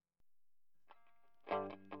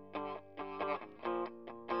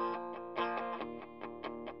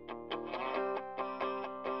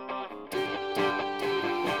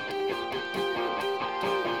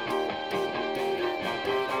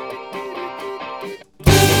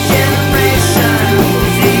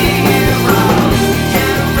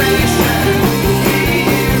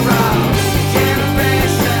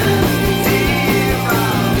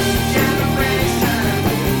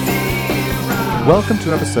Welcome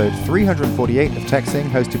to episode 348 of Texting,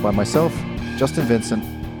 hosted by myself, Justin Vincent,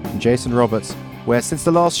 and Jason Roberts, where since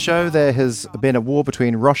the last show there has been a war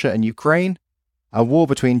between Russia and Ukraine, a war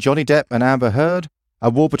between Johnny Depp and Amber Heard, a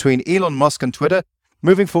war between Elon Musk and Twitter.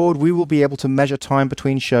 Moving forward, we will be able to measure time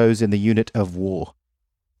between shows in the unit of war.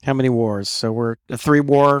 How many wars? So we're a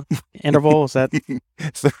 3-war interval? Is that?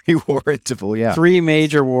 It's the 3-war interval, yeah. 3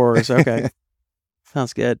 major wars. Okay.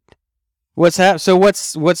 Sounds good. So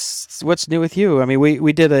what's new with you? I mean,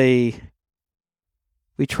 we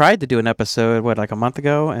tried to do an episode, like a month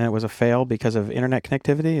ago, and it was a fail because of internet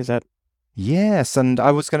connectivity. Is that? Yes, and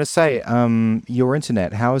I was going to say, your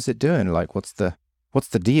internet, how is it doing? Like, what's the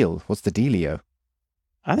deal? What's the dealio?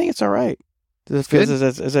 I think it's all right. Does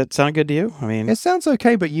it sound good to you? I mean, it sounds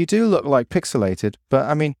okay, but you do look like pixelated. But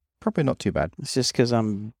I mean, probably not too bad. It's just because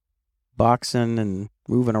I'm boxing and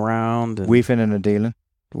moving around and weaving and a dealing.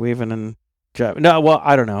 No, well,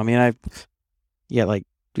 I don't know. I mean,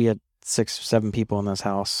 we had 6 or 7 people in this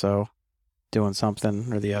house, so doing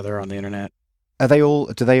something or the other on the internet. Do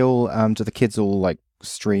the kids all like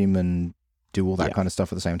stream and do all that kind of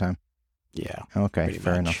stuff at the same time? Yeah. Okay,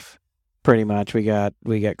 fair enough. Pretty much. We got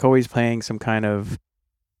Corey's playing some kind of,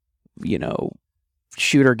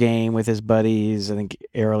 shooter game with his buddies. I think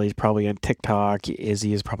Areli's probably on TikTok.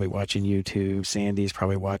 Izzy is probably watching YouTube. Sandy's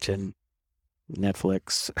probably watching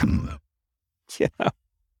Netflix.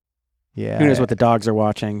 Yeah. Who knows what the dogs are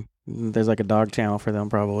watching? There's like a dog channel for them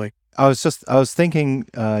probably. I was thinking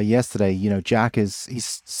yesterday, Jack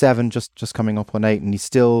he's 7, just coming up on 8, and he's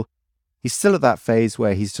still at that phase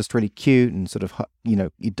where he's just really cute and sort of,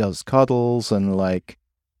 he does cuddles and like,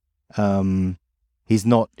 he's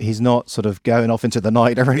not sort of going off into the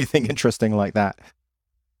night or anything interesting like that.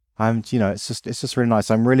 It's just really nice.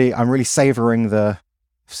 I'm really savoring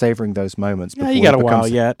those moments. Yeah, you got a while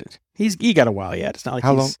yet. He got a while yet. It's not like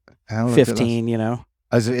how long 15,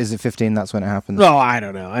 Is it 15? That's when it happens? No, I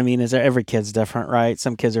don't know. I mean, every kid's different, right?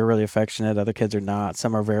 Some kids are really affectionate. Other kids are not.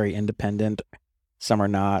 Some are very independent. Some are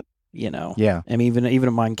not. Yeah. I mean,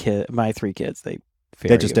 even my 3 kids,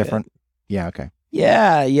 they're just different. Yeah. Okay.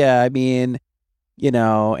 Yeah. I mean,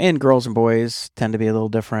 and girls and boys tend to be a little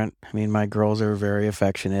different. I mean, my girls are very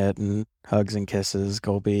affectionate and hugs and kisses.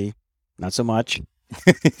 Colby, not so much.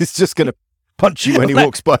 He's just gonna punch you when he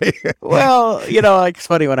walks by. Well, it's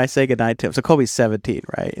funny when I say goodnight to him. So Colby's 17,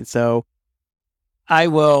 right? And so I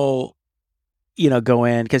will, go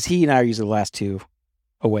in because he and I are usually the last 2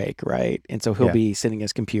 awake, right? And so he'll be sitting at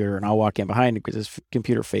his computer and I'll walk in behind him because his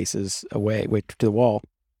computer faces away to the wall.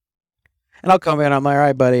 And I'll come in, I'm like, all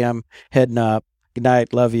right, buddy, I'm heading up. Good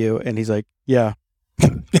night, love you. And he's like, yeah.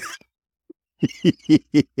 I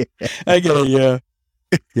get it, yeah.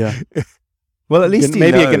 Yeah. Well, at least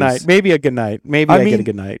maybe a good night. Maybe a good night. Maybe I get a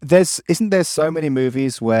good night. Isn't there so many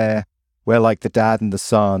movies where like the dad and the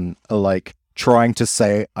son are like trying to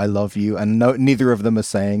say I love you and neither of them are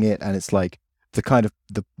saying it, and it's like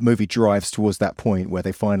the movie drives towards that point where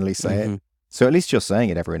they finally say it. So at least you're saying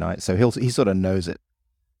it every night. So he sort of knows it.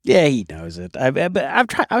 Yeah, he knows it. I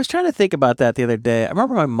was trying to think about that the other day. I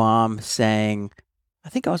remember my mom saying, I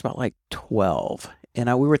think I was about like 12,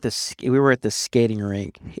 and we were at the skating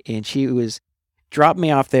rink, and she was dropping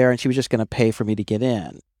me off there, and she was just going to pay for me to get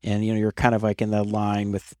in. And you're kind of like in the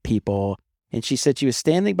line with people. And she said she was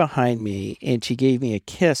standing behind me, and she gave me a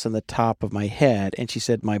kiss on the top of my head, and she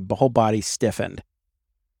said my whole body stiffened.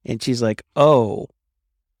 And she's like, "Oh,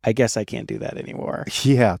 I guess I can't do that anymore."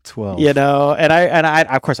 Yeah, 12. And I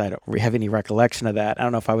of course I don't have any recollection of that. I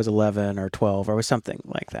don't know if I was 11 or 12 or something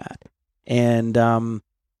like that. And I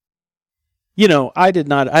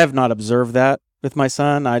have not observed that with my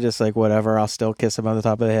son. I just like, whatever, I'll still kiss him on the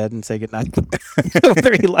top of the head and say goodnight,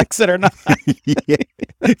 whether he likes it or not. Yeah.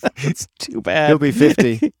 It's too bad. He'll be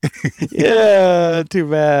 50. Yeah, too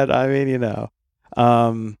bad. I mean,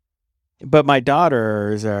 but my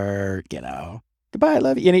daughters are, goodbye, I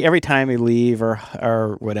love you. Every time we leave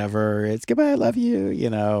or whatever, it's goodbye, I love you,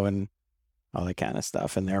 and all that kind of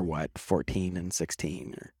stuff. And they're 14 and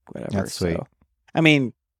 16 or whatever. That's sweet. So, I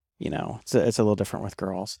mean, it's a little different with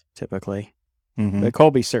girls typically. Mm-hmm. But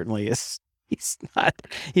Colby certainly is.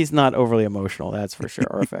 He's not overly emotional, that's for sure,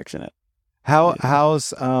 or affectionate.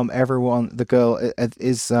 How's everyone? The girl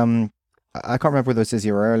is I can't remember whether it's Izzy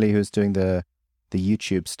or Areli who's doing the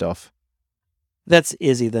YouTube stuff. That's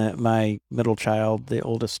Izzy, my middle child, the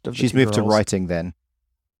oldest of the She's two moved girls. to writing then.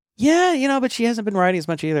 Yeah, but she hasn't been writing as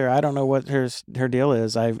much either. I don't know what her deal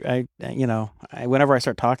is. Whenever I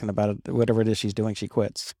start talking about it, whatever it is she's doing, she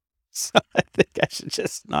quits. So I think I should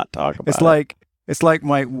just not talk about it. It's like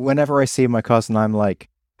whenever I see my cousin, I'm like,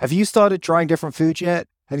 "Have you started trying different foods yet?"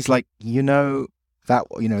 And he's like,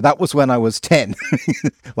 that was when I was 10.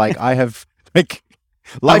 Like I have like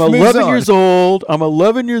life I'm moves 11 on. years old. I'm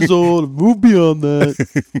 11 years old. Move beyond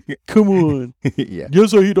that. Come on. Yeah.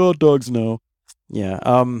 Yes, I eat hot dogs now.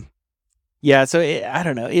 Yeah. Yeah. So I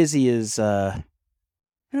don't know. Izzy is. I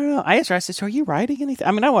don't know. I asked her. I said, "So are you writing anything?"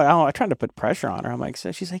 I mean, I tried to put pressure on her. I'm like,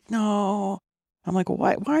 so she's like, "No." I'm like, well,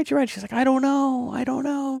 why aren't you writing? She's like, I don't know.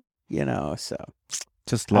 So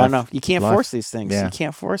Just I life. don't know. You can't force these things. Yeah. You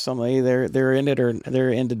can't force them. They're in it or they're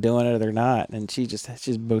into doing it or they're not. And she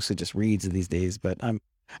mostly just reads these days. But I'm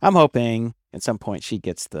hoping at some point she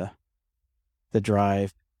gets the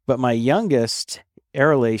drive. But my youngest,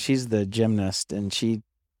 Areli, she's the gymnast, and she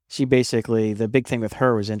basically, the big thing with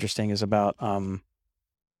her was interesting is about I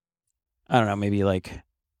don't know, maybe like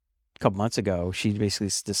a couple months ago, she basically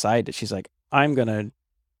decided, she's like, I'm gonna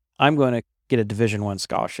get a Division I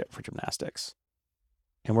scholarship for gymnastics.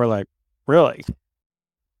 And we're like, really?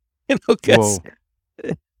 Because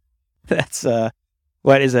that's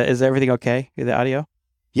what is everything okay? The audio?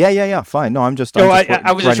 Yeah. Fine. No, I'm just.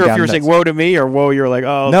 I wasn't sure if you were saying whoa to me or whoa. You're like,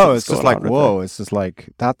 oh no, it's just like whoa. It's just like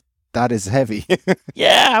that. That is heavy.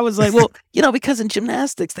 Yeah, I was like, well, because in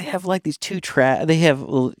gymnastics they have like these two tracks. They have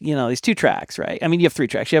these two tracks, right? I mean, you have three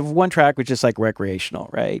tracks. You have one track which is like recreational,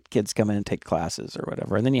 right? Kids come in and take classes or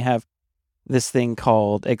whatever, and then you have this thing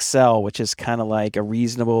called Excel, which is kind of like a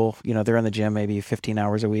reasonable. They're in the gym maybe 15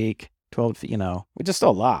 hours a week, 12. Which is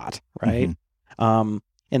still a lot, right? Mm-hmm.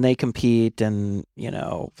 And they compete, and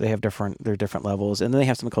they have different levels, and then they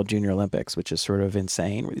have something called Junior Olympics, which is sort of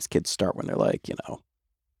insane, where these kids start when they're like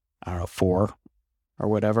I don't know, 4 or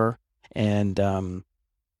whatever. And, those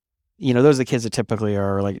are the kids that typically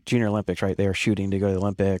are like Junior Olympics, right? They are shooting to go to the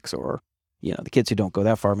Olympics, or, the kids who don't go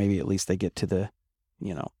that far, maybe at least they get to the,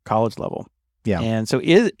 college level. Yeah. And so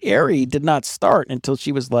Eri did not start until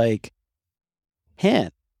she was like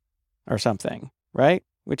 10 or something, right?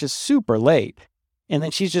 Which is super late. And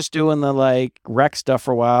then she's just doing the like rec stuff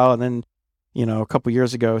for a while. And then, a couple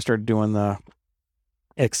years ago, started doing the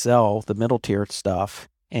Excel, the middle tier stuff.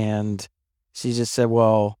 And she just said,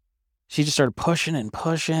 well, she just started pushing and,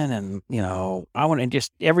 I want to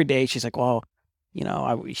just every day. She's like, well,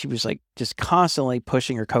 she was like just constantly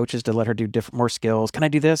pushing her coaches to let her do more skills. Can I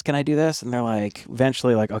do this? Can I do this? And they're like,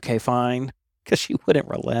 eventually like, okay, fine. Cause she wouldn't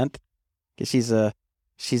relent. Cause she's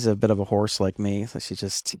a bit of a horse like me. So she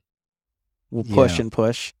just will push and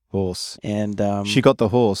push. Horse. And, she got the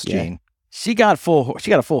horse gene. She got a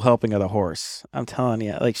full helping of the horse. I'm telling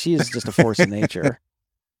you, like she is just a force of nature.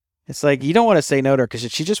 It's like, you don't want to say no to her because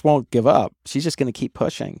she just won't give up. She's just going to keep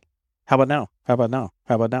pushing. How about now? How about now?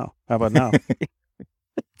 How about now? How about now?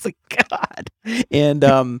 It's like, God. And,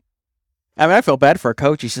 I felt bad for her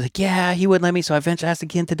coach. She's like, yeah, he wouldn't let me. So I eventually asked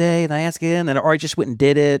again today, and I asked again, or I just went and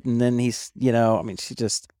did it. And then he's, she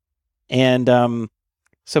just, and,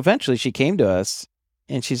 so eventually she came to us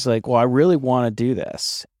and she's like, well, I really want to do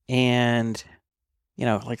this. And,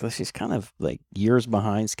 like she's kind of like years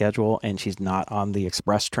behind schedule, and she's not on the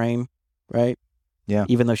express train, right? Yeah.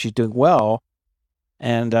 Even though she's doing well.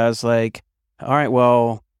 And I was like, all right,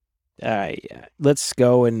 well, let's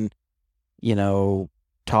go and,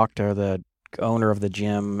 talk to the owner of the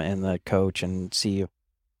gym and the coach and see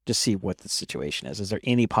what the situation is. Is there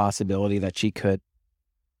any possibility that she could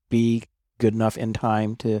be good enough in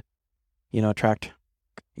time to, attract,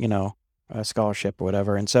 a scholarship or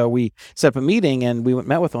whatever? And so we set up a meeting and we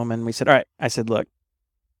met with them and we said, all right, I said, look,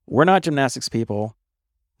 we're not gymnastics people.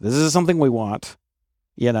 This is something we want.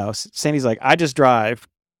 Sandy's like, I just drive.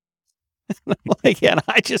 Like, and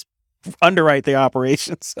I just underwrite the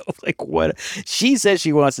operation. So like, what? She says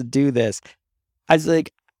she wants to do this. I was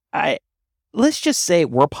like, let's just say it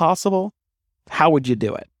were possible. How would you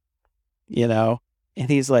do it? And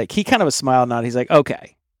he's like, he kind of a smile nod. He's like,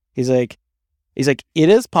 okay. He's like, it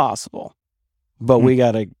is possible, but we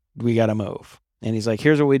gotta move. And he's like,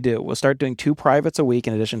 here's what we do. We'll start doing 2 privates a week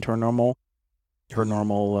in addition to her normal,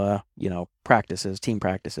 practices, team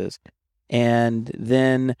practices. And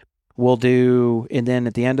then and then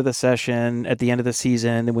at the end of the session, at the end of the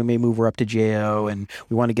season, then we may move her up to JO, and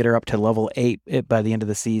we want to get her up to level 8 by the end of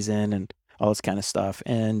the season and all this kind of stuff.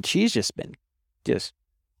 And she's just been just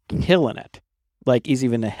killing it. Like he's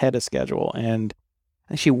even ahead of schedule. And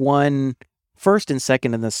she won first and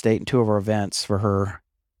second in the state in 2 of our events for her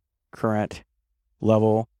current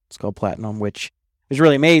level. It's called Platinum, which is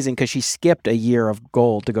really amazing because she skipped a year of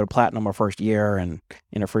gold to go to Platinum her first year, and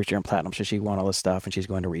in her first year in Platinum, so she won all this stuff, and she's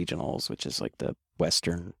going to regionals, which is like the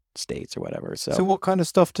Western states or whatever. So what kind of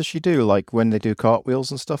stuff does she do? Like when they do cartwheels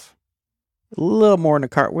and stuff? A little more in the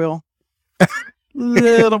cartwheel.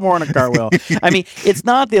 little more in a cartwheel. I mean, it's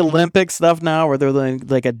not the Olympic stuff now where they're doing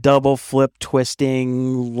like a double flip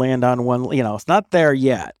twisting, land on one, it's not there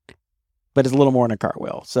yet, but it's a little more in a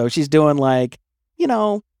cartwheel. So she's doing like,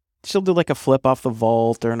 she'll do like a flip off the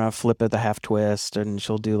vault or a flip at the half twist, and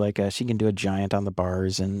she'll do she can do a giant on the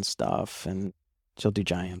bars and stuff, and she'll do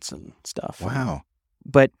giants and stuff. Wow.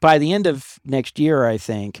 But by the end of next year, I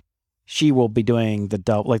think she will be doing the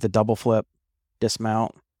double flip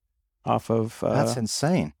dismount off of That's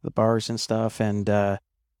insane. the bars and stuff. And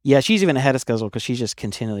she's even ahead of schedule because she's just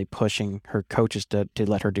continually pushing her coaches to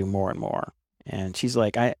let her do more and more. And she's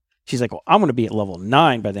like, well, I'm going to be at level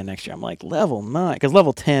 9 by the next year. I'm like, level 9? Because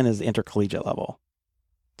level 10 is the intercollegiate level.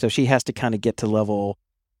 So she has to kind of get to level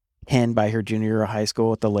 10 by her junior year of high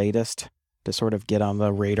school at the latest to sort of get on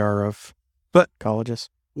the radar of colleges.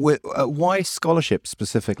 Why scholarship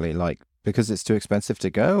specifically? Like, because it's too expensive to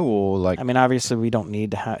go, or like? I mean, obviously we don't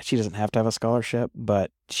need to have. She doesn't have to have a scholarship,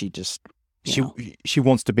 but she just she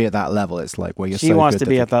wants to be at that level. It's like where you're. She wants to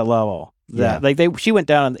be at that level. Yeah. She went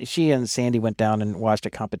down. She and Sandy went down and watched a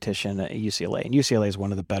competition at UCLA, and UCLA is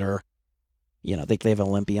one of the better. They have an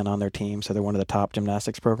Olympian on their team, so they're one of the top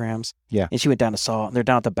gymnastics programs. Yeah. And she went down they're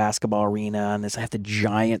down at the basketball arena, and they have the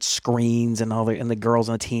giant screens, and the girls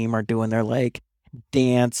on the team are doing their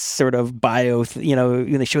dance sort of bio,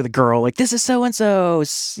 and they show the girl this is so and so,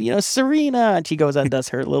 Serena, and she goes out and does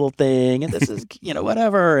her little thing, and this is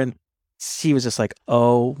whatever, and she was just like,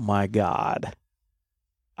 oh my god,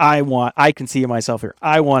 I can see myself here.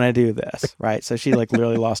 I want to do this, right? So she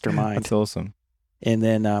literally lost her mind. That's awesome. And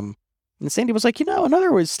then and Sandy was like, in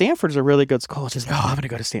other words, Stanford's a really good school. She's like, oh, I'm gonna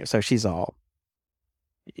go to Stanford. So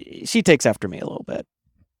she takes after me a little bit.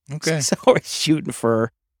 Okay. So we're shooting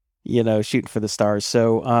for the stars.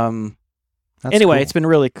 So cool. anyway, it's been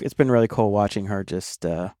really cool watching her just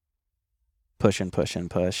push and push and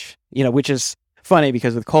push. Which is funny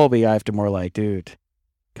because with Colby, I have to more dude,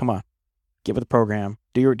 come on, get with the program,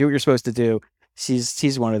 do what you're supposed to do.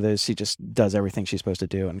 She's one of those. She just does everything she's supposed to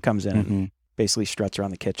do and comes in and basically struts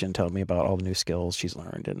around the kitchen, telling me about all the new skills she's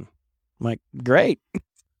learned, and I'm like, great,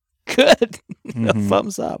 good,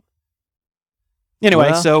 thumbs up.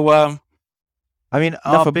 Anyway, so. I mean,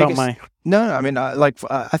 I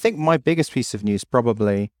think my biggest piece of news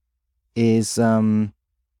probably is,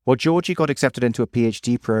 Georgie got accepted into a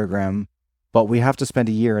PhD program, but we have to spend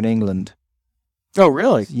a year in England. Oh,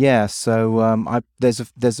 really? Yeah. So, there's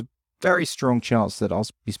a very strong chance that I'll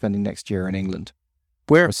be spending next year in England.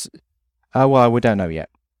 Where? Well, we don't know yet.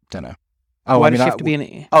 Don't know. Oh, why does she have to be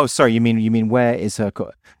in? Oh, sorry. You mean where is her?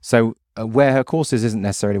 Where her course isn't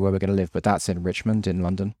necessarily where we're going to live, but that's in Richmond in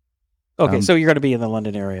London. Okay, so you're going to be in the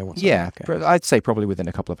London area. Yeah, okay. I'd say probably within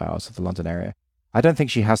a couple of hours of the London area. I don't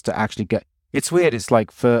think she has to actually get. It's weird. It's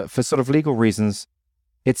like for sort of legal reasons,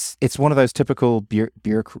 it's one of those typical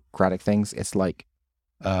bureaucratic things. It's like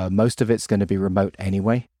most of it's going to be remote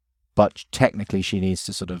anyway, but technically she needs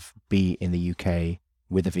to sort of be in the UK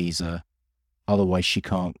with a visa. Otherwise, she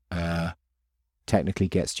can't technically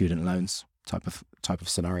get student loans. Type of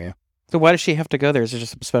scenario. So why does she have to go there? Is it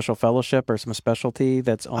just a special fellowship or some specialty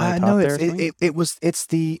that's only taught there? It's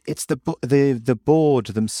the board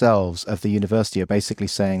themselves of the university are basically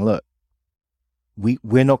saying, look,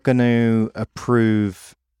 we're not going to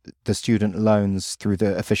approve the student loans through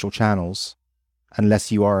the official channels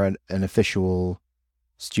unless you are an official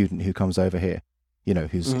student who comes over here,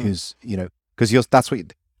 who's because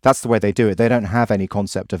that's the way they do it. They don't have any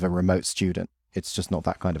concept of a remote student. It's just not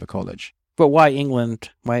that kind of a college. But why England?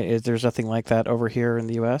 Why is there's nothing like that over here in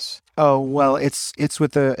the U.S.? Oh well, it's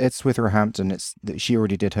with Roehampton. She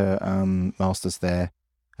already did her master's there,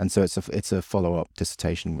 and so it's a follow up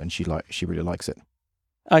dissertation, and she really likes it.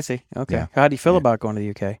 I see. Okay. Yeah. How do you feel about going to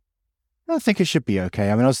the UK? I think it should be okay.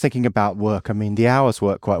 I mean, I was thinking about work. I mean, the hours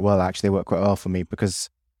work quite well. Actually, they work quite well for me because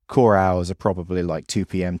core hours are probably 2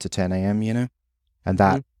 p.m. to 10 a.m. And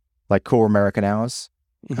that core American hours.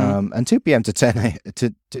 And 2 p.m. to 10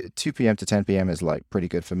 2 p.m. to 10 p.m. is pretty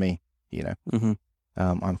good for me,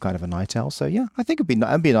 I'm kind of a night owl, so yeah, I think it'd be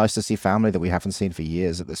nice to see family that we haven't seen for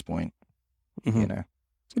years at this point. It'd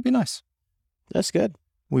be nice. That's good.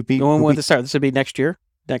 When to start? This would be next year,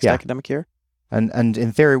 academic year. And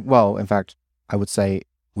in theory, well, in fact, I would say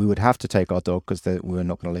we would have to take our dog because we're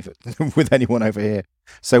not going to leave it with anyone over here.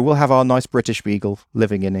 So we'll have our nice British Beagle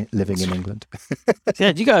living in England.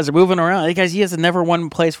 Yeah, you guys are moving around. He has never one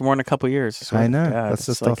place for more than a couple of years. So, I know. God, that's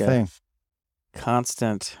just the thing.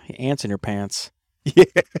 Constant ants in your pants. Yeah.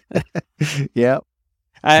 Yeah.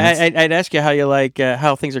 I'd ask you how you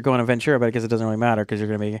how things are going in Ventura, but I guess it doesn't really matter because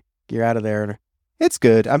you're out of there. It's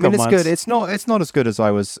good. I mean, it's good. It's not as good as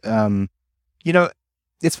I was.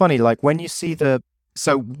 it's funny, like when you see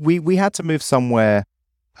so we had to move somewhere,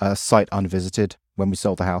 site unvisited when we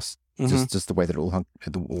sold the house, just the way that it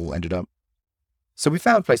all ended up. So we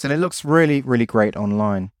found a place, and it looks really, really great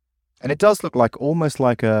online, and it does look like almost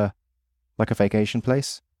like a vacation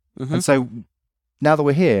place. And so now that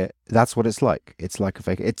we're here, that's what it's like. It's like a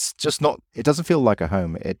vacation. It's just not. It doesn't feel like a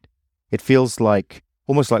home. It feels like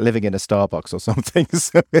almost like living in a Starbucks or something.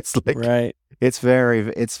 So it's like right. It's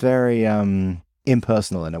very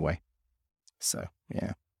impersonal in a way. So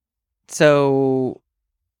yeah. So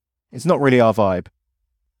it's not really our vibe.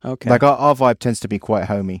 Okay. Like our vibe tends to be quite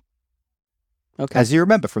homey. Okay. As you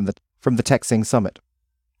remember from the TechSing summit,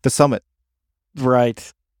 the summit.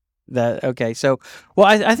 Right. Okay. So, well,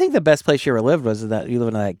 I think the best place you ever lived was that you live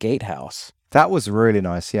in that gatehouse. That was really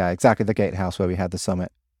nice. Yeah, exactly. The gatehouse where we had the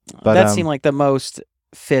summit. But that seemed like the most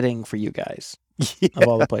fitting for you guys of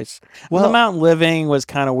all the places. Well, the mountain living was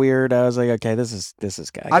kind of weird. I was like, okay, this is.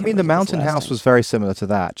 I mean, the mountain house was very similar to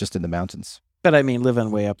that, just in the mountains. But I mean, living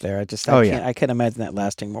way up there, I can't imagine that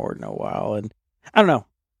lasting more than a while. And I don't know.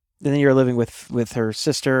 And then you're living with her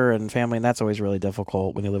sister and family, and that's always really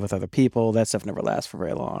difficult when you live with other people. That stuff never lasts for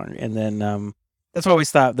very long. And then that's what I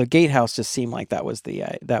always thought. The gatehouse just seemed like that was sort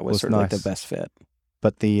of nice. Like the best fit.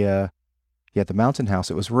 But the mountain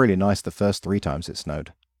house, it was really nice the first 3 times it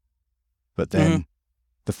snowed. But then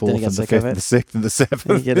the 4th and the 5th and the 6th and the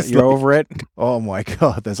 7th. You're over it? Oh my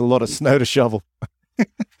God, there's a lot of snow to shovel.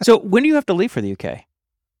 So when do you have to leave for the UK?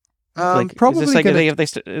 Probably is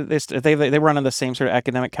this like they run on the same sort of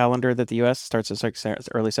academic calendar that the US starts as like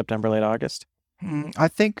early September, late August. I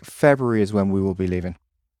think February is when we will be leaving.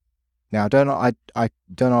 Now, don't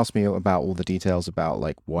ask me about all the details about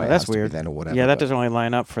like why that's weird then or whatever. Yeah, that doesn't really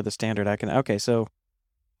line up for the standard academic.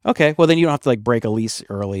 Okay, well then you don't have to like break a lease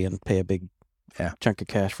early and pay a big chunk of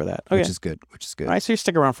cash for that. Okay. Which is good. All right, so you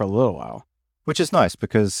stick around for a little while. Which is nice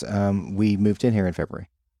because we moved in here in February.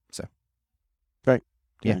 So right.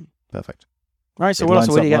 Yeah. Perfect. All right, so what else?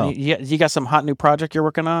 What do you got? You got some hot new project you're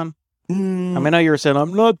working on? I mean, I know you were saying,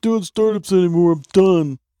 I'm not doing startups anymore, I'm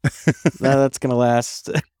done. No, that's going to last.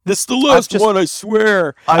 This is the last one, I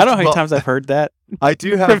swear. I don't know how many times I've heard that. I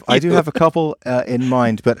do have a couple in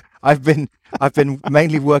mind, but I've been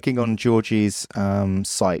mainly working on Georgie's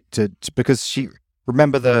site because she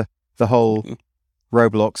remember the whole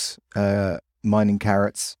Roblox mining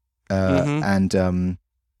carrots and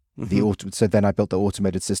so then I built the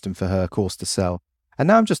automated system for her course to sell. And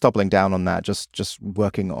now I'm just doubling down on that, just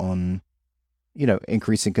working on,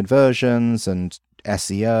 increasing conversions and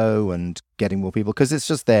SEO and getting more people because it's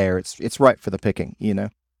just there. It's ripe for the picking,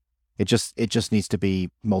 It just needs to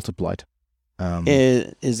be multiplied.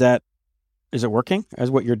 Is it working?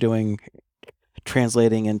 Is what you're doing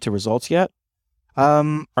translating into results yet?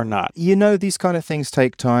 Or not? These kind of things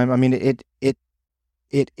take time. I mean, it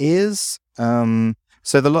is.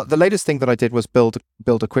 So the latest thing that I did was build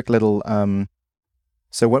a quick little.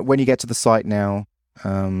 So when you get to the site now,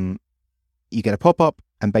 you get a pop-up,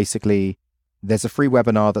 and basically there's a free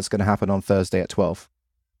webinar that's going to happen on Thursday at 12,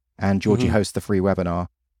 and Georgie hosts the free webinar.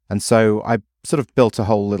 And so I sort of built a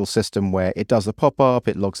whole little system where it does a pop-up,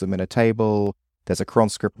 it logs them in a table. There's a cron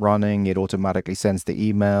script running. It automatically sends the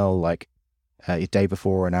email like a day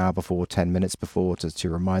before, an hour before, 10 minutes before to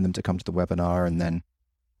remind them to come to the webinar, and then.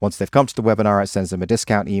 Once they've come to the webinar, it sends them a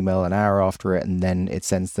discount email an hour after it, and then it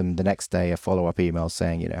sends them the next day a follow-up email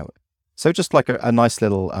saying, so just like a nice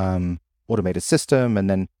little automated system. And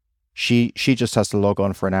then she just has to log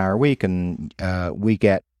on for an hour a week, and we're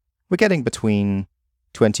getting between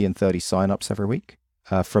 20 and 30 signups every week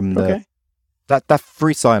from that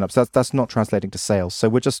free signups. That's not translating to sales. So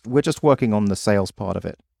we're just working on the sales part of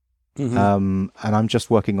it, and I'm just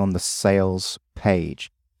working on the sales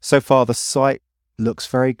page. So far, the site looks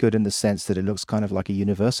very good in the sense that it looks kind of like a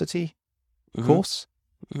university course,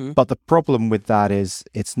 but the problem with that is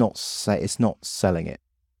it's not selling it.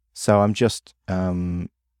 So I'm just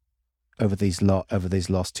over these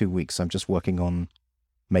last 2 weeks, I'm just working on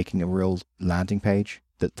making a real landing page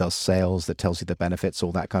that does sales, that tells you the benefits,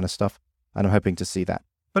 all that kind of stuff, and I'm hoping to see that.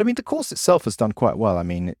 But I mean, the course itself has done quite well. I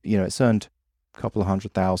mean, it's earned a couple of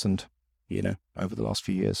 $100,000, over the last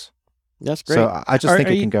few years. That's great. So I just think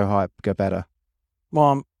it can go better. Well,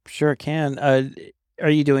 I'm sure it can. Are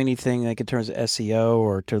you doing anything like in terms of SEO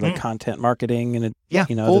or to like content marketing and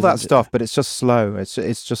all that stuff? But it's just slow. It's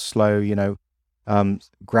just slow.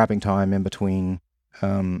 Grabbing time in between.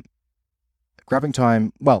 Grabbing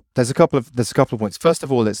time. Well, there's a couple of points. First of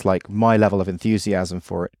all, it's like my level of enthusiasm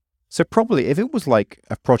for it. So probably if it was like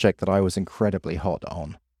a project that I was incredibly hot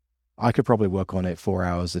on, I could probably work on it 4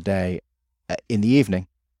 hours a day in the evening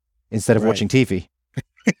instead of watching TV.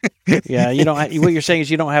 Yeah, you don't. What you're saying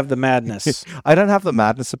is you don't have the madness. I don't have the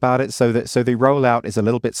madness about it, so the rollout is a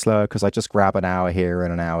little bit slower because I just grab an hour here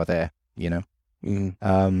and an hour there, you know.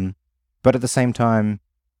 But at the same time,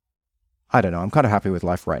 I don't know. I'm kind of happy with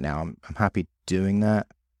life right now. I'm happy doing that,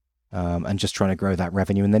 and just trying to grow that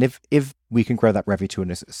revenue. And then if we can grow that revenue to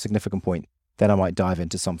a significant point, then I might dive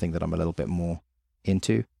into something that I'm a little bit more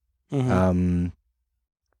into. Yeah.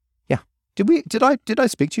 Did I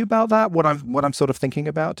speak to you about that? What I'm sort of thinking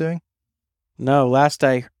about doing? No, last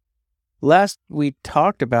we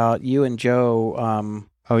talked about you and Joe.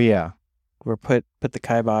 Oh yeah. Were put the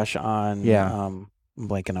kibosh on. Yeah. I'm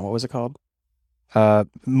blanking on what was it called?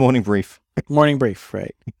 Morning brief. Morning brief,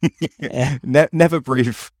 right? Never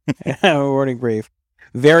brief. Morning brief.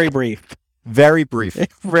 Very brief. Very brief.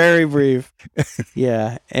 Very brief.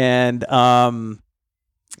 Yeah, and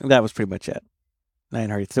that was pretty much it. I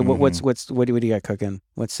ain't heard. So what do you got cooking?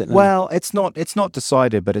 What's sitting? Well, it's not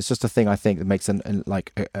decided, but it's just a thing I think that makes a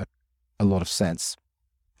lot of sense.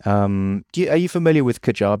 Are you familiar with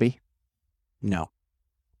Kajabi? No.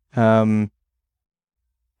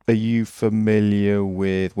 Are you familiar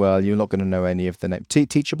with? Well, you're not going to know any of the name.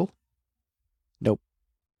 Teachable? Nope.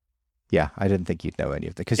 Yeah, I didn't think you'd know any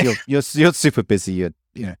of that because you're super busy. You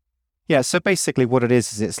know. Yeah. So basically, what it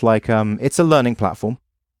is it's like it's a learning platform,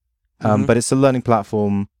 but it's a learning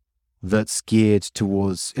platform that's geared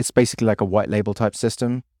towards. It's basically like a white label type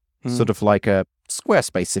system, sort of like a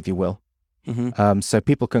Squarespace, if you will. So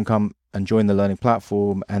people can come and join the learning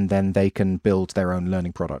platform, and then they can build their own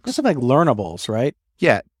learning products. It's like Learnables, right?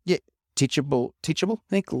 Yeah. Teachable. I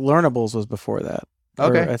think Learnables was before that.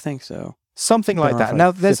 Okay. I think so. Something like that.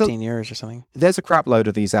 Now, there's 15 years or something. There's a crap load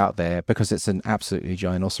of these out there because it's an absolutely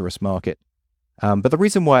ginormous market. But the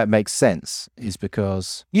reason why it makes sense is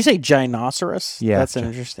because... You say ginoceros? Yeah. That's an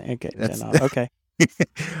interesting... Okay. Okay.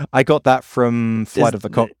 I got that from Flight of the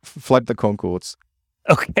Conchords.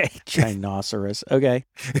 Okay. Ginoceros. Okay.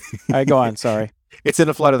 All right, go on. Sorry. It's in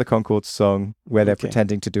a Flight of the Conchords song where they're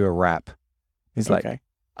pretending to do a rap. He's like,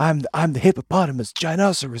 I'm the hippopotamus,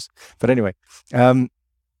 ginoceros. But anyway,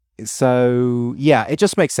 so yeah, it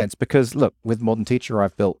just makes sense because look, with Modern Teacher,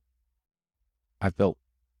 I've built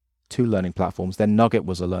 2 learning platforms. Then Nugget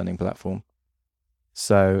was a learning platform,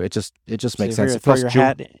 so it just makes sense. Plus,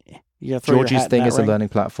 Georgie's thing is a learning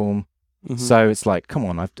platform. So it's like, come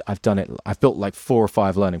on, I've done it. I've built like 4 or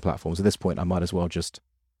 5 learning platforms. At this point, I might as well just,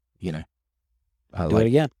 do it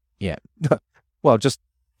again. Yeah, well, just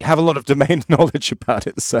have a lot of domain knowledge about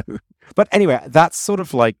it. So, but anyway, that's sort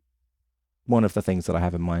of like one of the things that I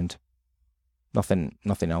have in mind. Nothing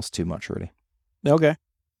else too much really. Okay.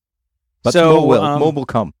 But so, more will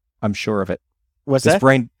come. I'm sure of it. What's this that?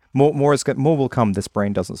 Brain, more will come. This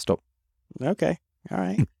brain doesn't stop. Okay. All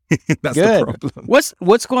right. That's good. the problem.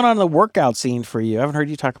 What's going on in the workout scene for you? I haven't heard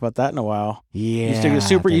you talk about that in a while. Yeah. You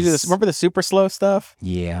do this. Remember the super slow stuff?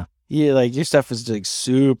 Yeah. Yeah, like your stuff is like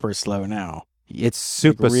super slow now. It's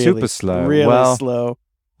super slow. Really slow.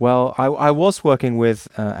 Well, I was working with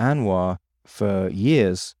Anwar for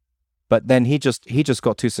years, but then he just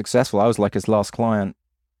got too successful. I was like his last client.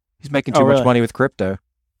 He's making too much money with crypto.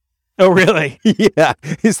 Oh, really? Yeah.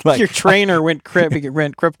 He's like your trainer went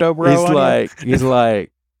crypto, bro. He's like,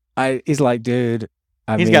 dude.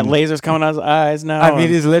 He's got lasers coming out of his eyes now. I mean,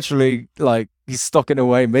 he's literally like he's stocking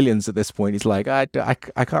away millions at this point. He's like, I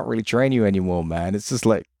can't really train you anymore, man. It's just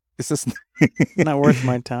not worth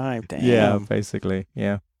my time. Damn. Yeah, basically.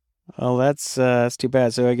 Yeah. Well, that's too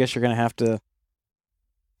bad. So I guess you're gonna have to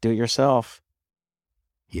do it yourself.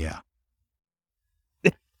 Yeah.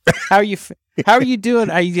 How are you doing?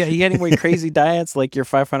 Are you getting away crazy diets like your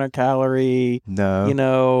 500 calorie?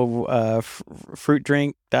 No. Fruit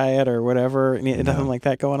drink diet or whatever. Nothing like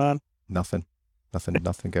that going on. Nothing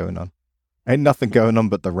going on. Ain't nothing going on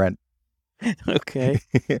but the rent. Okay.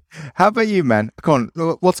 How about you, man? Come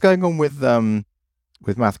on. What's going on with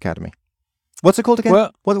Math Academy? What's it called again?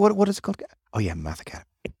 Well, what is it called? Oh yeah, Math Academy.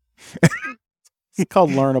 It's called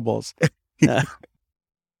Learnables. Yeah.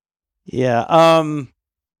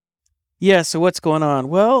 Yeah. So what's going on?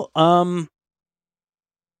 Well,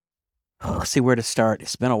 let's see where to start.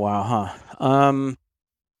 It's been a while, huh?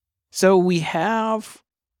 So we have.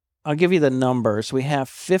 I'll give you the numbers. We have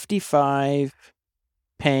 55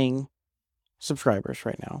 paying subscribers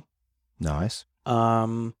right now. Nice. I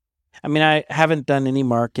mean, I haven't done any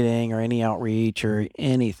marketing or any outreach or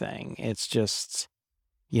anything. It's just,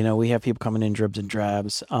 we have people coming in dribs and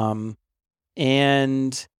drabs.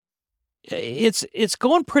 And it's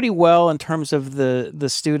going pretty well in terms of the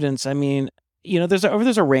students. I mean, there's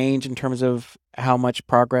a range in terms of how much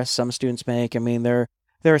progress some students make. I mean, there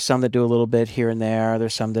are some that do a little bit here and there.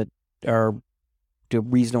 There's some that are to a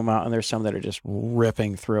reasonable amount, and there's some that are just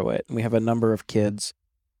ripping through it. And we have a number of kids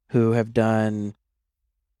who have done,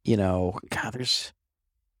 God,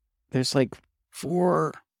 there's like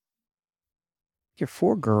four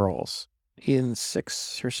girls in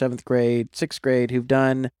 6th or 7th grade,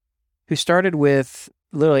 who started with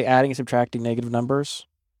literally adding and subtracting negative numbers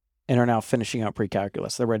and are now finishing out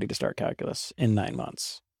pre-calculus. They're ready to start calculus in 9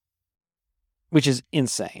 months, which is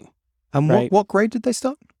insane. And right? what grade did they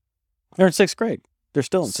start? They're in 6th grade. They're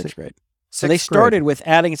still in 6th grade. So they 6th started grade. with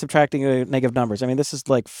adding and subtracting negative numbers. I mean, this is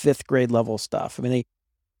like 5th grade level stuff. I mean, they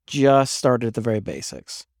just started at the very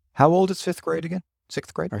basics. How old is 5th grade again?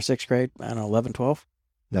 6th grade? Or 6th grade, I don't know, 11, 12?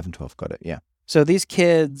 11, 12, got it, yeah. So these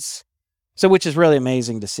kids, which is really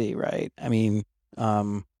amazing to see, right? I mean,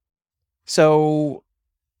 so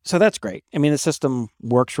that's great. I mean, the system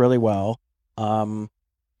works really well, and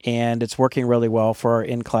it's working really well for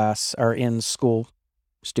our in-school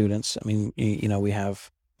students. I mean, we have,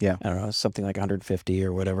 I don't know, something like 150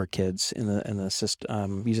 or whatever kids in the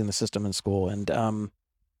system, using the system in school. And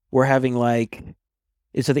we're having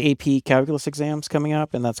so the AP calculus exam's coming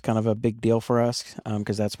up, and that's kind of a big deal for us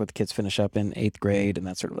because that's what the kids finish up in 8th grade, and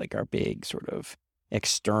that's sort of like our big sort of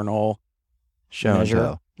external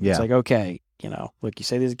measure. Yeah. It's like, okay, look, you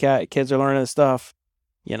say these kids are learning this stuff.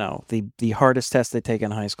 The hardest test they take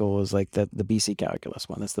in high school is like the BC calculus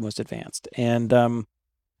one. That's the most advanced. And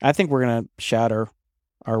I think we're going to shatter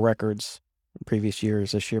our records in previous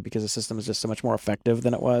years this year because the system is just so much more effective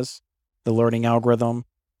than it was. The learning algorithm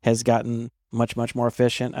has gotten much, much more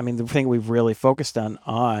efficient. I mean, the thing we've really focused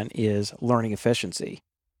on is learning efficiency.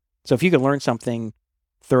 So if you can learn something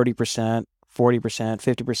 30%, 40%,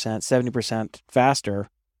 50%, 70% faster,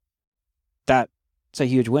 that's a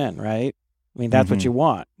huge win, right? I mean, that's what you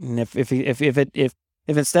want. And if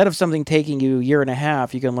instead of something taking you a year and a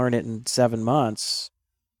half, you can learn it in 7 months,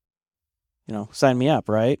 sign me up,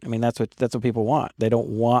 right? I mean, that's what people want. They don't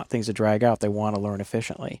want things to drag out. They want to learn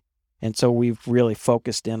efficiently. And so we've really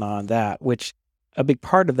focused in on that, which a big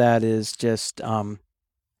part of that is just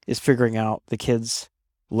is figuring out the kids'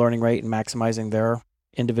 learning rate and maximizing their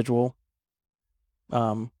individual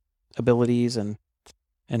abilities and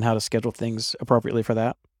how to schedule things appropriately for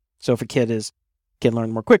that. So if a kid can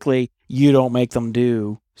learn more quickly, you don't make them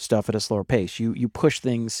do stuff at a slower pace. You push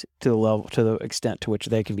things to the extent to which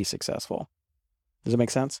they can be successful. Does it make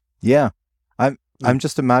sense? Yeah. I'm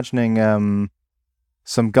just imagining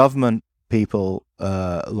some government people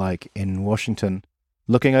like in Washington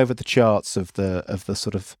looking over the charts of the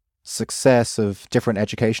sort of success of different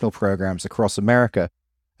educational programs across America,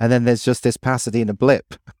 and then there's just this Pasadena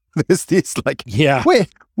blip. There's this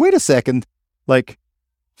wait a second,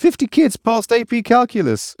 50 kids passed AP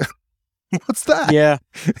calculus. What's that?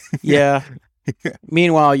 Yeah.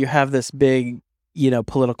 Meanwhile, you have this big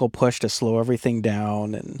political push to slow everything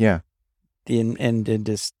down and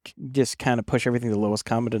just kind of push everything to the lowest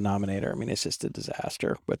common denominator. I mean, it's just a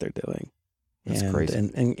disaster what they're doing. That's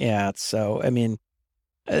crazy. And so, I mean,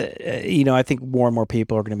 I think more and more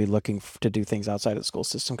people are going to be looking to do things outside of the school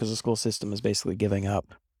system because the school system is basically giving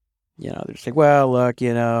up. They're just like, well, look,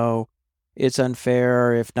 it's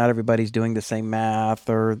unfair if not everybody's doing the same math,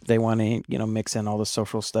 or they want to, mix in all the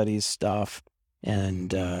social studies stuff. And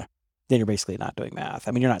then you're basically not doing math.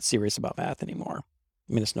 I mean, you're not serious about math anymore.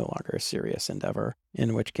 I mean, it's no longer a serious endeavor,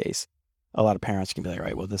 in which case a lot of parents can be like,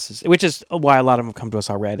 right, well, which is why a lot of them come to us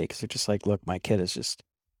already, because they're just like, look, my kid is just,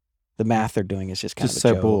 the math they're doing is just kind of a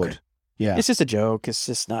so joke. Bored. Yeah. It's just a joke. It's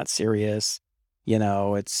just not serious.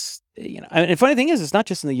 It's, and the funny thing is, it's not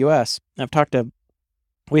just in the U.S.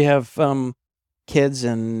 We have kids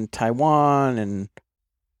in Taiwan and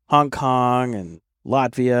Hong Kong and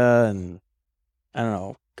Latvia and I don't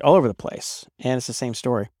know, all over the place. And it's the same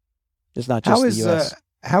story. It's not just the U.S.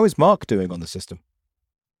 How is Mark doing on the system?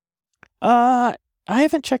 I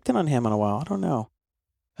haven't checked in on him in a while. I don't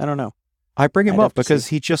know. I bring him up because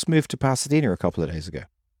he just moved to Pasadena a couple of days ago.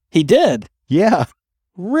 He did? Yeah.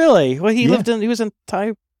 Really? Well, he was in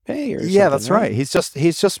Taipei or something. Yeah, that's right. He's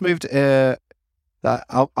just moved.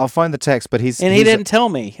 I'll find the text, but he didn't tell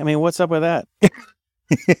me. I mean, what's up with that?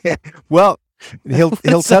 Well,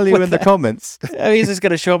 he'll tell you in the comments. I mean, he's just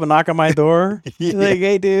gonna show up and knock on my door. He's like,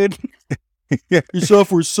 hey, dude, your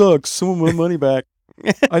software sucks. Some of my money back.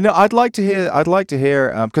 I know. I'd like to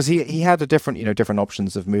hear because he had a different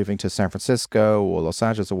options of moving to San Francisco or Los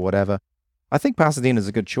Angeles or whatever. I think Pasadena is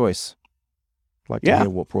a good choice. I'd like to hear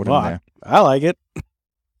what brought him there. I like it.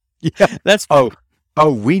 Yeah, that's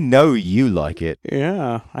we know you like it.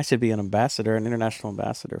 Yeah, I should be an international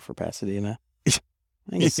ambassador for Pasadena.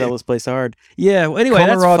 I can sell this place hard. Yeah. Well, anyway,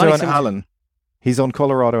 Colorado that's funny. and Allen. He's on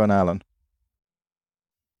Colorado and Allen.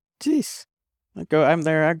 Jeez. I'm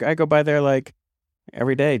there. I go by there like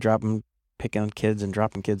every day, picking kids and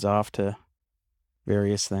dropping kids off to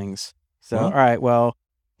various things. So, Well. all right, well,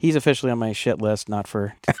 he's officially on my shit list, not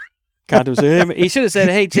for content. He should have said,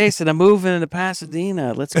 "Hey, Jason, I'm moving to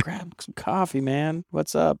Pasadena. Let's grab some coffee, man.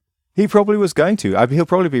 What's up?" He probably was going to. He'll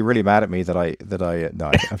probably be really mad at me that I.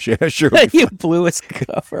 No, I'm sure. You blew his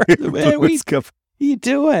cover, man. What are you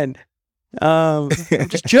doing? I'm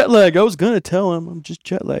just jet lag. I was gonna tell him I'm just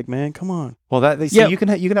jet lag, man. Come on. Well, you can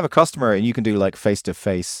have a customer and you can do like face to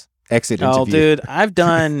face exit interview. Oh, dude, I've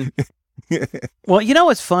done. Well, you know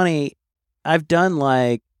what's funny? I've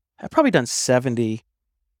probably done 70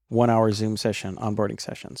 1-hour Zoom session onboarding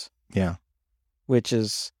sessions. Yeah, which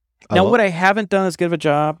is now what I haven't done as good of a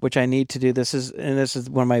job, which I need to do. This is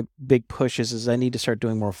one of my big pushes is I need to start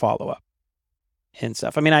doing more follow up and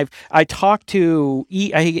stuff. I mean, I talk to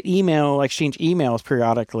I get exchange emails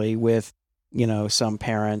periodically with some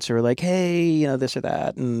parents who are like, hey, this or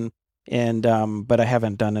that, and but I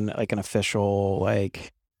haven't done an official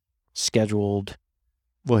scheduled.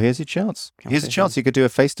 Well, here's your chance. Here's a chance. You could do a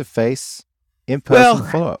face to face in person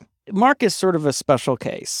follow up. Mark is sort of a special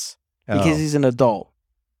case because he's an adult.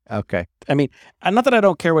 Okay. I mean, not that I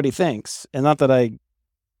don't care what he thinks, and not that I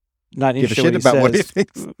not give a shit about what he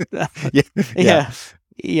thinks.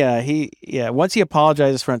 Yeah. Once he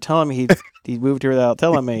apologizes for telling me he moved here without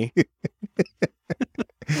telling me.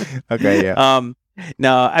 Okay. Yeah.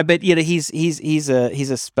 No, I bet he's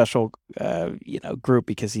a special group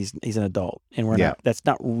because he's an adult, and we're not. That's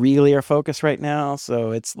not really our focus right now.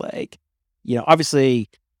 So it's like, obviously,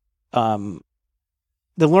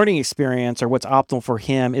 the learning experience or what's optimal for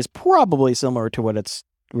him is probably similar to what it's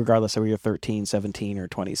regardless of whether you're 13, 17, or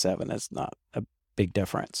 27. It's not a big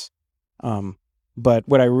difference. But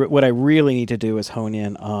what I really need to do is hone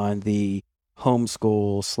in on the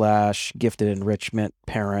homeschool / gifted enrichment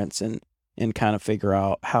parents and kind of figure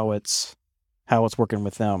out how it's working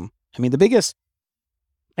with them. I mean,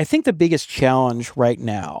 I think the biggest challenge right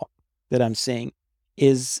now that I'm seeing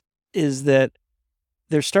is that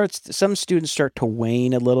some students start to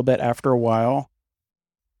wane a little bit after a while,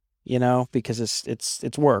 because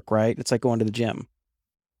it's work, right? It's like going to the gym,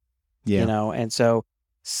 and so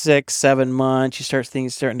 6-7 months, you start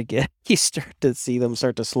to see them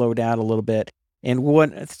start to slow down a little bit. And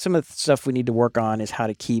some of the stuff we need to work on is how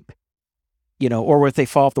to keep, or if they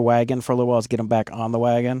fall off the wagon for a little while, is get them back on the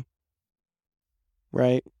wagon.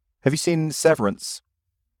 Right. Have you seen Severance?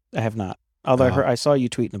 I have not. Although I saw you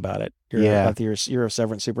tweeting about it. You're a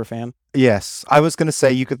Severance super fan. Yes, I was going to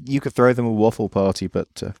say you could throw them a waffle party,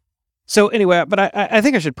 but. So anyway, but I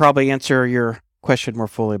think I should probably answer your question more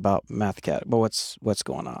fully about MathCat, but what's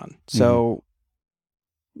going on. So,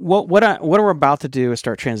 what we're about to do is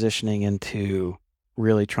start transitioning into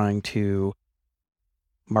really trying to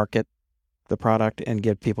market the product and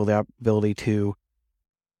give people the ability to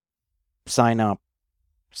sign up,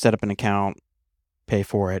 set up an account, pay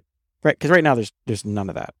for it. Right, because right now there's none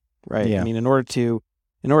of that, right? Yeah. I mean, in order to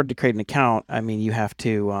create an account, I mean, you have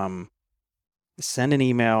to send an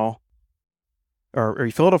email, or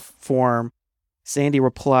you fill out a form. Sandy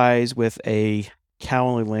replies with a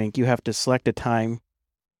Calendly link. You have to select a time,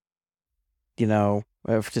 to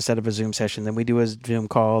set up a Zoom session. Then we do a Zoom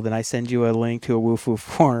call. Then I send you a link to a Woofu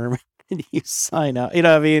form, and you sign up. You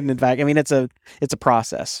know what I mean? In fact, I mean it's a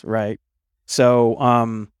process, right? So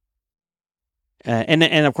and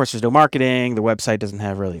of course there's no marketing. The website doesn't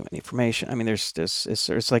have really any information. I mean, there's this.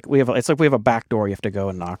 It's like we have a back door you have to go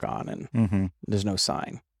and knock on, and there's no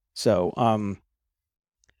sign. So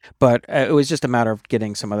but it was just a matter of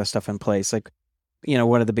getting some other stuff in place. Like,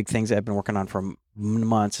 one of the big things that I've been working on for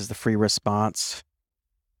months is the free response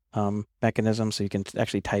mechanism. So you can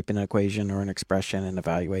actually type in an equation or an expression and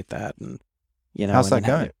evaluate that. And how's that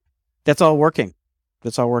going? That's all working.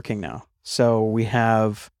 That's all working now. So we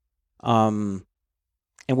have and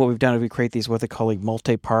what we've done is we create these what they call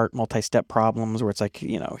multi-part, multi-step problems, where it's like,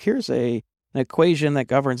 here's an equation that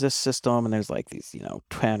governs this system, and there's like these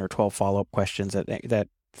 10 or 12 follow-up questions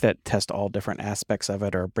that test all different aspects of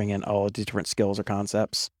it or bring in all these different skills or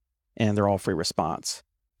concepts, and they're all free response.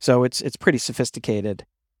 So it's pretty sophisticated,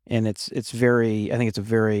 and I think it's a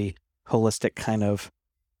very holistic kind of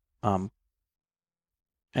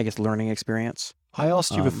learning experience. I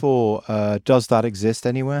asked you before, does that exist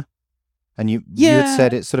anywhere? And you had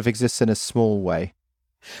said it sort of exists in a small way.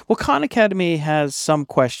 Well, Khan Academy has some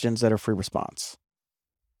questions that are free response,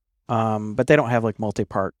 but they don't have like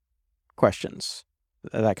multi-part questions,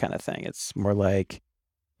 that kind of thing. It's more like,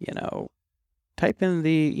 type in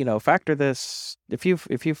the, factor this. If you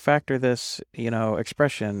factor this,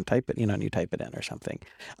 expression, type it, and you type it in or something.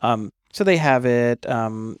 So they have it. I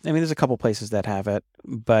mean, there's a couple places that have it,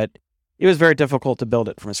 but it was very difficult to build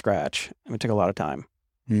it from scratch. I mean, it took a lot of time.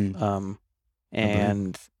 Mm.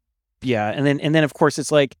 And yeah, and then of course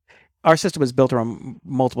it's like our system was built around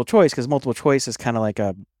multiple choice, because multiple choice is kind of like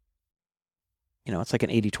a, it's like an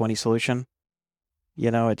 80-20 solution.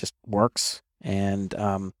 It just works, and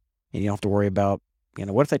you don't have to worry about,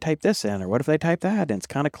 what if they type this in, or what if they type that, and it's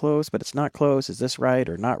kind of close, but it's not close. Is this right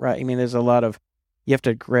or not right? I mean, there's you have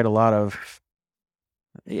to create a lot of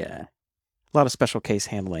special case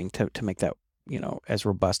handling to make that, as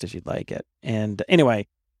robust as you'd like it. And anyway,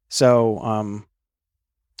 so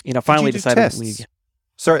finally decided tests?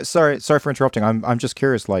 Sorry for interrupting. I'm just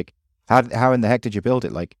curious, like how in the heck did you build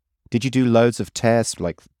it? Like, did you do loads of tests,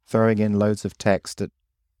 like throwing in loads of text at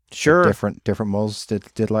sure different models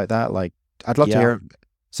did like that? Like, I'd love to hear.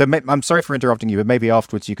 So I'm sorry for interrupting you, but maybe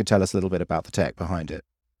afterwards you could tell us a little bit about the tech behind it.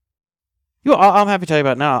 I'm happy to tell you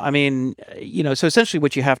about it now. I mean, so essentially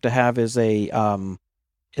what you have to have is like a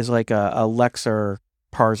Lexer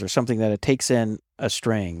parser, something that it takes in a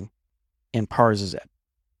string and parses it.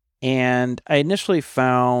 And I initially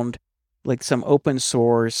found like some open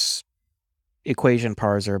source equation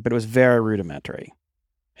parser, but it was very rudimentary,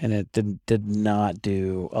 and it did not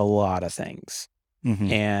do a lot of things.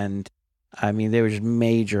 Mm-hmm. And I mean, there was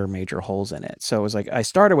major holes in it. So it was like I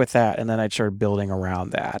started with that, and then I started building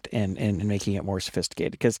around that and making it more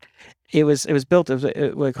sophisticated, because it was built as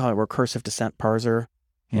what we call it, recursive descent parser.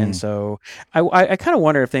 And so I kind of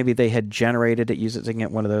wonder if maybe they had generated it using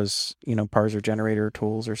one of those, parser generator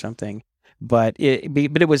tools or something. But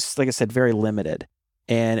it was, like I said, very limited.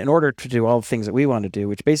 And in order to do all the things that we want to do,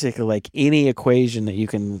 which basically like any equation that you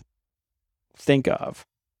can think of,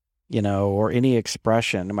 or any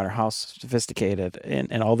expression, no matter how sophisticated,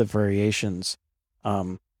 and all the variations,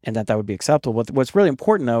 and that would be acceptable. What's really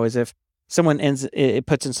important, though, is if someone it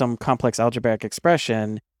puts in some complex algebraic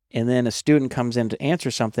expression, and then a student comes in to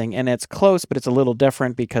answer something, and it's close, but it's a little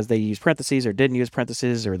different because they use parentheses or didn't use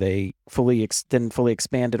parentheses, or they didn't fully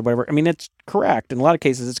expand it, or whatever. I mean, it's correct. In a lot of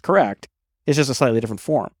cases, it's correct. It's just a slightly different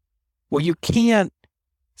form. Well, you can't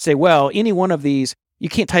say, well, any one of these, you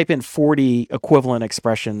can't type in 40 equivalent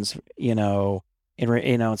expressions, and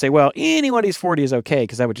say, well, any one of these 40 is okay,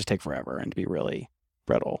 because that would just take forever and be really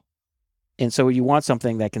brittle. And so you want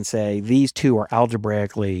something that can say these two are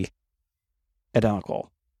algebraically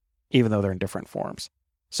identical, even though they're in different forms.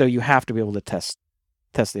 So you have to be able to test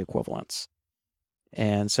the equivalence.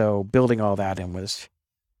 And so building all that in was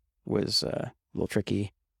a little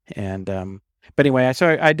tricky. And but anyway,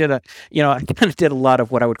 I did I kind of did a lot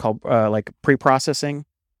of what I would call like pre-processing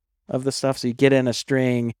of the stuff. So you get in a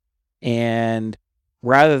string, and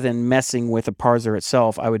rather than messing with the parser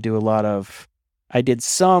itself, I did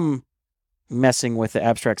some messing with the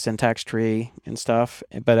abstract syntax tree and stuff,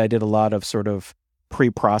 but I did a lot of sort of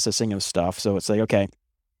pre-processing of stuff. So it's like, okay,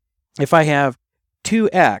 if I have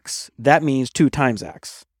 2x, that means 2 times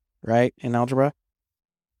x, right? In algebra.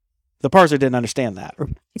 The parser didn't understand that.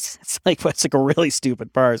 It's like a really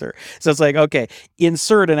stupid parser. So it's like, okay,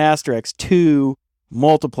 insert an asterisk to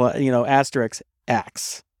multiply, asterisk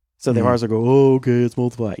x. So the parser go, oh, okay, it's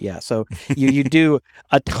multiply. Yeah. So you do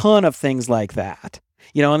a ton of things like that,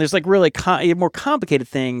 and there's like really more complicated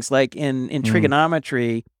things, like in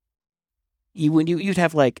trigonometry. You'd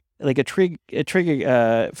have like a trig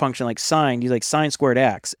function like sine. You like sine squared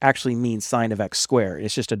x actually means sine of x squared.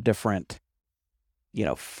 It's just a different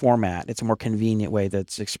format. It's a more convenient way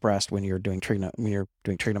that's expressed when you're doing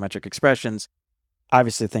trigonometric expressions.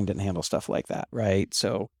 Obviously, the thing didn't handle stuff like that, right?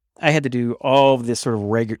 So I had to do all of this sort of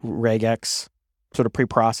regex sort of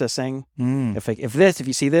pre-processing. If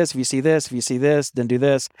you see this, then do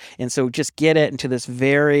this. And so just get it into this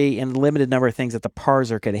very and limited number of things that the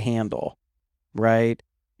parser could handle, right?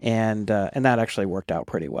 And that actually worked out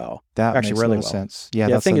pretty well. That actually makes really a lot of well. sense. Yeah,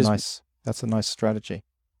 that's a nice strategy.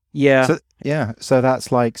 Yeah. So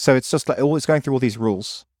that's like, so it's just like always going through all these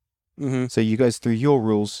rules. Mm-hmm. So you goes through your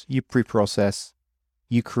rules, you pre-process,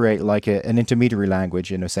 you create like an intermediary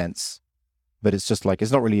language in a sense, but it's just like,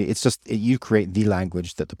 it's not really, it's just, you create the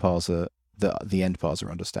language that the parser, the end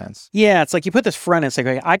parser understands. Yeah. It's like you put this front end, it's like,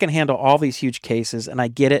 okay, I can handle all these huge cases, and I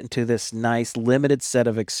get it into this nice limited set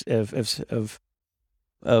of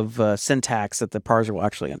syntax that the parser will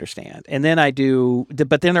actually understand. And then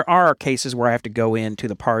but then there are cases where I have to go into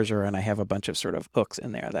the parser, and I have a bunch of sort of hooks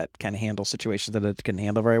in there that can handle situations that it can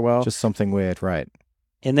handle very well. Just something weird, right?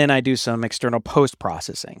 And then I do some external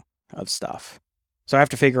post-processing of stuff. So I have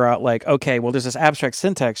to figure out like, okay, well, there's this abstract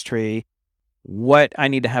syntax tree. What I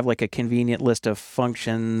need to have like a convenient list of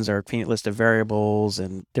functions or a convenient list of variables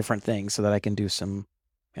and different things so that I can do some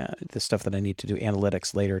the stuff that I need to do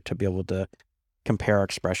analytics later to be able to compare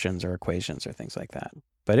expressions or equations or things like that.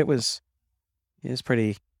 But it was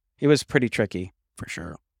pretty tricky for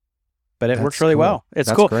sure. But it works really well.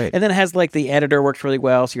 It's cool. Great. And then it has like the editor works really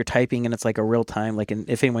well. So you're typing and it's like a real time, like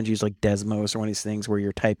if anyone's used like Desmos or one of these things where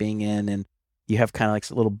you're typing in and you have kind of like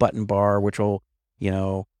a little button bar, which will,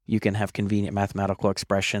 you can have convenient mathematical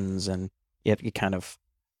expressions and it kind of,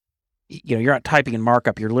 you're not typing in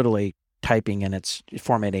markup. You're literally typing in its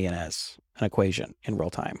format A and S, an equation in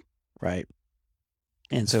real time. Right.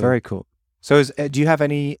 And so very cool. So do you have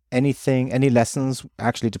any lessons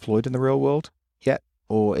actually deployed in the real world yet?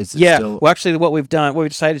 Or is it still... Well, actually, what we've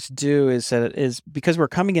decided to do is because we're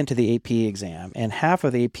coming into the AP exam, and half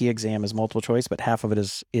of the AP exam is multiple choice, but half of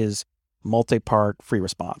it is multi-part free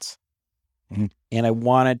response. Mm-hmm. And I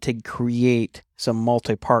wanted to create some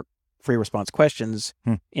multi-part free response questions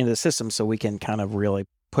into the system so we can kind of really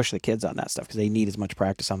push the kids on that stuff because they need as much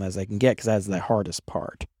practice on that as they can get because that's the hardest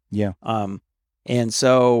part. Yeah. And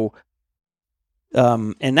so,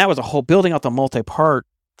 and that was a whole building out the multi-part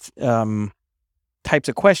types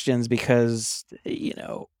of questions because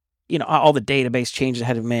all the database changes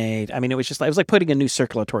had to be made. I mean, it was like putting a new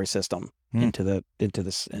circulatory system into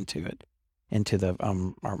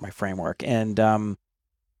my framework. And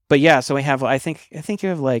but yeah, so we have I think you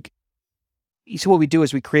have like, so what we do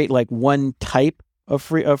is we create like one type of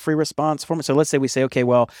free response format. So let's say we say, okay,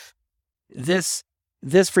 well, this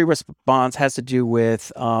free response has to do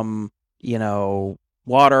with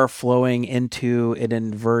water flowing into an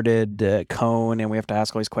inverted cone, and we have to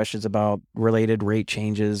ask all these questions about related rate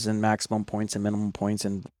changes and maximum points and minimum points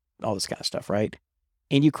and all this kind of stuff, right?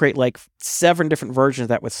 And you create like 7 different versions of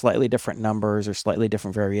that with slightly different numbers or slightly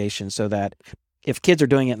different variations so that if kids are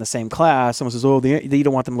doing it in the same class, someone says, oh, you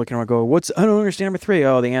don't want them looking around and go, I don't understand number 3.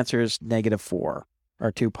 Oh, the answer is -4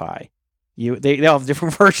 or 2 pi. They all have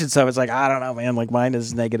different versions of it. It's like, I don't know, man, like mine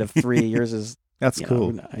is -3, yours is... That's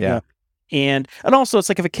cool. Yeah. And also, it's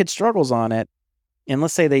like if a kid struggles on it, and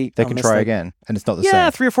let's say they can try again, and it's not the same. Yeah,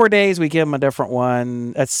 3 or 4 days, we give them a different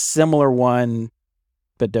one, a similar one,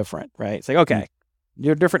 but different, right? It's like, okay,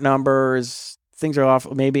 you're different numbers, things are off,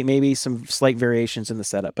 maybe some slight variations in the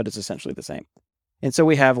setup, but it's essentially the same. And so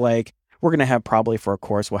we have like, we're going to have probably for a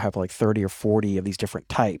course, we'll have like 30 or 40 of these different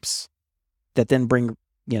types that then bring,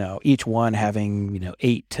 each one having,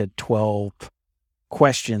 8 to 12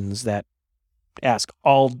 questions that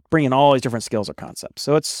bring in all these different skills or concepts.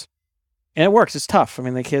 So and it works. It's tough. I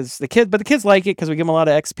mean, but the kids like it because we give them a lot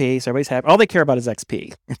of XP. So everybody's happy. All they care about is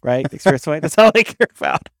XP, right? The experience point. That's all they care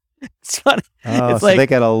about. It's funny. Oh, so they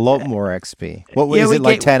get a lot more XP. What is it,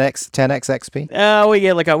 like 10x XP? We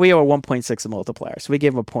get we have a 1.6 multiplier. So we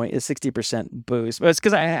give them a 60% boost. But it's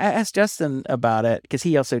because I asked Justin about it because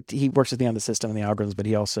he works with me on the system and the algorithms, but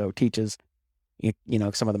he also teaches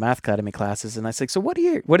some of the Math Academy classes. And I said, so what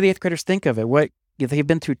do the 8th graders think of it? They've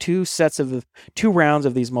been through 2 rounds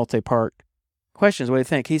of these multi-part questions. What do you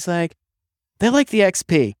think? He's like, they like the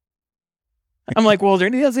XP. I'm like, well, is there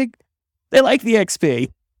anything else? They like the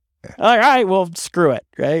XP. All right, well, screw it,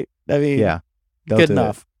 right? I mean, yeah, good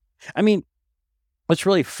enough. I mean, what's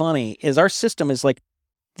really funny is our system is like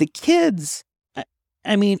the kids.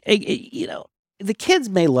 I mean, the kids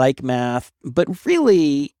may like math, but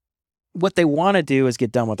really what they want to do is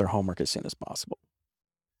get done with their homework as soon as possible.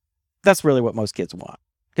 That's really what most kids want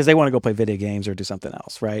because they want to go play video games or do something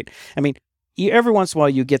else, right? I mean, every once in a while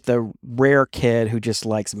you get the rare kid who just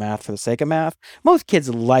likes math for the sake of math. Most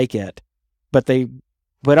kids like it, but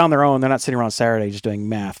on their own, they're not sitting around Saturday just doing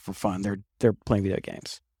math for fun. They're playing video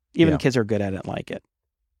games. Even kids who are good at it and like it.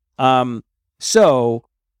 So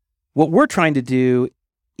what we're trying to do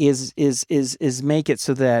is make it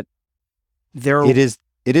so that it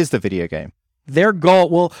is the video game. Their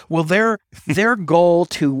goal, their goal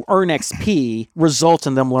to earn XP results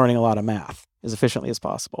in them learning a lot of math as efficiently as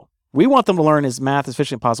possible. We want them to learn math as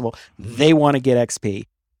efficiently as possible. They want to get XP.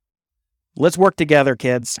 Let's work together,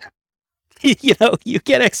 kids. You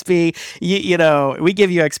get XP. We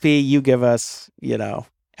give you XP. You give us,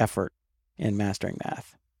 effort in mastering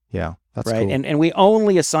math. Yeah, that's right. Cool. And we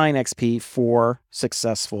only assign XP for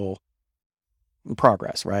successful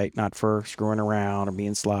progress, right? Not for screwing around or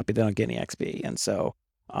being sloppy. They don't get any XP. And so,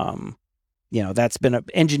 that's been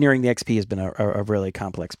engineering the XP has been a really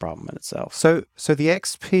complex problem in itself. So the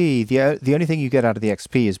XP, the only thing you get out of the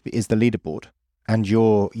XP is the leaderboard and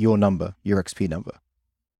your number, your XP number.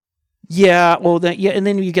 Yeah, well, and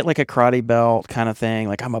then you get like a karate belt kind of thing,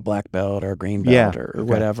 like I'm a black belt or a green belt or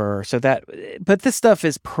whatever. So but this stuff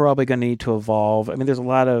is probably going to need to evolve. I mean, there's a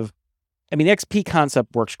lot of, XP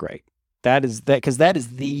concept works great. Because that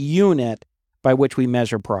is the unit by which we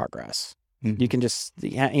measure progress. You can just,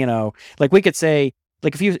 like we could say,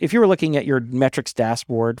 like if you were looking at your metrics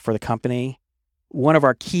dashboard for the company, one of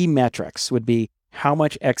our key metrics would be how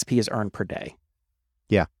much XP is earned per day.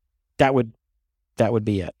 Yeah. That would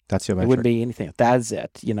be it. That's your metric. It wouldn't be anything. That's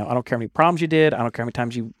it. I don't care how many problems you did. I don't care how many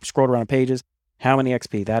times you scrolled around pages. How many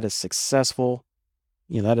XP? That is successful.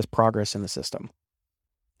 That is progress in the system.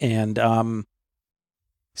 And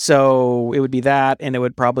so it would be that, and it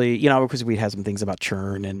would probably, because we had some things about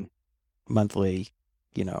churn and monthly,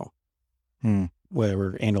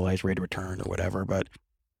 whatever, annualized rate of return or whatever, but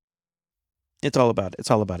it's all about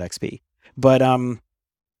XP. But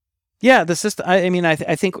yeah, the system.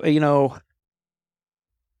 I think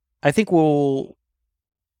I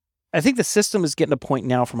think the system is getting a point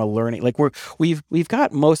now from a learning, like we've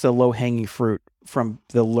got most of the low hanging fruit from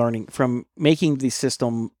the learning, from making the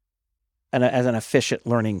system as an efficient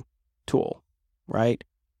learning tool, right?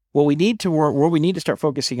 What we need to start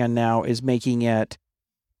focusing on now is making it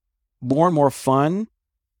more and more fun,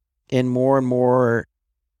 and more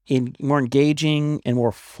engaging and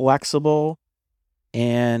more flexible,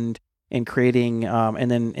 and creating and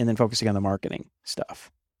then focusing on the marketing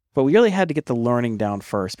stuff. But we really had to get the learning down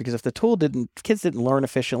first, because if the tool kids didn't learn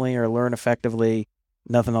efficiently or learn effectively,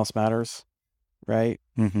 nothing else matters, right?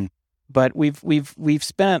 Mm-hmm. But we've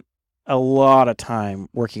spent a lot of time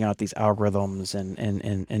working out these algorithms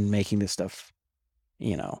and making this stuff,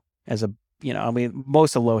 most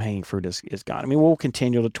of the low hanging fruit is gone. We'll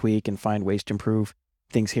continue to tweak and find ways to improve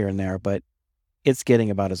things here and there, but it's getting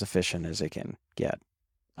about as efficient as it can get.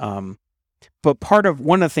 But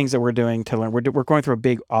one of the things that we're doing to learn, we're going through a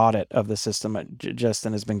big audit of the system.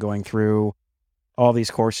 Justin has been going through all these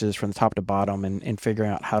courses from the top to bottom and figuring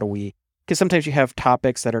out how do we, because sometimes you have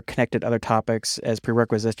topics that are connected to other topics as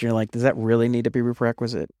prerequisites. And you're like, does that really need to be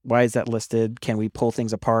prerequisite? Why is that listed? Can we pull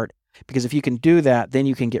things apart? Because if you can do that, then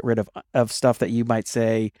you can get rid of stuff that you might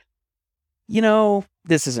say,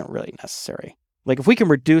 this isn't really necessary. Like if we can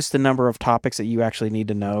reduce the number of topics that you actually need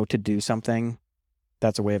to know to do something,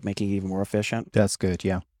 that's a way of making it even more efficient. That's good,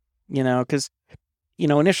 yeah. Because,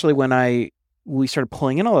 initially when we started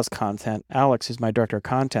pulling in all this content, Alex, who's my director of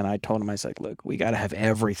content, I told him, I was like, look, we got to have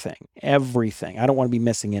everything. I don't want to be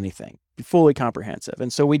missing anything. Be fully comprehensive.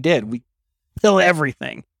 And so we did. We filled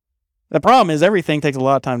everything. The problem is everything takes a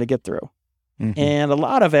lot of time to get through. Mm-hmm. And a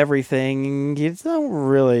lot of everything, you don't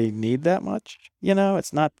really need that much.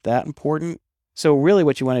 It's not that important. So really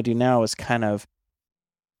what you want to do now is kind of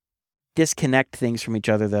disconnect things from each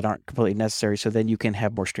other that aren't completely necessary, so then you can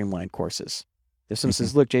have more streamlined courses. If someone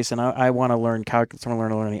says, look, Jason, I want to learn calculus, I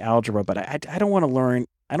want to learn algebra, but I don't want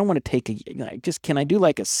to take can I do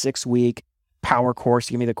like a 6-week power course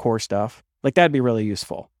to give me the core stuff? Like that'd be really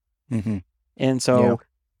useful. Mm-hmm. And so,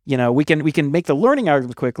 we can make the learning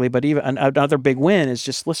algorithms quickly, but even another big win is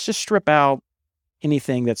let's just strip out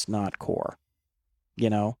anything that's not core,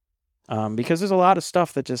 because there's a lot of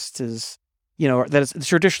stuff that just is, that is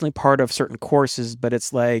traditionally part of certain courses, but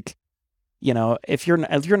it's like, if you're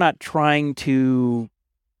not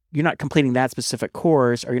completing that specific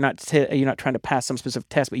course, or you're not trying to pass some specific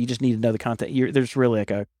test, but you just need to know the content. There's really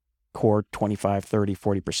like a core 25, 30,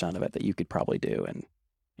 40% of it that you could probably do,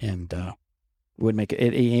 and would make it,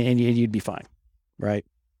 and you'd be fine, right?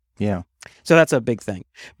 Yeah. So that's a big thing,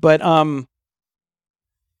 but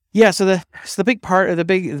yeah. So the big part of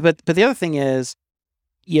but the other thing is,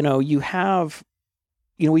 you have,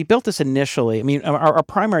 we built this initially. Our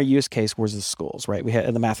primary use case was the schools, right? We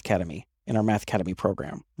had the Math Academy in our Math Academy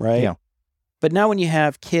program, right? Yeah. But now when you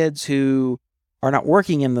have kids who are not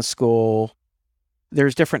working in the school,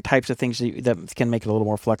 there's different types of things that can make it a little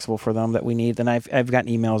more flexible for them that we need. And I've gotten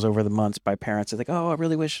emails over the months by parents that like, oh, I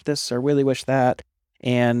really wish this or really wish that,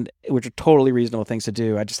 and which are totally reasonable things to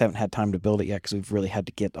do. I just haven't had time to build it yet because we've really had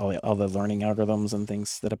to get all the learning algorithms and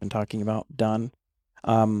things that I've been talking about done.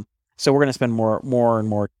 So we're going to spend more and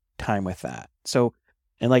more time with that. So,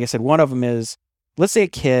 and like I said, one of them is, let's say a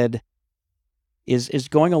kid is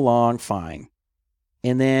going along fine,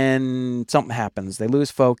 and then something happens. They lose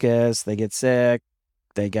focus, they get sick,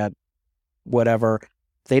 they got whatever.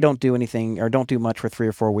 They don't do anything or don't do much for 3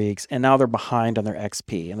 or 4 weeks, and now they're behind on their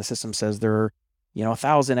XP, and the system says they're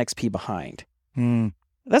 1,000 XP behind.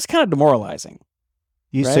 That's kind of demoralizing.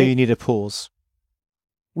 Right? So you need a pause.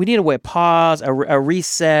 We need a way to pause, a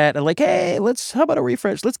reset, and like, hey, how about a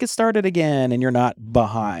refresh? Let's get started again. And you're not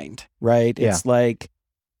behind, right? Yeah. It's like,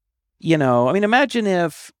 imagine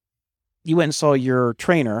if you went and saw your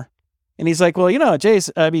trainer and he's like, well,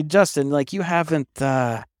 Justin, like you haven't,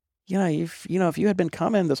 if you had been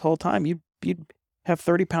coming this whole time, you'd have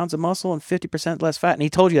 30 pounds of muscle and 50% less fat. And he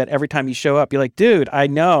told you that every time you show up. You're like, dude, I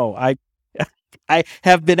know. I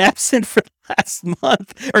have been absent for the last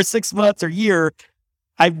month or 6 months or year.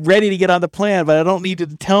 I'm ready to get on the plan, but I don't need you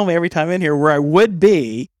to tell me every time in here where I would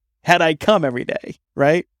be had I come every day,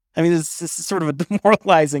 right? I mean, this is sort of a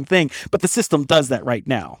demoralizing thing, but the system does that right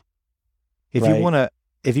now. If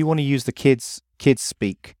you want to use the kids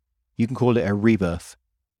speak, you can call it a rebirth.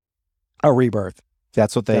 A rebirth.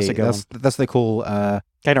 That's what they they call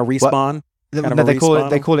kind of respawn.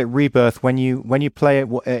 They call it rebirth when you play it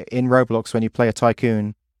in Roblox, when you play a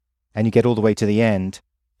tycoon and you get all the way to the end.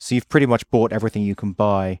 So you've pretty much bought everything you can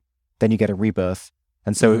buy, then you get a rebirth.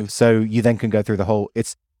 And so you then can go through the whole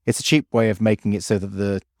it's a cheap way of making it so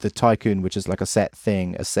that the tycoon, which is like a set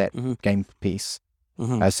thing, a set game piece.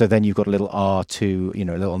 So then you've got a little R2,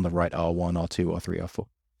 a little on the right, R1, R2, R3, R4.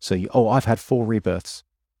 So I've had 4 rebirths.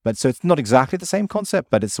 But so it's not exactly the same concept,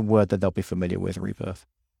 but it's a word that they'll be familiar with, rebirth.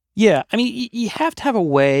 Yeah. I mean, you have to have a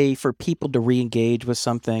way for people to re-engage with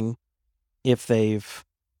something if they've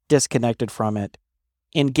disconnected from it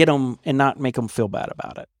and get them and not make them feel bad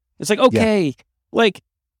about it. It's like, okay, like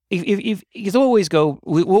if you always go,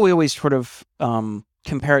 what we always sort of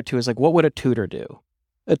compare it to is like, what would a tutor do?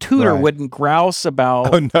 A tutor wouldn't grouse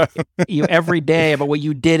about you every day about what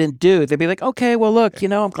you didn't do. They'd be like, okay, well, look,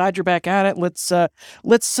 I'm glad you're back at it.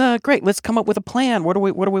 Great. Let's come up with a plan. What do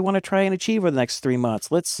we want to try and achieve over the next 3 months?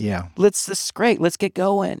 This is great. Let's get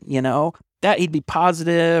going. That he'd be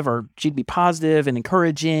positive or she'd be positive and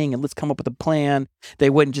encouraging, and let's come up with a plan. They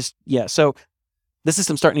wouldn't just, So the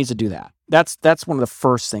system needs to do that. That's one of the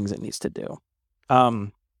first things it needs to do.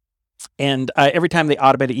 And every time the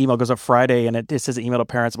automated email goes up Friday and it says email to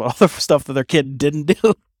parents about all the stuff that their kid didn't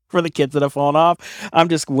do for the kids that have fallen off, I'm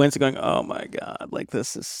just wincing going, oh my God, like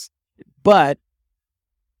this is, but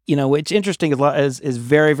what's interesting is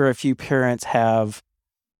very, very few parents have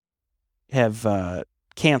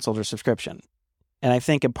canceled their subscription. And I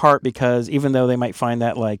think in part because even though they might find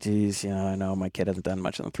that like, geez, I know my kid hasn't done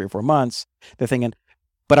much in 3 or 4 months, they're thinking,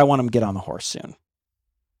 but I want them to get on the horse soon.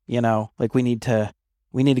 Like we need to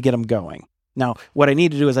get them going. Now, what I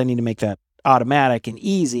need to do is I need to make that automatic and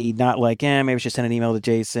easy, not like, maybe I should send an email to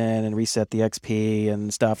Jason and reset the XP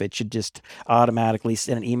and stuff. It should just automatically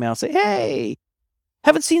send an email and say, hey,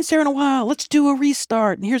 haven't seen Sarah in a while. Let's do a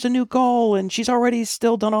restart. And here's a new goal. And she's already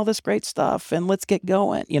still done all this great stuff. And let's get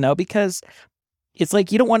going, because it's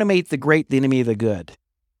like you don't want to make the great the enemy of the good,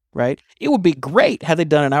 right? It would be great had they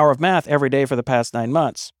done an hour of math every day for the past 9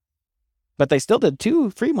 months. But they still did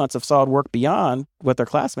 2-3 months of solid work beyond what their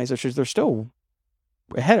classmates are. They're still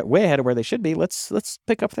way ahead of where they should be. Let's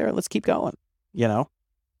pick up there and let's keep going,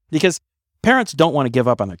 because parents don't want to give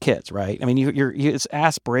up on their kids, right? I mean, it's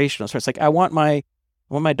aspirational. So it's like, I want my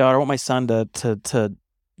daughter, I want my son to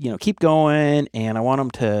keep going, and I want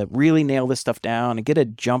them to really nail this stuff down and get a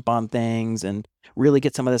jump on things and really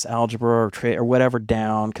get some of this algebra or whatever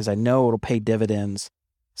down, because I know it'll pay dividends.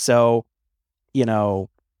 So,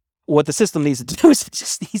 what the system needs to do is it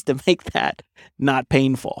just needs to make that not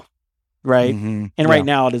painful, right? And right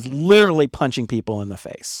now it is literally punching people in the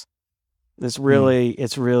face. It's really,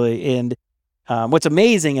 and what's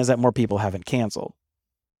amazing is that more people haven't canceled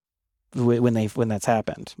when that's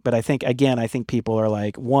happened. But I think people are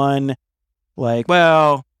like, well,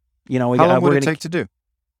 how long would it take to do?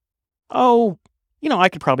 Oh, I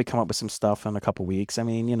could probably come up with some stuff in a couple weeks. I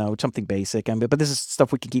mean, something basic. But this is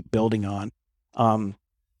stuff we can keep building on.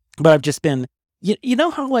 But I've just been,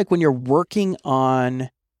 how like when you're working on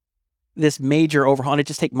this major overhaul, and it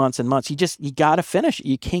just takes months and months, you got to finish it.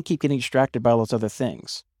 You can't keep getting distracted by all those other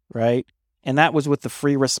things, right? And that was with the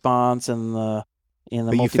free response and the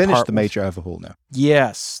But you finished the major overhaul now.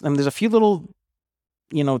 Yes. I mean, there's a few little,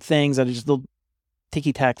 things that are just little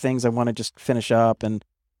ticky-tack things I want to just finish up. And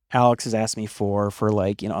Alex has asked me for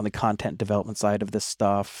like, on the content development side of this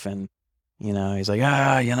stuff. And, he's like,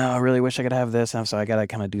 I really wish I could have this. And so I got to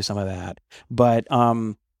kind of do some of that. But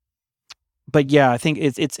yeah, I think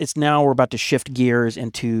it's now we're about to shift gears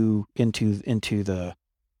into the,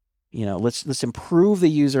 let's improve the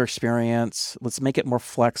user experience. Let's make it more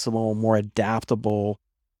flexible, more adaptable,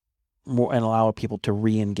 and allow people to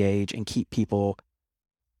re-engage and keep people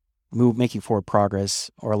making forward progress,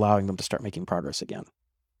 or allowing them to start making progress again.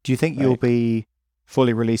 Do you think you'll be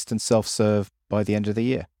fully released and self-serve by the end of the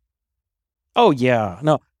year? Oh, yeah.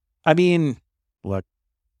 No, I mean, look,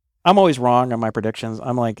 I'm always wrong on my predictions.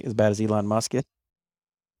 I'm like as bad as Elon Musk is.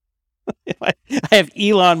 I have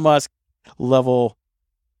Elon Musk level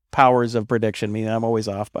powers of prediction, meaning I'm always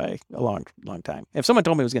off by a long, long time. If someone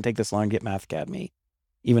told me it was going to take this long to get Math Academy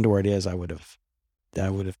even to where it is, I would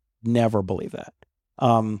have never believed that.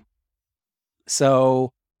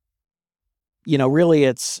 So, really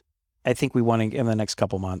I think we want to, in the next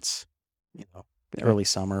couple months, early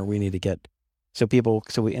summer. We need to get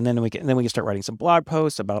and then we can start writing some blog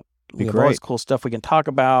posts about we have all this cool stuff we can talk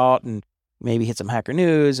about, and maybe hit some hacker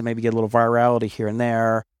news, and maybe get a little virality here and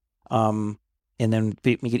there. And then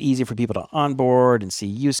make it easy for people to onboard and see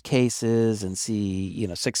use cases and see,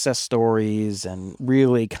 success stories, and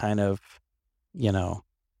really kind of,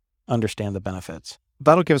 understand the benefits.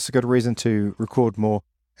 That'll give us a good reason to record more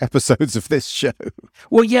episodes of this show.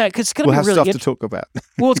 Well, yeah, because it's going to be really stuff to talk about.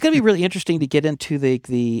 Well, it's going to be really interesting to get into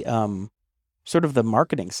the sort of the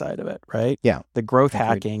marketing side of it, right? Yeah. The growth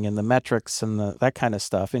hacking and the metrics and that kind of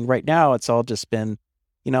stuff. And right now it's all just been,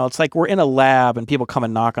 it's like we're in a lab and people come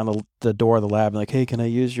and knock on the door of the lab and like, hey, can I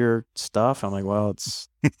use your stuff? I'm like, well, it's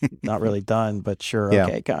not really done, but sure. Yeah.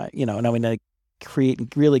 Okay, guy. Now we need to create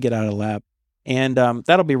and really get out of the lab. And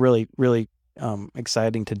that'll be really, really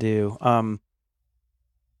exciting to do.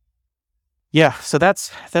 Yeah, so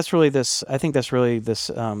that's really this. I think that's really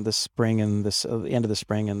this spring and this end of the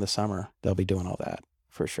spring and the summer. They'll be doing all that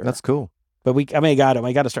for sure. That's cool. But we got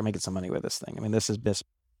to start making some money with this thing. I mean, this is this.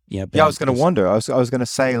 Yeah, I was going to wonder. I was going to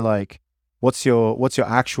say, like, what's your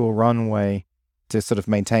actual runway to sort of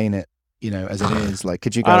maintain it? As it is. Like,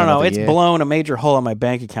 could you go? I don't know. It's blown a major hole in my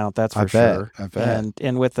bank account. That's for sure. I bet.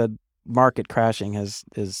 And with the market crashing is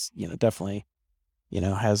definitely.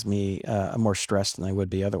 Has me more stressed than I would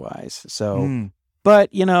be otherwise. So, but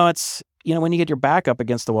it's when you get your back up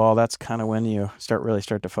against the wall, that's kind of when you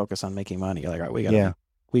start to focus on making money. You're like, all right,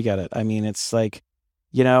 we got it. I mean, it's like,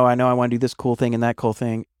 I know I want to do this cool thing and that cool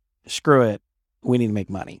thing. Screw it. We need to make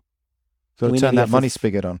money. So turn that money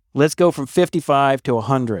spigot on. Let's go from 55 to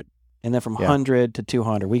 100, and then from 100 to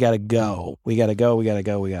 200. We got to go. We got to go. We got to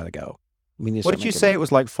go. We got to go. What did you say? Money. It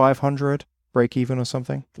was like 500 break even or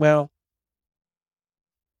something? Well.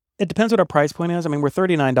 It depends what our price point is. I mean, we're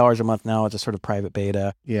 $39 a month now. It's a sort of private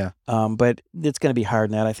beta. Yeah. But it's going to be higher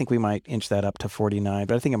than that. I think we might inch that up to 49,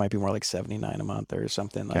 but I think it might be more like 79 a month or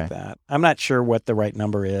something like that. I'm not sure what the right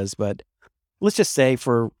number is, but let's just say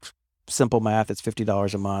for simple math, it's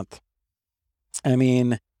 $50 a month. I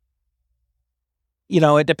mean,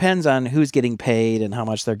 it depends on who's getting paid and how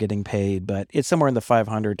much they're getting paid, but it's somewhere in the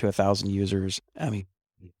 500 to 1,000 users. I mean,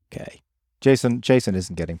 okay. Jason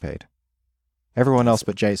isn't getting paid. Everyone else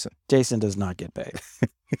but Jason. Jason does not get paid.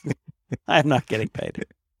 I'm not getting paid.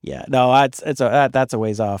 Yeah, no, that's a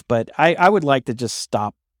ways off. But I would like to just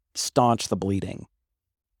staunch the bleeding.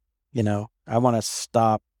 I want to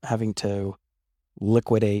stop having to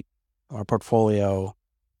liquidate our portfolio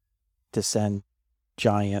to send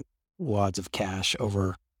giant wads of cash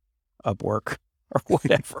over Upwork or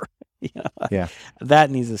whatever. Yeah, that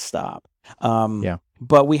needs to stop. But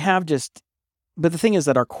but the thing is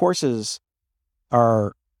that our courses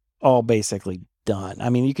are all basically done. I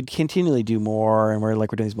mean, you could continually do more, and we're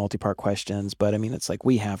doing these multi-part questions, but I mean, it's like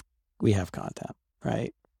we have content,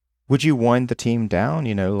 right? Would you wind the team down?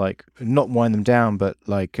 Like not wind them down, but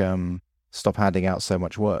like stop handing out so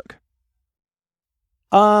much work?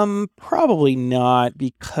 Probably not,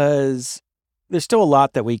 because there's still a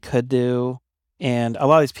lot that we could do, and a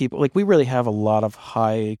lot of these people, like we really have a lot of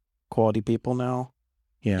high quality people now.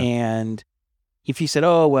 Yeah, and if you said,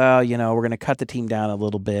 oh, well, we're going to cut the team down a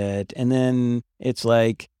little bit, and then it's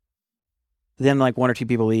like, one or two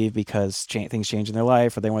people leave because things change in their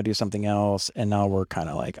life or they want to do something else, and now we're kind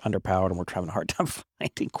of like underpowered and we're having a hard time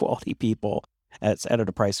finding quality people at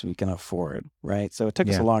a price we can afford, right? So it took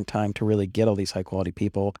us a long time to really get all these high quality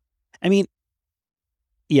people. I mean,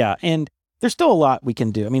 yeah, and there's still a lot we can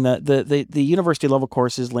do. I mean, the university level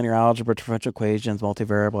courses, linear algebra, differential equations,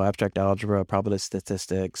 multivariable, abstract algebra, probabilistic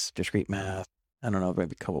statistics, discrete math, I don't know,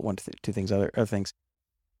 maybe a couple, two things, other things.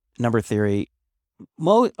 Number theory.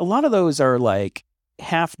 A lot of those are like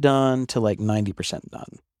half done to like 90%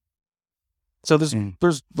 done. So there's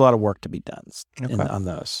a lot of work to be done on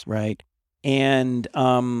those, right? And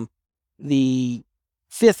the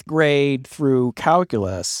 5th grade through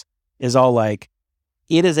calculus is all like,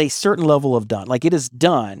 it is a certain level of done. Like it is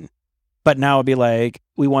done, but now it'd be like,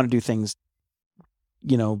 we want to do things,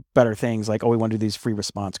 better things like, we want to do these free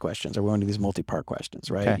response questions, or we want to do these multi-part questions,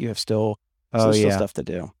 right? Okay. You have still stuff to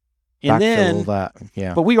do. And then, all that.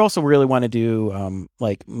 Yeah. But we also really want to do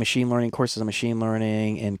like machine learning courses on machine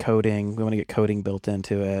learning and coding. We want to get coding built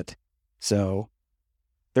into it. So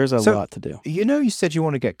there's a lot to do. You said you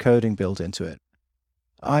want to get coding built into it.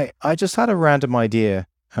 I just had a random idea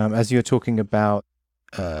as you were talking about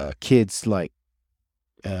kids like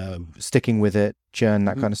sticking with it, churn,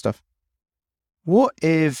 that kind of stuff. What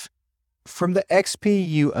if from the XP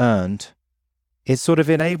you earned, it sort of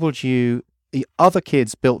enabled you, other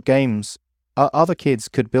kids built games, other kids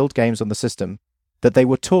could build games on the system that they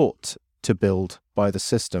were taught to build by the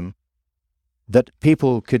system, that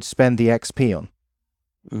people could spend the XP on.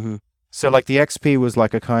 Mm-hmm. So like the XP was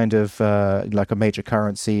like a kind of like a major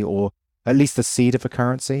currency, or at least the seed of a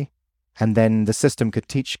currency. And then the system could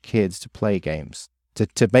teach kids to play games,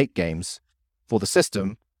 to make games for the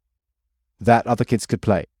system that other kids could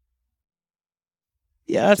play.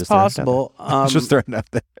 Yeah, that's possible. Just throwing it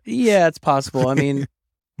out there. Yeah, it's possible. I mean,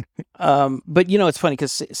 but you know, it's funny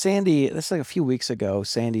because Sandy, this is like a few weeks ago,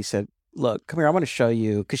 Sandy said, look, come here, I want to show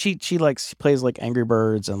you. Because she plays like Angry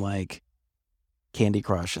Birds and like Candy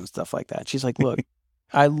Crush and stuff like that. She's like, look,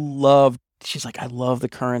 I love the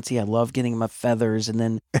currency. I love getting my feathers and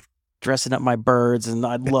then dressing up my birds. And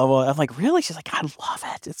I'm like, really? She's like, I love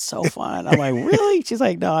it. It's so fun. I'm like, really? She's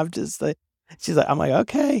like, no, I'm just like, I'm like,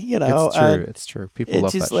 okay, you know. It's true. People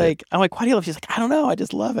love that like, shit. I'm like, why do you love it? She's like, I don't know. I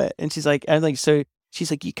just love it. And she's like, so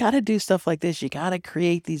she's like, you got to do stuff like this. You got to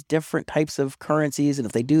create these different types of currencies. And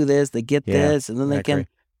if they do this, they get this. And then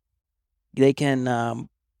they can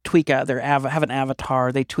tweak out have an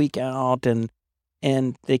avatar. They tweak out and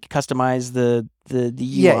they can customize the UI.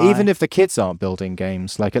 Yeah, even if the kids aren't building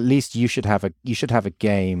games, like at least you should have a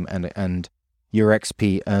game and your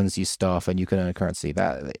XP earns you stuff and you can earn currency.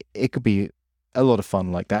 That it could be a lot of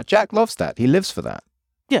fun like that. Jack loves that. He lives for that.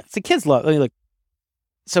 Yeah, the kids love. I mean, like,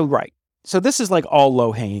 so right. So this is like all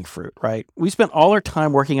low hanging fruit, right? We spent all our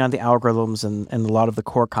time working on the algorithms and a lot of the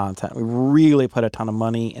core content. We really put a ton of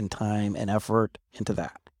money and time and effort into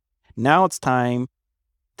that. Now it's time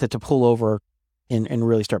to pull over and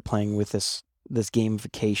really start playing with this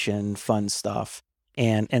gamification, fun stuff,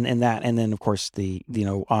 and that, and then of course the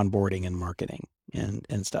onboarding and marketing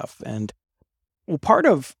and stuff. And well,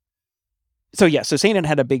 so Satan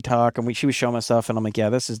had a big talk and she was showing us stuff, and I'm like, yeah,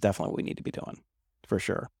 this is definitely what we need to be doing for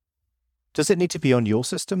sure. Does it need to be on your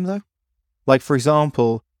system though? Like for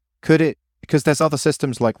example, could it, because there's other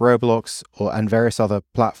systems like Roblox and various other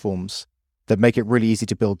platforms that make it really easy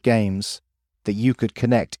to build games that you could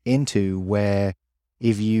connect into, where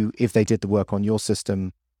if they did the work on your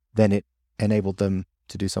system, then it enabled them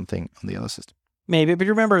to do something on the other system. Maybe, but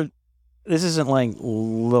remember, this isn't like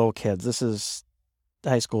little kids. This is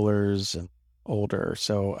high schoolers and older.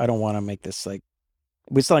 So I don't want to make this like,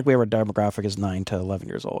 it's not like we have our demographic is 9 to 11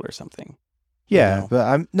 years old or something. Yeah, you know? but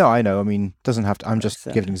I know. I mean, doesn't have to. I'm just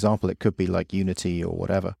giving an example. It could be like Unity or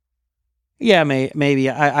whatever. Yeah, maybe.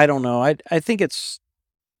 I don't know. I think it's,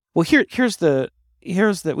 well, here's the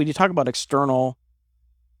when you talk about external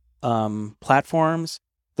platforms,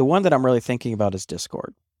 the one that I'm really thinking about is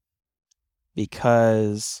Discord,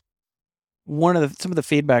 because some of the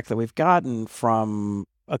feedback that we've gotten from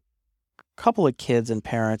a couple of kids and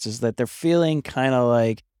parents is that they're feeling kind of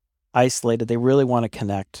like isolated. They really want to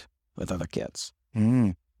connect with other kids,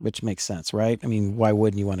 which makes sense, right? I mean, why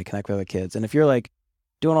wouldn't you want to connect with other kids? And if you're like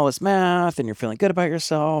doing all this math and you're feeling good about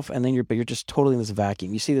yourself, and then you're just totally in this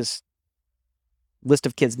vacuum. You see this list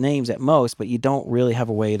of kids' names at most, but you don't really have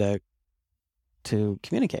a way to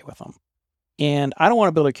communicate with them. And I don't want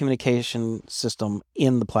to build a communication system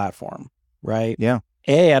in the platform, right? Yeah.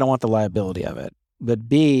 A, I don't want the liability of it. But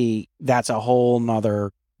B, that's a whole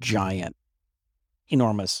nother giant,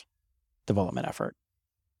 enormous development effort.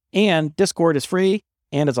 And Discord is free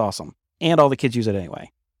and it's awesome. And all the kids use it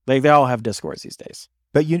anyway. They all have Discords these days.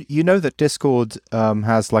 But you know that Discord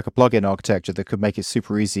has like a plugin architecture that could make it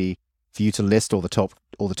super easy for you to list all the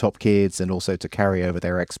top kids, and also to carry over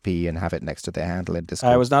their XP and have it next to their handle in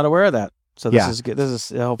Discord. I was not aware of that. So this is good. This is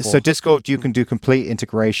helpful. So Discord, you can do complete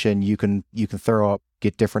integration. You can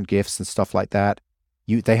get different gifts and stuff like that.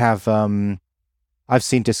 They have I've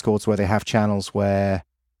seen Discords where they have channels where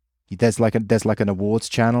there's like an awards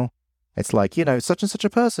channel. It's like, such and such a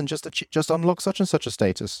person just unlock such and such a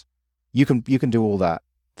status. You can do all that.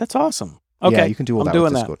 That's awesome. Okay, yeah, you can do all that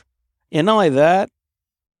with Discord. And not only that,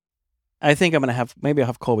 I think I'll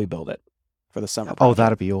have Colby build it for the summer project. Oh,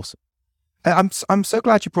 that'd be awesome. I'm so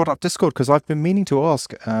glad you brought up Discord, because I've been meaning to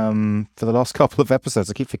ask for the last couple of episodes.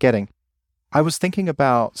 I keep forgetting. I was thinking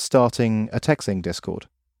about starting a texting Discord.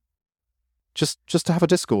 Just to have a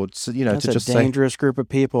Discord, so, That's to just a dangerous group of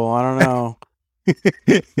people. I don't know.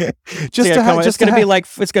 It's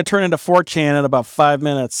gonna turn into 4chan in about 5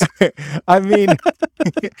 minutes. I mean,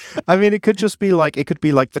 it could be like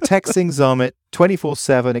the texting summit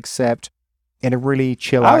 24/7, except in a really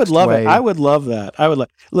chill. I would love way. it. I would love that.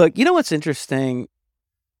 Look. You know what's interesting?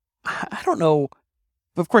 I don't know.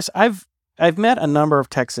 Of course, I've met a number of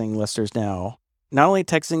texting listeners now. Not only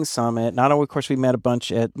texting summit, not only, of course, we met a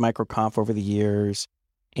bunch at MicroConf over the years,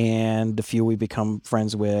 and a few we become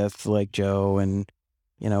friends with, like Joe,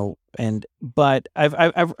 but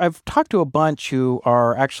I've talked to a bunch who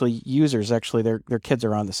are actually users. Actually, their kids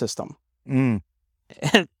are on the system,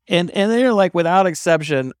 and they're like, without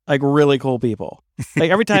exception, like really cool people.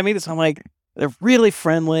 Like every time I meet this, I'm like, they're really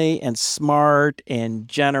friendly and smart and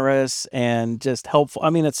generous and just helpful. I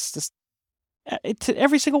mean, it's just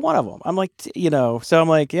every single one of them. I'm like, so I'm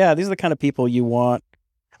like, yeah, these are the kind of people you want.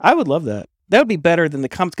 I would love that. That would be better than the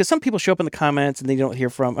comments, because some people show up in the comments and they don't hear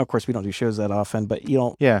from. Of course, we don't do shows that often, but you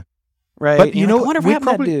don't. Yeah. Right. But you know, I wonder what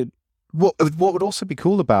happened to that dude. What would also be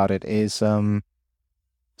cool about it is, and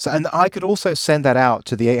I could also send that out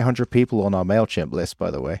to the 800 people on our MailChimp list,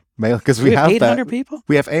 by the way. Because we have 800 people?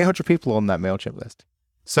 We have 800 people on that MailChimp list.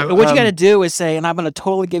 So what you got to do is say, and I'm going to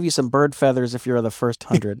totally give you some bird feathers if you're the first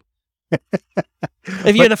 100.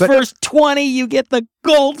 If you're the first 20, you get the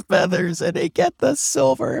gold feathers, and they get the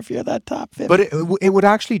silver if you're that top 50. But it would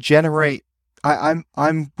actually generate. I'm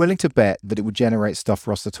willing to bet that it would generate stuff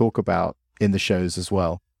for us to talk about in the shows as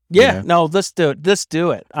well. Yeah, no, let's do it. Let's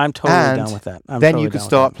do it. I'm totally down with that. Then you could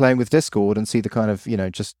start playing with Discord and see the kind of,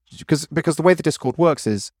 just because the way the Discord works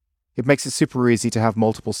is it makes it super easy to have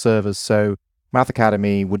multiple servers. So Math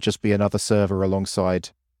Academy would just be another server alongside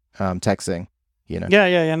Texing. Yeah.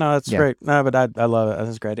 No, that's great. No, but I love it.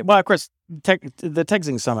 That's great. Well, of course, the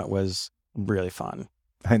Texting Summit was really fun.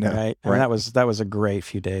 I know. Right? I mean, that was a great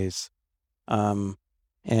few days. So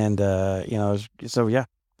yeah.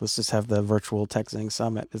 Let's just have the virtual Texting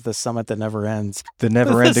Summit. It's the summit that never ends. The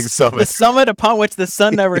never-ending summit. The summit upon which the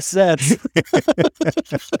sun never sets.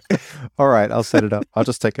 All right, I'll set it up. I'll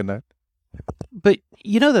just take a note. But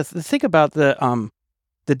the thing about the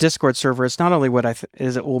Discord server, it's not only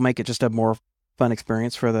is it will make it just a more fun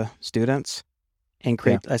experience for the students and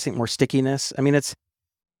create, I think, more stickiness. I mean, I think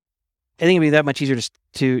it'd be that much easier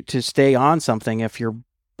to stay on something if your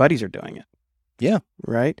buddies are doing it. Yeah.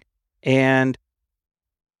 Right. And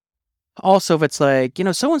also, if it's like,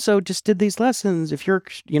 so-and-so just did these lessons, if you're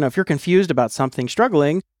confused about something,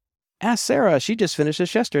 struggling, ask Sarah. She just finished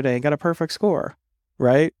this yesterday and got a perfect score,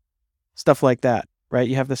 right? Stuff like that, right?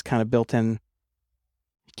 You have this kind of built-in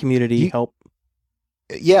community help.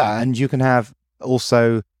 Yeah, and you can have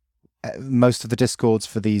also most of the Discords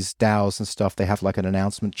for these DAOs and stuff, they have like an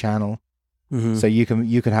announcement channel. Mm-hmm. So you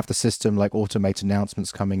can have the system like automate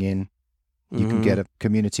announcements coming in. You can get a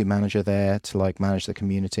community manager there to like manage the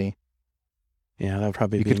community. Yeah, that would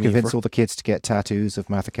probably be. You could convince all the kids to get tattoos of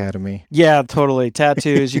Math Academy. Yeah, totally.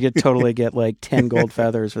 Tattoos. You could totally get like 10 gold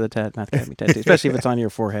feathers for the Math Academy tattoo, especially if it's on your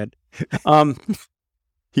forehead.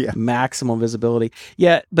 Yeah. Maximum visibility.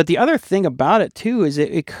 Yeah, but the other thing about it too is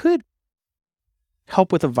it could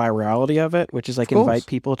help with the virality of it, which is like invite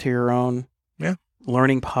people to your own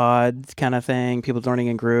learning pods kind of thing. People learning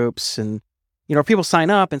in groups, and people sign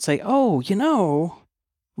up and say, "Oh,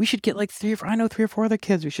 we should get like 3 or 4 other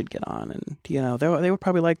kids we should get on," and they would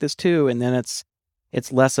probably like this too. And then it's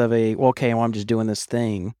less of a I'm just doing this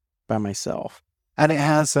thing by myself. And it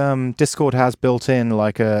has Discord has built in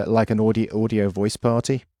like an audio voice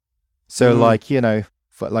party, so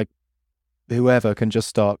for like whoever can just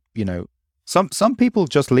start. Some people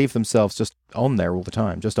just leave themselves just on there all the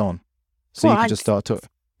time, just on, so you can just start to.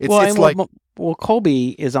 Colby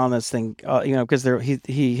is on this thing, because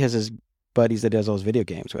he has his buddies that he does all his video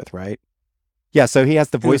games with, right? Yeah, so he has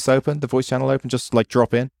the voice channel open, just like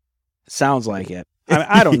drop in. Sounds like it.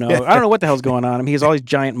 I don't know. I don't know what the hell's going on. I mean, he has all these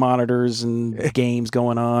giant monitors and games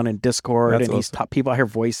going on and Discord. That's and awesome. He's people. I hear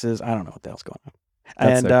voices. I don't know what the hell's going on.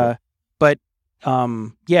 That's cool. But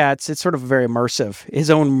it's sort of very immersive. His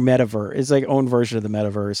own metaverse is like own version of the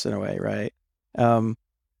metaverse in a way, right?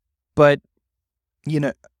 But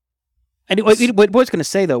and what I was going to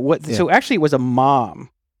say though, so actually it was a mom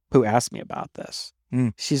who asked me about this.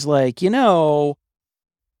 She's like, my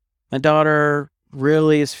daughter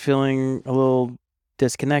really is feeling a little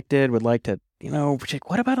disconnected, would like to, she's like,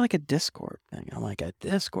 what about like a Discord thing? I'm like, a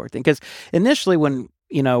Discord thing? Because initially when,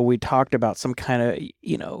 we talked about some kind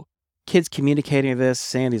of, kids communicating this,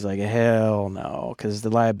 Sandy's like, hell no, because the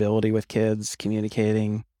liability with kids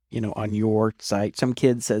communicating, on your site. Some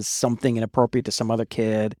kid says something inappropriate to some other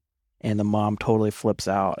kid and the mom totally flips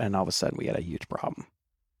out and all of a sudden we had a huge problem.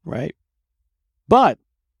 Right. But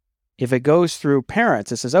if it goes through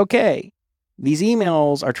parents, it says, okay, these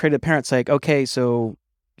emails are traded to parents like, okay, so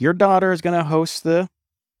your daughter is going to host the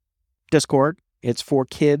Discord. It's for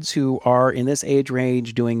kids who are in this age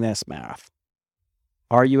range doing this math.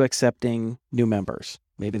 Are you accepting new members?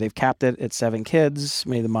 Maybe they've capped it at 7 kids.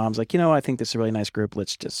 Maybe the mom's like, I think this is a really nice group.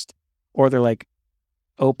 Let's just, or they're like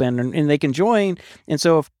open and they can join. And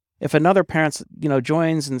so if another parent,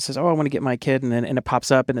 joins and says, oh, I want to get my kid, and it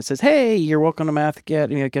pops up and it says, hey, you're welcome to Math,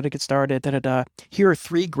 get to get started, Here are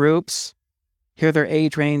 3 groups. Here are their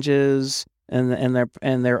age ranges.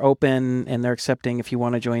 and they're open and they're accepting if you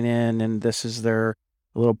want to join in, and this is their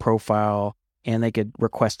little profile, and they could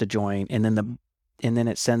request to join, and then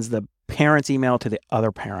it sends the parent's email to the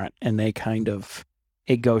other parent, and they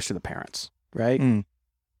it goes to the parents, right?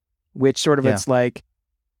 Which sort of it's like,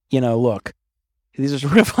 look, these are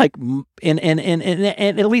sort of like, and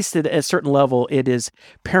at least at a certain level, it is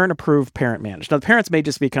parent approved, parent managed. Now the parents may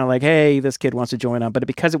just be kind of like, hey, this kid wants to join on, but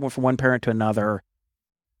because it went from one parent to another,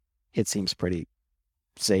 it seems pretty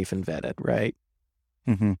safe and vetted, right?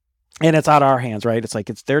 Mm-hmm. And it's out of our hands, right? It's like,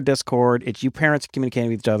 it's their Discord. It's you parents communicating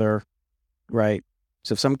with each other, right?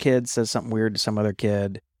 So if some kid says something weird to some other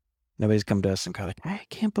kid, nobody's come to us and kind of like, I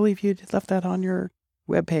can't believe you left that on your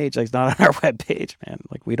webpage. Like, it's not on our webpage, man.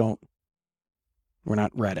 Like, we're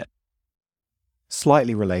not Reddit.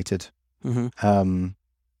 Slightly related. Mm-hmm.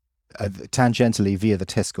 Tangentially via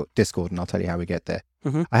the Discord, and I'll tell you how we get there.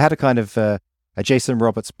 Mm-hmm. I had a kind of a Jason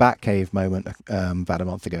Roberts Batcave moment about a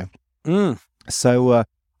month ago. So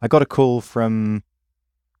I got a call from,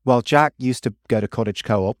 Jack used to go to Cottage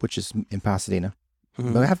Co-op, which is in Pasadena.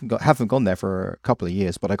 Mm-hmm. I haven't gone there for a couple of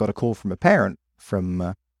years, but I got a call from a parent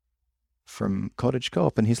from Cottage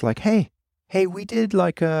Co-op, and he's like, hey, we did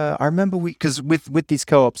like I remember because with these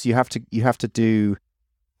co-ops you have to do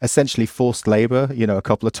essentially forced labor, a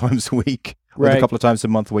couple of times a week, or a couple of times a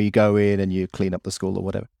month, where you go in and you clean up the school or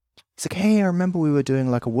whatever. It's like, hey, I remember we were doing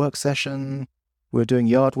like a work session, we were doing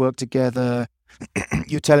yard work together.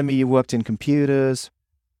 You're telling me you worked in computers.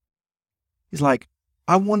 He's like,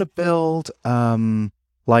 I want to build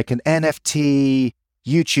like an NFT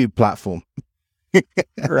YouTube platform.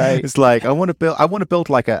 Right. It's like I want to build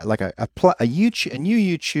like a new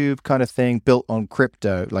YouTube kind of thing built on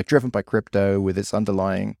crypto, like driven by crypto with its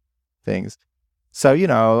underlying things. So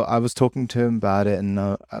I was talking to him about it, and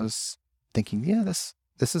I was thinking, yeah, this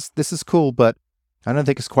is cool, but I don't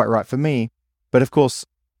think it's quite right for me. But of course,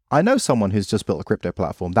 I know someone who's just built a crypto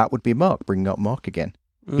platform. That would be Mark. Bringing up Mark again.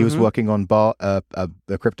 Mm-hmm. He was working on a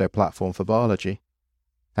crypto platform for biology,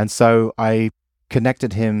 and so I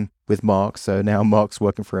connected him with Mark. So now Mark's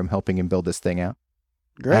working for him, helping him build this thing out.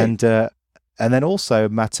 Great. And then also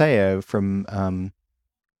Matteo from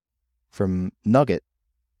Nugget,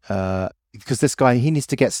 because this guy he needs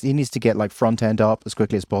to get like front end up as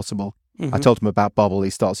quickly as possible. Mm-hmm. I told him about Bubble. He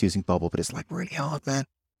starts using Bubble, but it's like really hard, man.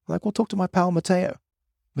 Like, we'll talk to my pal Matteo.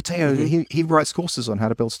 Mm-hmm. he writes courses on how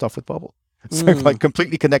to build stuff with Bubble. So like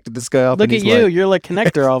completely connected this guy up. Look at you. You're like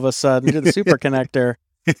connector all of a sudden. You're the super connector.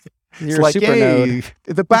 You're like, super node.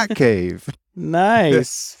 The Batcave.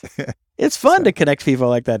 Nice. It's fun to connect people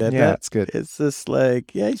like that, isn't it? Yeah, it's good. It's just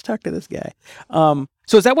like, yeah, you should talk to this guy.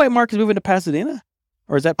 So is that why Mark is moving to Pasadena?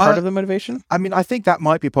 Or is that part of the motivation? I mean, I think that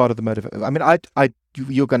might be part of the motivation. I mean,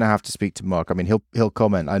 you're going to have to speak to Mark. I mean, he'll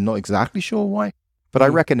comment. I'm not exactly sure why, but I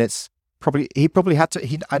reckon it's probably, I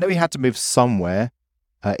know he had to move somewhere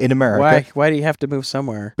in America. Why do you have to move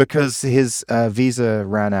somewhere? Because his visa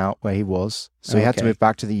ran out where he was. So he had to move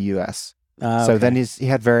back to the US. So then he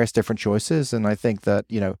had various different choices. And I think that,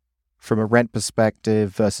 from a rent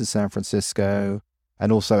perspective versus San Francisco,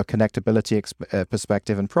 and also a connectability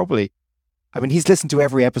perspective, and probably, I mean, he's listened to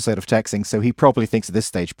every episode of Texting, so he probably thinks at this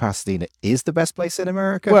stage Pasadena is the best place in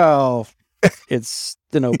America. Well, it's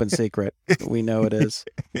an open secret. We know it is.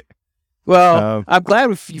 Well, I'm glad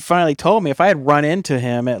you finally told me. If I had run into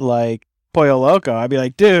him at like Pollo Loco, I'd be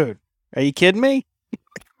like, dude, are you kidding me?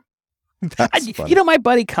 That's funny. My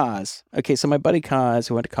buddy Kaz. Okay, so my buddy Kaz,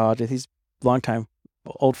 who went to college, he's a longtime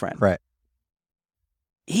old friend. Right.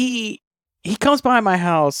 He comes by my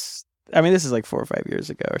house. I mean, this is like 4 or 5 years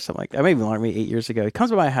ago or something like that. Maybe longer, maybe 8 years ago. He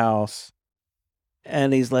comes by my house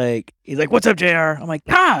and he's like, what's up, JR? I'm like,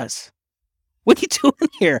 Kaz, what are you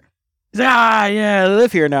doing here? He's like, yeah, I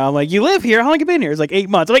live here now. I'm like, you live here? How long have you been here? He's like, 8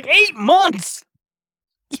 months. I'm like, 8 months?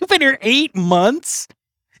 You've been here 8 months?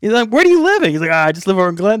 He's like, where are you living? He's like, I just live over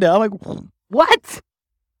in Glendale. I'm like, what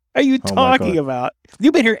are you talking about?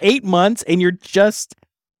 You've been here 8 months and you're just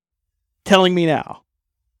telling me now.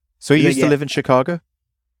 So he used to live in Chicago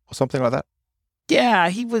or something like that? Yeah,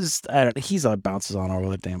 he was. He's bounces on all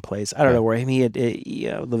over the damn place. I don't know where he had. He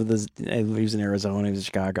was in Arizona. He was in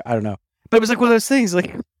Chicago. I don't know. But it was like one of those things.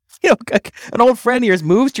 Like, an old friend of yours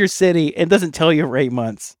moves to your city and doesn't tell you for 8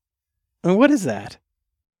 months. I mean, what is that?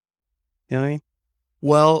 You know what I mean?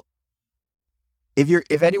 Well,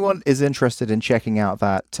 if anyone is interested in checking out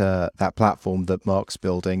that platform that Mark's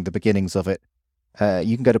building, the beginnings of it,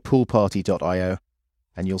 you can go to poolparty.io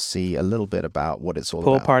and you'll see a little bit about what it's all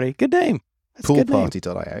about. Pool Party, good name.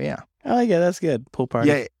 Poolparty.io, yeah. I like it. That's good. Pool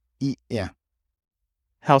Party. Yeah.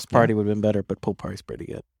 House Party would have been better, but Pool Party's pretty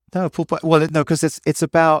good. No, pool party. Well, no, because it's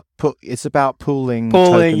about pooling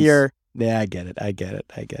tokens. Yeah, I get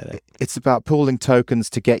it. It's about pooling tokens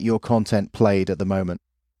to get your content played at the moment.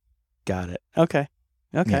 Got it. Okay.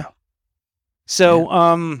 Yeah.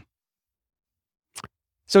 So,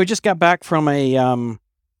 so we just got back from a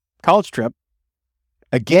college trip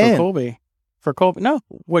Again, For Colby. No,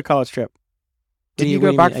 what college trip? did you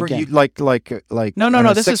go back for you like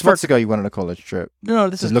No. This 6 is months ago? You went on a college trip. No,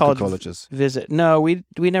 this is look college at colleges. Visit. No, we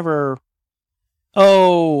never.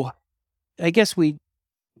 Oh, I guess we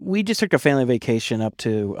just took a family vacation up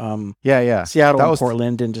to Seattle and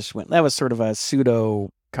Portland and just went. That was sort of a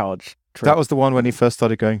pseudo college trip. That was the one when he first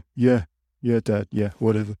started going, yeah, Dad, yeah,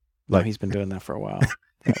 whatever. Like he's been doing that for a while.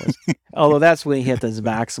 Although that's when he hit his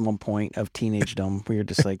maximum point of teenagedom, where you're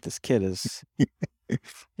just like, this kid is.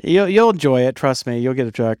 You'll enjoy it. Trust me. You'll get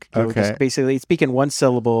a truck. Okay. Basically, speaking one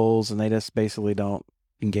syllables, and they just basically don't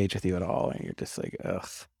engage with you at all, and you're just like, ugh,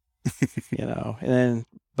 And then,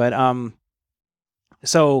 but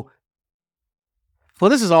so, well,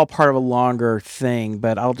 this is all part of a longer thing,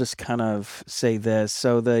 but I'll just kind of say this.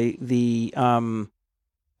 So the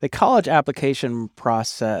college application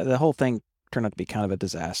process, the whole thing turned out to be kind of a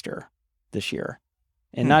disaster this year,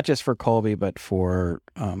 and not just for Colby, but for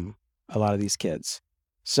a lot of these kids.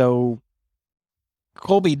 So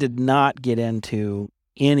Colby did not get into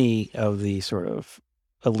any of the sort of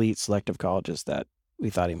elite selective colleges that we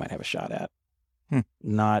thought he might have a shot at.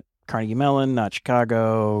 Not Carnegie Mellon, not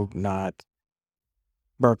Chicago, not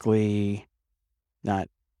Berkeley, not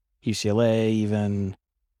UCLA, even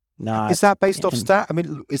not. Is that based off stats? I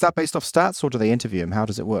mean, is that based off stats, or do they interview him? How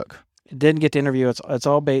does it work? Didn't get to interview. It's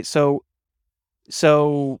all based.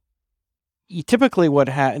 So you typically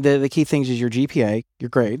the key things is your GPA, your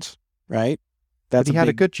grades, right? But he had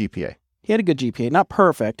a good GPA. He had a good GPA, not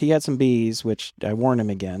perfect. He had some B's, which I warned him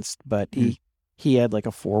against, but he had like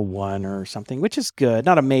a 4.1 or something, which is good.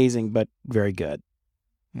 Not amazing, but very good.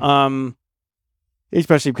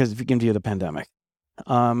 Especially because if you can view the pandemic.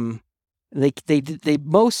 They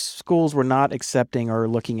most schools were not accepting or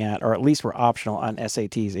looking at, or at least were optional on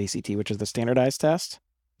SATs, ACT, which is the standardized test.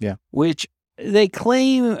 Yeah. Which they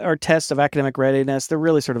claim are tests of academic readiness. They're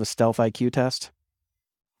really sort of a stealth IQ test.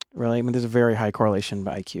 Really, I mean, there's a very high correlation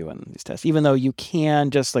by IQ in these tests, even though you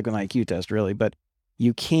can, just like an IQ test, really, but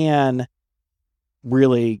you can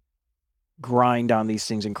really grind on these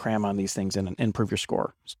things and cram on these things and improve your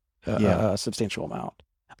score a substantial amount.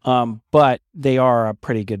 But they are a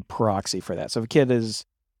pretty good proxy for that. So if a kid is,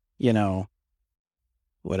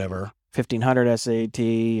 whatever, 1500 SAT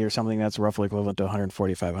or something, that's roughly equivalent to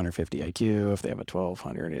 145, 150 IQ. If they have a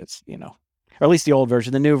 1200, it's, or at least the old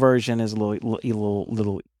version. The new version is a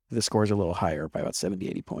little the scores are a little higher by about 70,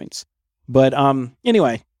 80 points. But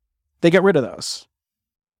anyway, they got rid of those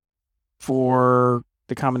for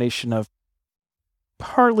the combination of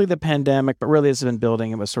partly the pandemic, but really it's been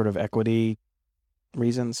building. It was sort of equity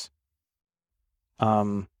reasons.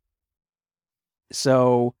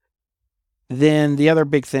 So then the other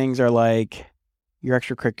big things are like your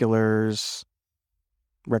extracurriculars,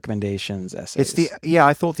 recommendations, essays.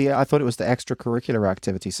 I thought it was the extracurricular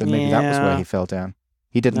activity. So maybe that was where he fell down.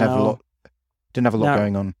 He didn't have a lot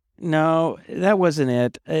going on. No, that wasn't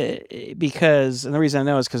it. Because, and the reason I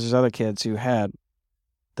know is because there's other kids who had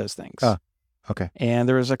those things. Oh, okay. And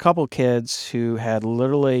there was a couple kids who had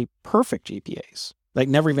literally perfect GPAs, like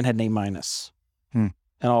never even had an A- in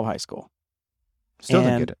all of high school. Still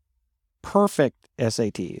didn't get it. Perfect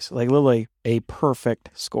SATs, like literally a perfect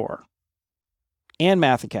score. And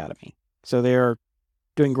Math Academy. So they're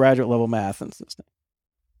doing graduate level math and stuff.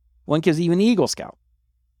 One kid's even Eagle Scout.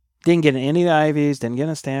 Didn't get in any of the Ivies, didn't get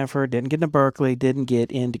into Stanford, didn't get into Berkeley, didn't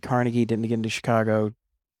get into Carnegie, didn't get into Chicago,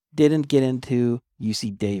 didn't get into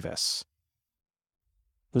UC Davis.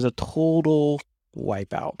 It was a total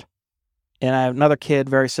wipeout. And I have another kid,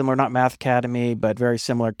 very similar, not Math Academy, but very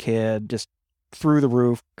similar kid, just through the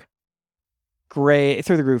roof. Great,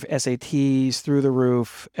 through the roof SATs, through the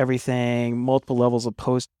roof, everything, multiple levels of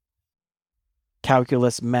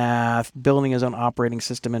calculus, math, building his own operating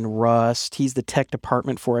system in Rust. He's the tech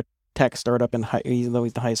department for a tech startup even though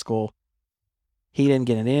he's in high school. He didn't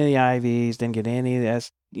get in any of the Ivies, didn't get any of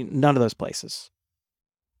the none of those places.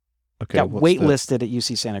 Okay. Got waitlisted at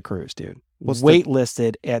UC Santa Cruz, dude.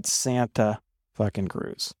 Waitlisted at Santa fucking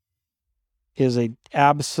Cruz. Is a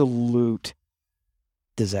absolute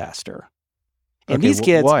disaster. And these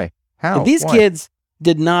kids, why? How? And these kids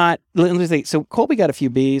did not. Let me think. So Colby got a few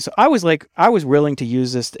B's. So I was willing to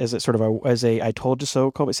use this as a sort of I told you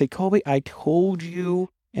so. Colby, say, Colby, I told you,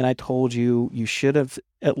 and I told you should have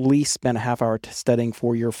at least spent a half hour studying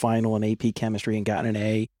for your final in AP chemistry and gotten an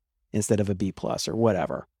A instead of a B+ or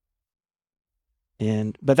whatever.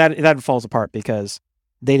 But that falls apart because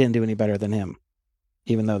they didn't do any better than him,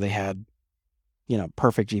 even though they had,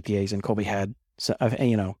 perfect GPAs, and Colby had,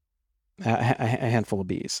 a handful of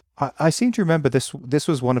Bs. I seem to remember this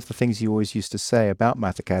was one of the things you always used to say about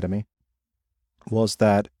Math Academy, was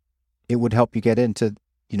that it would help you get into,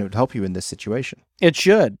 help you in this situation. It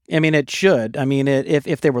should. It should.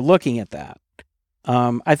 If they were looking at that.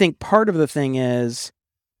 I think part of the thing is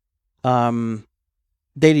they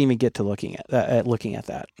didn't even get to looking at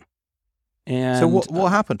that. And so what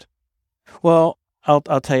happened? Well, I'll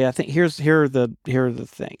tell you. I think here are the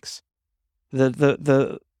things.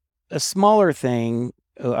 A smaller thing,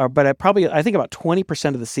 but I think about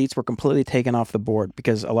 20% of the seats were completely taken off the board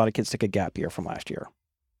because a lot of kids took a gap year from last year.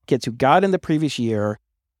 Kids who got in the previous year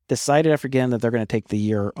decided after again that they're going to take the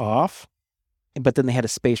year off, but then they had a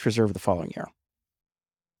space reserved the following year.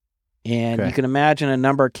 And You can imagine a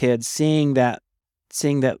number of kids seeing that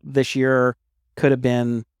this year could have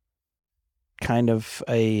been kind of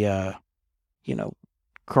a,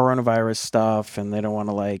 coronavirus stuff, and they don't want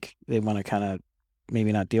to they want to kind of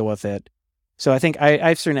maybe not deal with it. So I think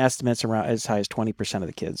I've seen estimates around as high as 20% of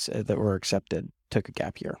the kids that were accepted took a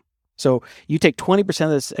gap year. So you take 20%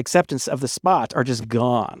 of this acceptance of the spots are just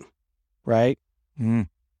gone, right? Mm.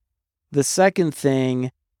 The second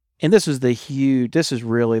thing, and this is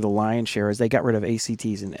really the lion's share, is they got rid of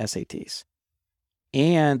ACTs and SATs.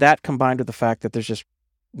 And that combined with the fact that there's just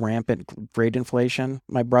rampant grade inflation.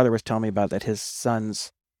 My brother was telling me about that his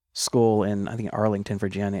son's school in, I think, Arlington,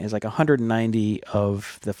 Virginia, is 190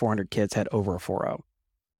 of the 400 kids had over a 4.0,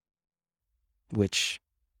 which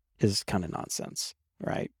is kind of nonsense,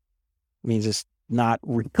 right? It means it's not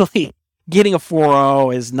really getting a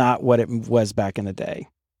 4.0 is not what it was back in the day,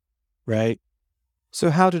 right? So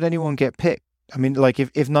how did anyone get picked?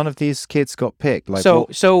 If none of these kids got picked,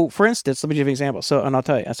 so for instance, let me give you an example. And I'll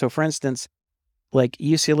tell you. So for instance,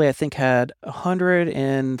 UCLA, I think, had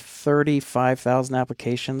 135,000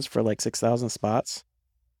 applications for 6,000 spots.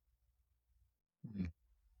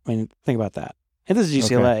 Think about that. And this is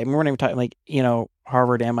UCLA. Okay. We're not even talking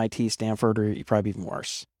Harvard, MIT, Stanford, or probably even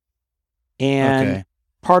worse. And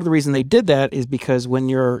part of the reason they did that is because when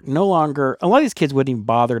you're no longer, a lot of these kids wouldn't even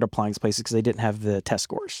bother applying to places because they didn't have the test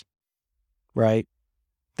scores, right?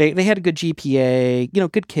 They had a good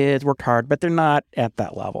GPA, good kids, worked hard, but they're not at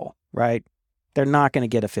that level, right? They're not going to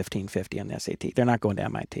get a 1550 on the SAT. They're not going to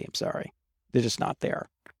MIT. I'm sorry. They're just not there.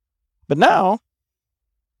 But now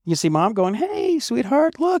you see mom going, hey,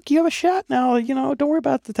 sweetheart, look, you have a shot now. Don't worry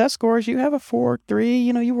about the test scores. You have a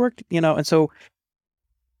 4.3, you worked, and so.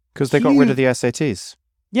 Because they got rid of the SATs.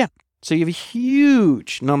 Yeah. So you have a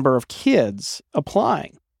huge number of kids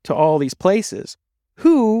applying to all these places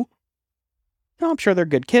who, I'm sure they're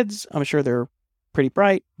good kids. I'm sure they're pretty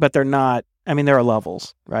bright, but they're not, there are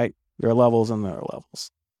levels, right? There are levels and there are levels.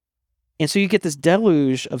 And so you get this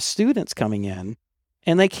deluge of students coming in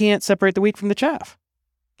and they can't separate the wheat from the chaff.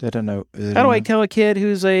 They don't know. How do I tell a kid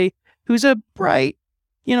who's a bright,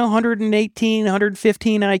 118,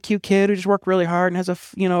 115 IQ kid who just worked really hard and has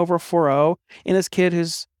over a 4.0, and this kid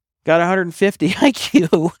who's got 150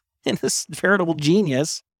 IQ and this veritable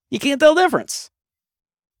genius, you can't tell the difference.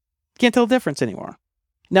 Can't tell the difference anymore.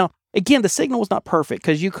 Now, again, the signal was not perfect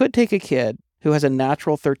because you could take a kid who has a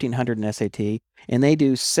natural 1,300 in SAT, and they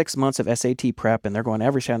do 6 months of SAT prep, and they're going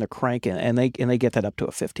every shot and they're cranking, and they get that up to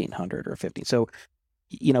a 1,500 or 15. So,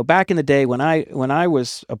 back in the day when I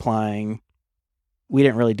was applying, we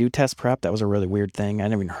didn't really do test prep. That was a really weird thing. I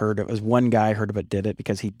never even heard of it. It was one guy heard of it, did it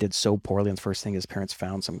because he did so poorly, and the first thing his parents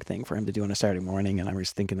found something for him to do on a Saturday morning, and I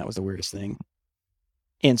was thinking that was the weirdest thing.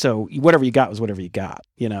 And so whatever you got was whatever you got,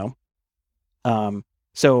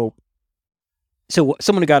 So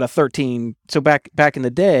someone who got a 13, so back in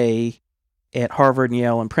the day at Harvard and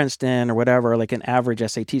Yale and Princeton or whatever, an average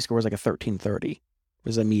SAT score was a 1330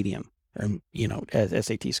 was a median, or,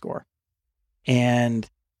 SAT score. And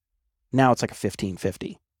now it's a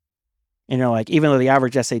 1550. And you're even though the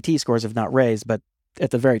average SAT scores have not raised, but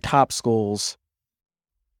at the very top schools,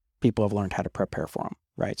 people have learned how to prepare for them,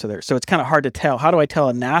 right? So it's kind of hard to tell. How do I tell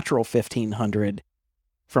a natural 1500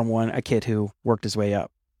 from a kid who worked his way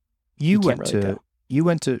up? You went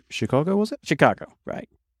to Chicago, was it? Chicago, right?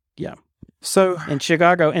 Yeah. So in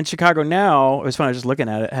Chicago now, it was fun. I was just looking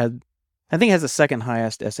at it. I think it has the second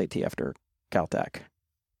highest SAT after Caltech.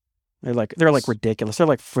 They're ridiculous. They're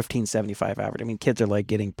 1575 average. Kids are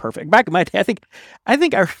getting perfect. Back in my day, I think I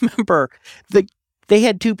remember they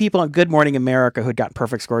had two people on Good Morning America who had gotten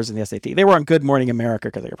perfect scores in the SAT. They were on Good Morning America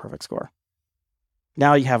because they got a perfect score.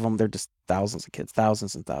 Now you have them. They're just thousands and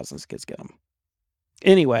thousands of kids get them.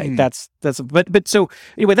 Anyway, so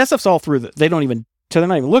anyway, that stuff's all through. They're not even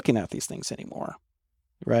looking at these things anymore.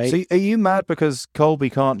 right? So are you mad because Colby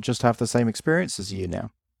can't just have the same experience as you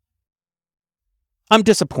now? I'm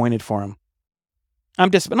disappointed for him.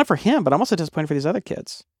 Not for him, but I'm also disappointed for these other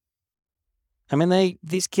kids. I mean,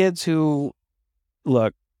 these kids who,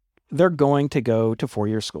 look, they're going to go to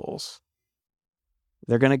 4-year schools.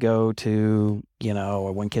 They're going to go to,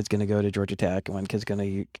 one kid's going to go to Georgia Tech, and one kid's going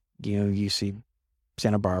to, UC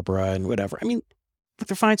Santa Barbara and whatever. I mean,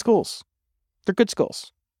 they're fine schools. They're good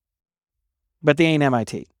schools. But they ain't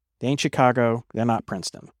MIT. They ain't Chicago. They're not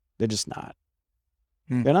Princeton. They're just not.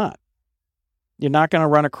 They're not. You're not going to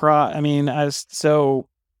run across, and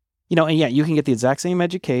yeah, you can get the exact same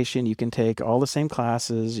education. You can take all the same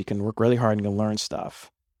classes. You can work really hard and you'll learn stuff.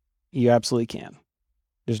 You absolutely can.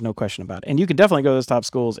 There's no question about it. And you can definitely go to those top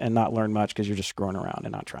schools and not learn much because you're just screwing around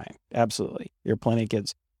and not trying. Absolutely. There are plenty of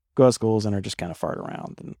kids go to schools and are just kind of fart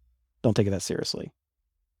around and don't take it that seriously.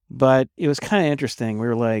 But it was kind of interesting. We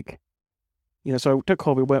were like, so I took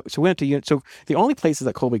Colby, so the only places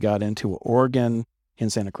that Colby got into were Oregon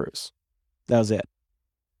and Santa Cruz. That was it.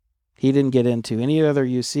 He didn't get into any other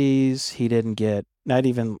UCs. He didn't get, not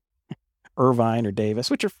even Irvine or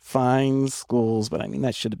Davis, which are fine schools, but I mean,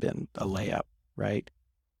 that should have been a layup, right?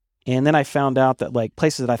 And then I found out that like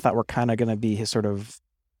places that I thought were kind of going to be his sort of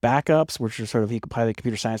backups, which are sort of, he could apply the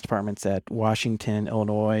computer science departments at Washington,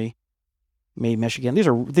 Illinois, maybe Michigan.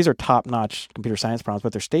 These are top-notch computer science programs,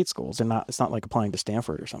 but they're state schools. It's not like applying to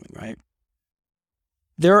Stanford or something, right?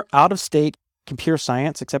 Their out-of-state computer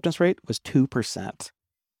science acceptance rate was 2%.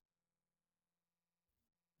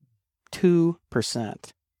 2%.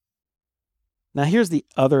 Now, here's the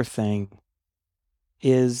other thing,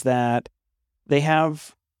 is that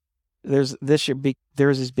there's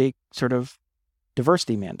these big sort of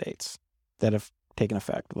diversity mandates that have taken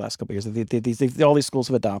effect the last couple of years. All these schools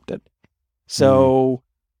have adopted. So,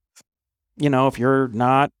 if you're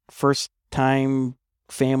not first-time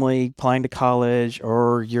family applying to college,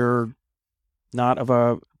 or you're not of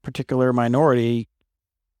a particular minority,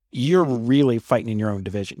 you're really fighting in your own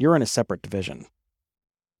division. You're in a separate division.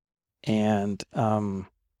 And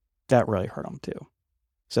that really hurt him too.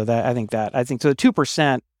 So I think so the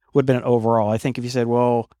 2% would have been an overall. I think if you said,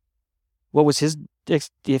 well, what was his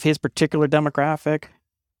particular demographic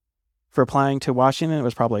for applying to Washington, it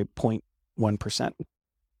was probably 0.1%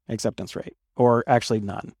 acceptance rate, or actually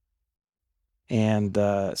none. And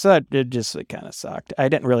so it just kind of sucked. I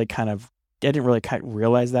didn't really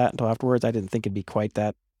realize that until afterwards. I didn't think it'd be quite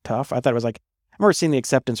that tough. I thought it was like, I remember seeing the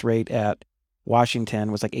acceptance rate at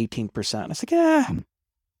Washington was like 18%. I was like,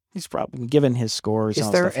 he's probably, given his scores.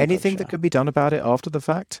 Is there anything that could be done about it after the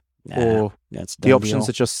fact? Nah, or that's the options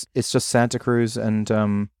are just Santa Cruz and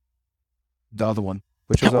the other one,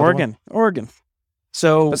 which was Oregon.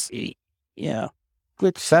 So yeah,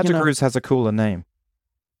 which Santa Cruz has a cooler name.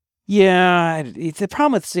 Yeah, the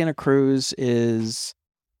problem with Santa Cruz is,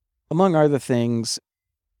 among other things,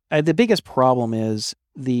 the biggest problem is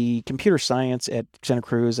the computer science at Santa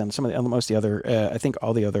Cruz and most of the other, I think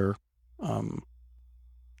all the other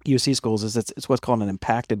UC schools, is it's what's called an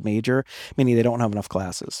impacted major, meaning they don't have enough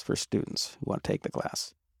classes for students who want to take the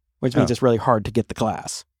class, which means it's really hard to get the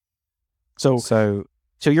class. So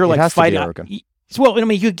you're like fighting. Well, I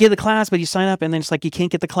mean, you get the class, but you sign up and then it's like you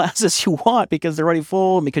can't get the classes you want because they're already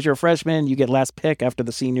full. And because you're a freshman, you get last pick after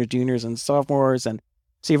the seniors, juniors, and sophomores. And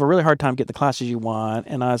so you have a really hard time getting the classes you want.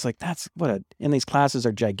 And I was like, and these classes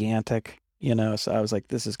are gigantic, so I was like,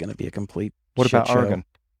 this is going to be a complete What shit about show. Oregon?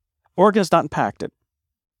 Oregon's not impacted.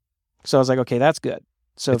 So I was like, okay, that's good.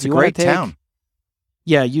 So it's if you a great town.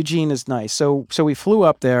 Yeah, Eugene is nice. So we flew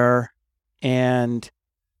up there, and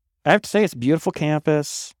I have to say it's a beautiful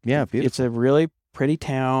campus. Yeah, beautiful. It's a really pretty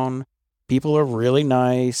town. People are really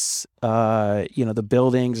nice. The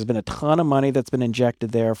buildings, there's been a ton of money that's been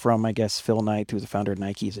injected there from, I guess, Phil Knight, who's the founder of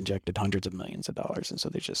Nike. He's injected hundreds of millions of dollars. And so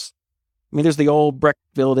there's the old brick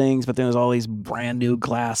buildings, but then there's all these brand new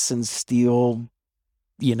glass and steel,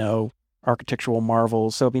 architectural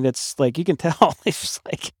marvels. So, I mean, it's like, you can tell it's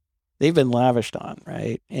like they've been lavished on,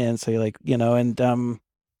 right? And so you're like, and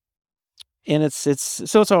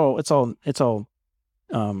it's all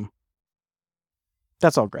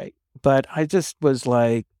that's all great. But I just was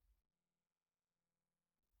like,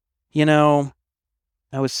 I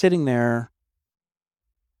was sitting there,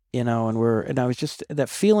 and I was just, that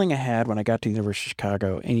feeling I had when I got to the University of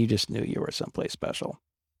Chicago, and you just knew you were someplace special.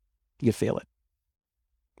 You feel it.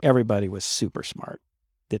 Everybody was super smart.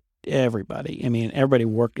 Everybody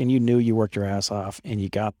worked, and you knew you worked your ass off, and you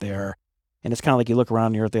got there. And it's kind of like you look around,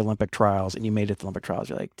 and you're at the Olympic trials, and you made it to the Olympic trials.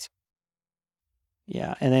 You're like,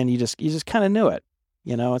 yeah. And then you just kind of knew it.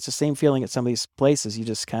 It's the same feeling at some of these places. You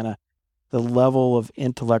just kind of, the level of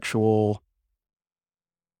intellectual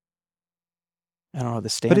I don't know, the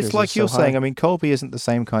But standards it's like are so you're saying. high. I mean, Colby isn't the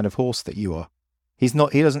same kind of horse that you are. He's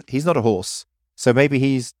not. He's not a horse. So maybe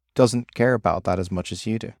he doesn't care about that as much as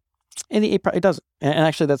you do. And it probably doesn't. And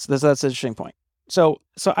actually, that's an interesting point. So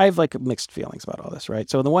I have like mixed feelings about all this, right?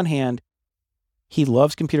 So on the one hand, he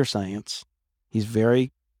loves computer science. He's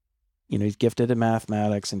very, he's gifted at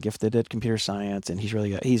mathematics and gifted at computer science, and he's really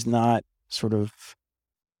good. He's not sort of,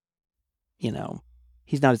 he's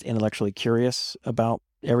not as intellectually curious about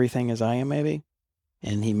everything as I am, maybe.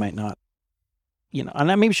 And he might not,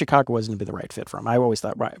 and maybe Chicago wasn't be the right fit for him. I always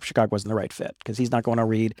thought Chicago wasn't the right fit because he's not going to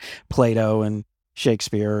read Plato and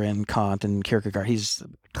Shakespeare and Kant and Kierkegaard. He's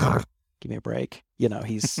give me a break.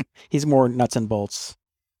 He's more nuts and bolts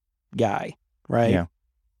guy, right? Yeah.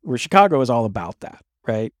 Where Chicago is all about that,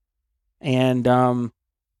 right? And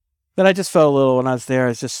but I just felt a little when I was there.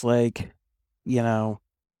 It's just like,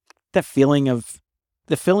 that feeling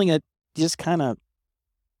that just kind of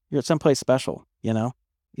you're at someplace special, You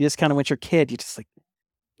just kind of when you're a kid, you just like,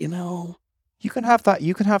 You can have that.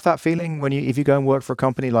 You can have that feeling when if you go and work for a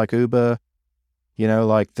company like Uber.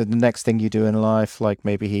 Like the next thing you do in life, like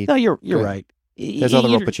maybe No, you're right. There's other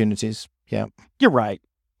opportunities. Yeah. You're right.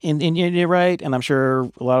 And you're right. And I'm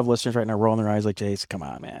sure a lot of listeners right now rolling their eyes like, Jason, come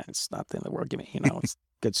on, man. It's not the end of the world. Give me, it's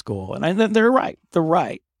good school. And they're right. They're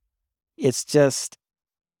right. It's just,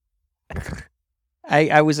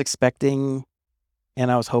 I was expecting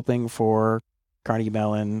and I was hoping for Carnegie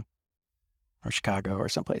Mellon or Chicago or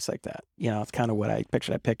someplace like that. It's kind of what I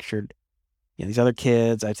pictured. I pictured these other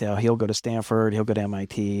kids, I'd say, he'll go to Stanford, he'll go to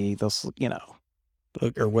MIT, they'll,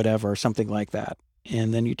 or whatever, something like that.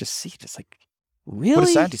 And then you just see, just like, really? What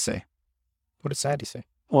does Sandy say?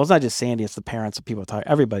 Well, it's not just Sandy, it's the parents of people talking.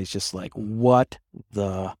 Everybody's just like, what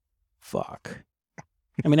the fuck?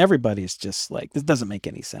 I mean, everybody's just like, this doesn't make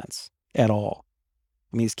any sense at all.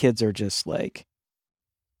 I mean, these kids are just like,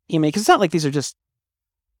 because it's not like these are just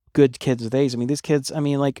good kids with A's. I mean, these kids,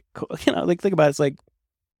 like, think about it, it's like,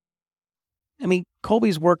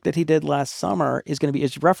 Colby's work that he did last summer is going to be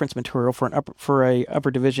his reference material for a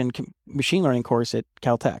upper division machine learning course at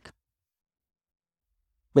Caltech.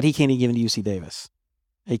 But he can't even give it to UC Davis.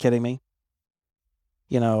 Are you kidding me?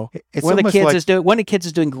 It's one of the kids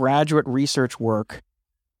is doing graduate research work,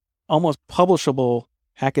 almost publishable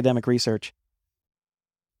academic research.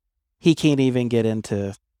 He can't even get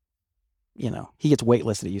into, he gets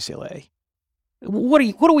waitlisted at UCLA. What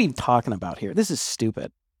are we even talking about here? This is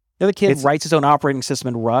stupid. The other kid writes his own operating system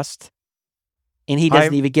in Rust, and he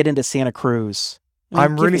doesn't even get into Santa Cruz.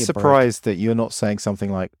 I'm really surprised that you're not saying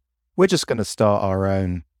something like, we're just going to start our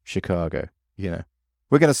own Chicago, We're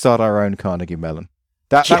going to start our own Carnegie Mellon.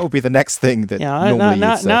 That would be the next thing that normally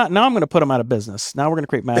you'd say. Now I'm going to put them out of business. Now we're going to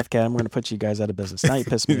create MathCAD, and we're going to put you guys out of business. Now you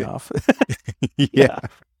piss me off. Yeah.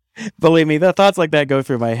 Believe me, the thoughts like that go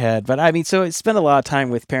through my head. But so I spend a lot of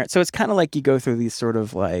time with parents. So it's kind of like you go through these sort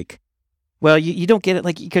of like, well, you don't get it,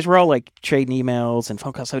 like, because we're all like trading emails and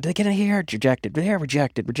phone calls. So did they get it here? Rejected. There,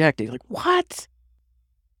 rejected. You're like, what?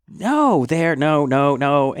 No, there,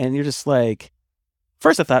 no. And you're just like,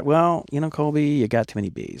 first I thought, well, Colby, you got too many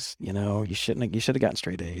B's. You should have gotten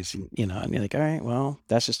straight A's. And you're like, all right, well,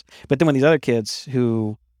 that's just. But then when these other kids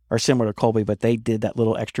who are similar to Colby, but they did that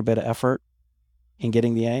little extra bit of effort in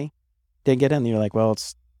getting the A, didn't get in. And you're like, well,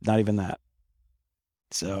 it's not even that.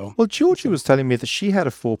 So, well, Georgie was telling me that she had a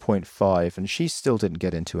 4.5 and she still didn't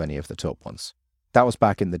get into any of the top ones. That was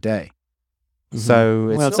back in the day. Mm-hmm. So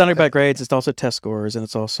it's not about grades. It's also test scores, and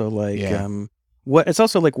it's also like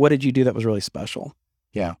what did you do that was really special?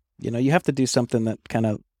 Yeah, you have to do something that kind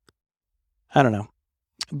of, I don't know,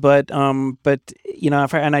 but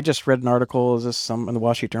and I just read an article in the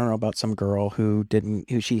Wall Street Journal about some girl who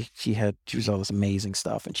was all this amazing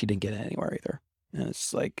stuff and she didn't get it anywhere either, and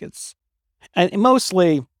it's like and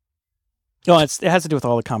mostly, it has to do with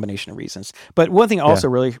all the combination of reasons. But one thing also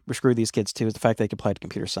really screwed these kids too is the fact they applied to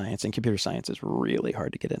computer science, and computer science is really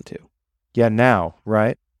hard to get into. Yeah, now,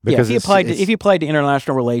 right? Because if you applied to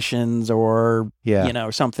international relations or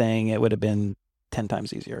something, it would have been 10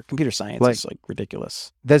 times easier. Computer science is like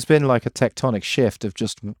ridiculous. There's been like a tectonic shift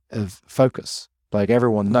of focus. Like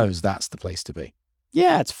everyone knows that's the place to be.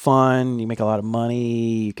 Yeah, it's fun. You make a lot of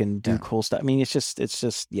money. You can do cool stuff. I mean, it's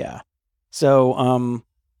just yeah. So,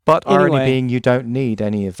 but irony being, you don't need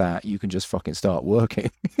any of that. You can just fucking start working.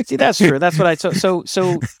 See, that's true. That's what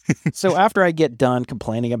so after I get done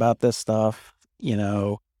complaining about this stuff,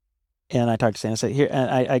 and I talk to Sam, I say here, and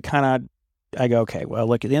I go, okay, well,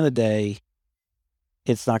 look, at the end of the day,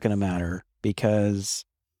 it's not going to matter because,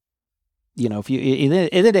 if you, at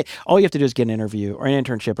the end of the day, all you have to do is get an interview or an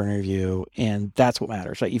internship or interview, and that's what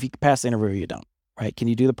matters. Like, if you pass the interview, you don't, right? Can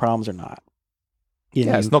you do the problems or not? And, you know, if you pass the interview, you don't. Right? Can you do the problems or not?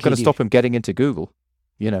 Yeah, it's not going to stop him getting into Google,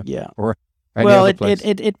 Yeah. or any other place.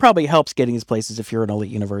 It probably helps getting these places if you're an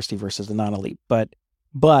elite university versus a non-elite. But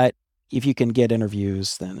if you can get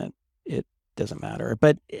interviews, then it doesn't matter.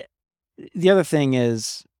 But the other thing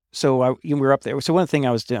is, so we were up there. So one thing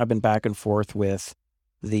I've been back and forth with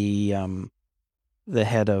the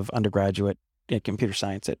head of undergraduate computer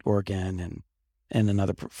science at Oregon and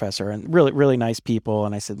another professor, and really, really nice people.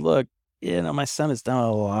 And I said, look, my son has done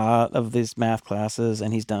a lot of these math classes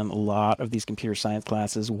and he's done a lot of these computer science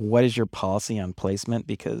classes. What is your policy on placement?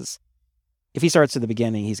 Because if he starts at the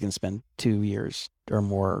beginning, he's going to spend 2 years or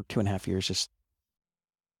more, 2.5 years, just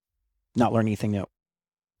not learning anything new.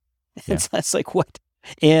 Yeah. It's like, what?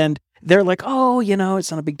 And they're like, oh,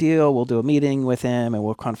 it's not a big deal. We'll do a meeting with him and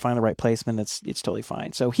we'll kind of find the right placement. It's totally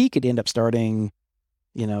fine. So he could end up starting,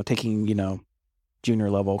 taking,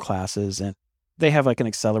 junior level classes, and they have like an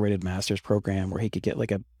accelerated master's program where he could get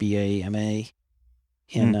like a BA, MA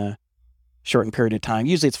in a shortened period of time.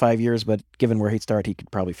 Usually it's 5 years, but given where he'd start, he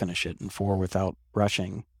could probably finish it in 4 without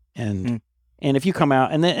rushing. And if you come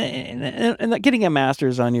out and getting a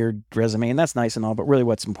master's on your resume, and that's nice and all, but really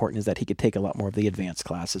what's important is that he could take a lot more of the advanced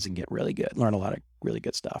classes and get really good, learn a lot of really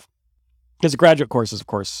good stuff. Because the graduate courses, of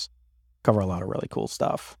course, cover a lot of really cool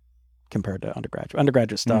stuff compared to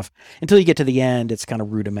undergraduate stuff. Until you get to the end, it's kind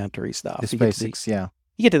of rudimentary stuff. It's basics, yeah.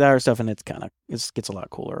 You get to that other stuff and it gets a lot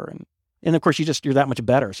cooler. And of course you're that much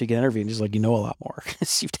better. So you get interviewed and just like, a lot more.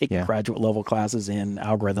 You've taken graduate level classes in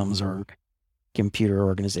algorithms or computer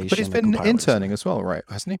organization. But he's been interning as well, right?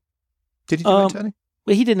 Hasn't he? Did he do interning?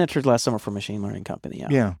 Well, he did an intern last summer for a machine learning company.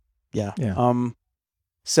 Yeah.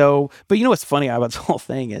 So, but what's funny about this whole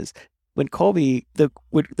thing is when Colby, the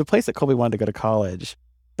place that Colby wanted to go to college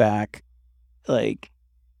back, like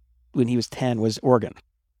when he was 10, was Oregon,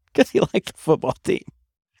 because he liked the football team.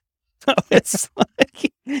 So it's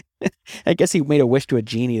like, I guess he made a wish to a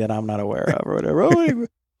genie that I'm not aware of or whatever. Oh, you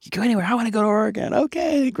go anywhere. I want to go to Oregon.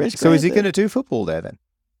 Okay. So is he going to do football there then?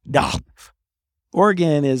 No.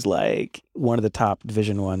 Oregon is like one of the top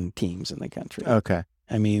Division I teams in the country. Okay.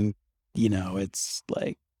 I mean, it's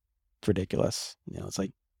like ridiculous. It's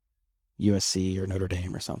like USC or Notre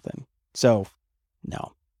Dame or something. So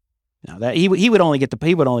no, that he would only be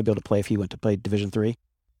able to play if he went to play Division III.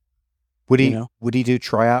 Would he do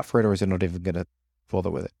tryout for it, or is he not even going to bother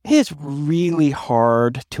with it? It's really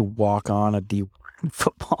hard to walk on a D1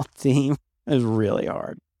 football team. It's really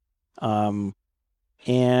hard.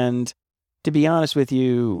 And to be honest with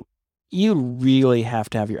you, you really have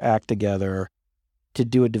to have your act together to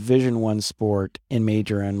do a Division I sport and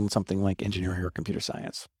major in something like engineering or computer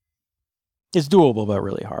science. It's doable, but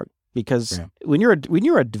really hard, because when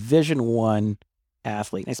you're a Division I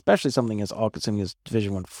athlete, especially something as all-consuming as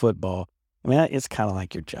Division I football, I mean, it's kind of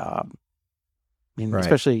like your job. I mean,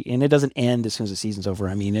 especially, and it doesn't end as soon as the season's over.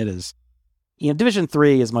 I mean, it is, Division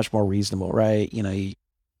III is much more reasonable, right? You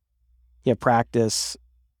have practice.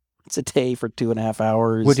 It's a day for 2.5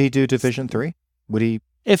 hours. Would he do Division III? Would he?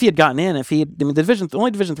 If he had gotten in, the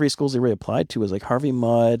only Division III schools he really applied to was like Harvey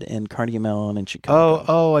Mudd and Carnegie Mellon and Chicago.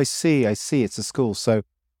 Oh, I see. It's a school. So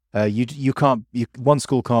one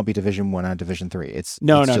school can't be Division I and Division III. It's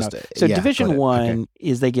no. Just, so Division I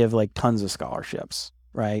is they give like tons of scholarships,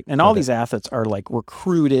 right? And all these athletes are like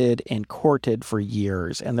recruited and courted for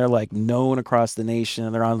years, and they're like known across the nation,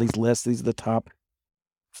 and they're on these lists. These are the top,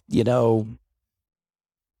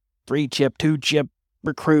 3-chip, 2-chip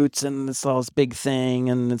recruits, and it's all this big thing,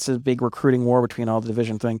 and it's a big recruiting war between all the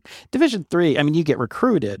Division thing. Division III, I mean, you get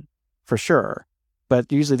recruited for sure,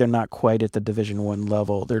 but usually they're not quite at the Division I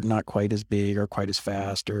level. They're not quite as big or quite as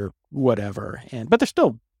fast or whatever. But they're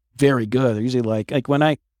still very good. They're usually like when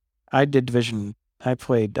I did Division, I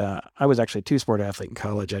played, I was actually a 2-sport athlete in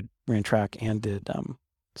college. I ran track and did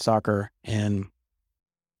soccer, and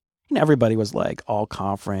everybody was like all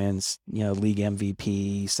conference, league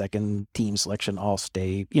MVP, second team selection, all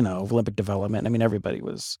state, Olympic development. I mean,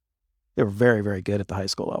 they were very, very good at the high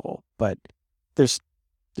school level, but there's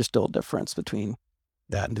still a difference between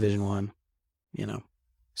that and Division I,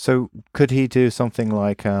 So could he do something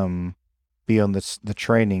like be on the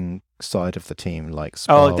training side of the team, like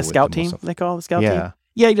like the scout team? They call it the scout team.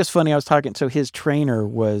 Yeah, just funny. I was talking. So his trainer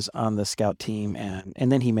was on the scout team, and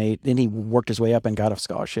then he worked his way up and got a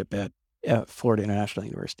scholarship at Florida International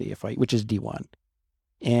University, which is D1.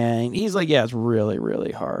 And he's like, yeah, it's really,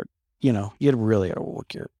 really hard. You really got to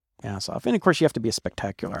work your ass off, and of course you have to be a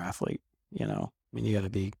spectacular athlete. I mean, you got to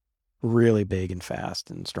be really big and fast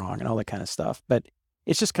and strong and all that kind of stuff. But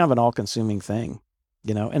it's just kind of an all-consuming thing,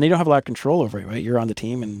 and they don't have a lot of control over it, right? You're on the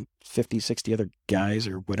team and 50, 60 other guys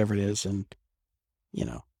or whatever it is. And,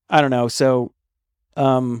 I don't know. So,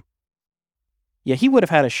 Yeah, he would have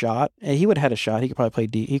had a shot. He would have had a shot. He could probably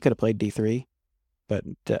play he could have played D3, but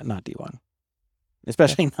not D1.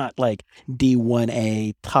 Especially not like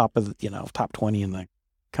D1A top 20 in the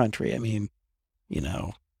country. I mean,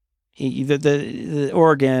 the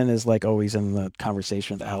Oregon is like always in the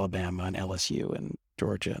conversation with Alabama and LSU and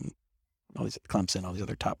Georgia and all these Clemson, all these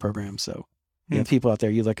other top programs. So people out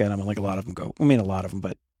there, you look at them and like a lot of them go. I mean, a lot of them,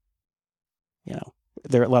 but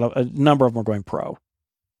there are a number of them are going pro.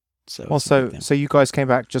 So so you guys came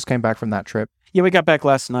back from that trip. Yeah, we got back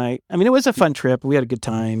last night. I mean, it was a fun trip. We had a good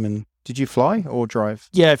time. And did you fly or drive?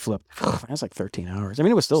 Yeah, I flew. It was like 13 hours. I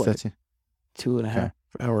mean, it was still like 13. 2.5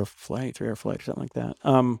 hour flight, 3 hour flight or something like that.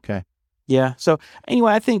 Okay. Yeah. So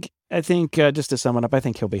anyway, I think just to sum it up, I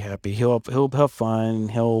think he'll be happy. He'll have fun.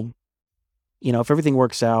 He'll, if everything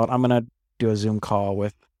works out, I'm gonna do a Zoom call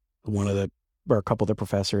with a couple of the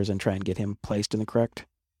professors and try and get him placed in the correct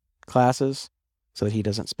classes, so that he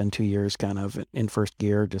doesn't spend 2 years kind of in first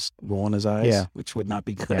gear just rolling his eyes, which would not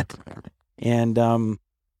be good. Yeah. And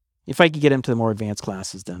if I could get him to the more advanced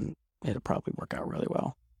classes, then it'll probably work out really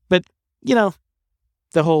well. But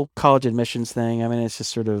the whole college admissions thing, I mean, it's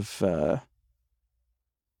just sort of, it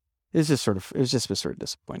was just sort of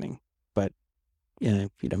disappointing. But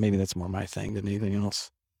maybe that's more my thing than anything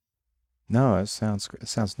else. No, it sounds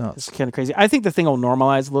nuts. It's kind of crazy. I think the thing will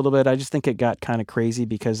normalize a little bit. I just think it got kind of crazy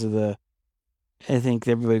because of I think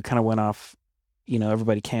everybody kind of went off,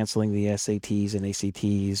 everybody canceling the SATs and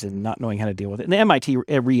ACTs and not knowing how to deal with it. And the MIT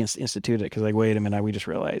reinstituted it because, like, wait a minute, we just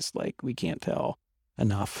realized, like, we can't tell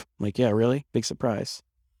enough. I'm like, yeah, really? Big surprise.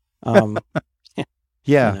 Yeah.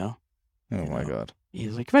 Oh my God.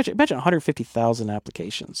 He's like, imagine 150,000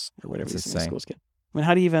 applications or whatever these schools get. I mean,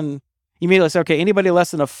 how do you immediately say, okay, anybody less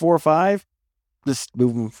than a 4 or 5, just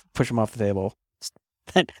move them, push them off the table.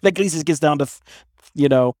 That at least gets down to,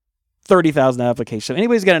 30,000 applications. If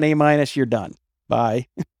anybody's got an A-, you're done. Bye.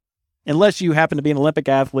 Unless you happen to be an Olympic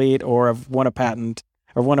athlete or have won a patent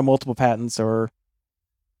or won multiple patents or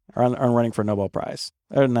are running for a Nobel Prize.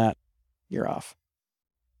 Other than that, you're off.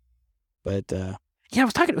 But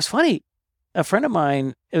it was funny. A friend of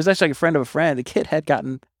mine, it was actually like a friend of a friend, the kid had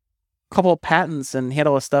gotten a couple of patents and he had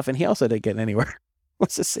all this stuff and he also didn't get anywhere.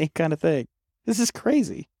 It's the same kind of thing. This is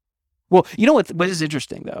crazy. Well, what is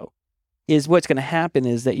interesting though, is what's going to happen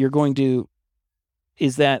is that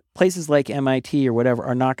places like MIT or whatever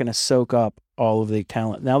are not going to soak up all of the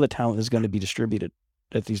talent. Now the talent is going to be distributed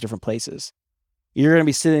at these different places. You're going to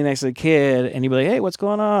be sitting next to a kid and you'll be like, hey, what's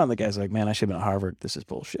going on? The guy's like, man, I should have been at Harvard. This is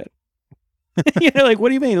bullshit. Like, what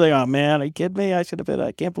do you mean? Like, oh man, are you kidding me? I should have been,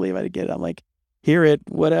 I can't believe I didn't get it. I'm like, hear it,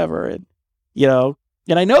 whatever. And,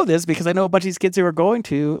 and I know this because I know a bunch of these kids who are going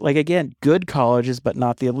to, like, again, good colleges, but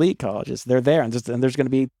not the elite colleges. They're there and there's going to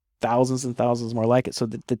be thousands and thousands more like it. So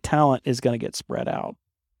the talent is going to get spread out,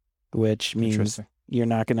 which means you're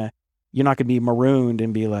not going to be marooned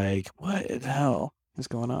and be like, what the hell is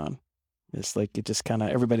going on? It's like, it just kind of,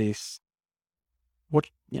 everybody's,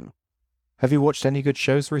 Have you watched any good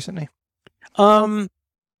shows recently? Trying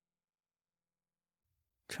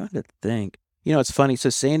to think. It's funny.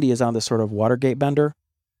 So Sandy is on this sort of Watergate bender.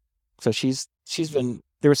 So she's been,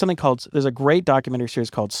 there's a great documentary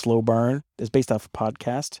series called Slow Burn. It's based off a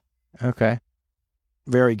podcast. Okay.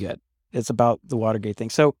 Very good. It's about the Watergate thing.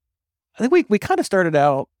 So I think we kind of started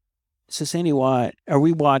out, so Sandy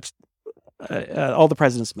we watched All the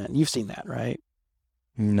President's Men. You've seen that, right?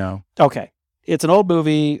 No. Okay. It's an old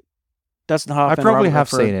movie. Dustin Hoffman. I probably have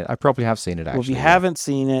seen it. Actually. Well, if you haven't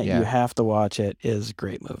seen it, you have to watch it. It is a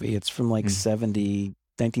great movie. It's from like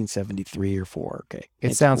 1973 or 4. Okay.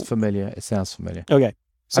 It sounds familiar. Okay.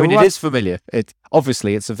 So it is familiar.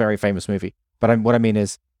 Obviously it's a very famous movie. But what I mean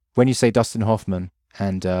is, when you say Dustin Hoffman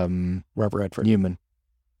and Robert Redford. Newman.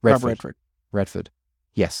 Redford.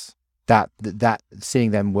 Yes. That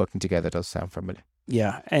seeing them working together does sound familiar.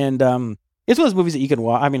 Yeah. And it's one of those movies that you can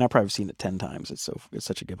watch. I mean, I've probably seen it 10 times. It's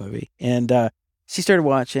such a good movie. And she started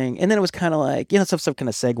watching, and then it was kind of like, stuff kind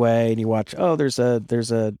of segue, and you watch,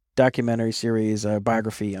 there's a documentary series, a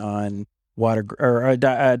biography on a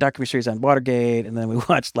documentary series on Watergate, and then we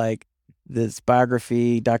watched like this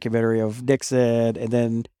documentary of Nixon, and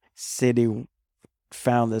then Cindy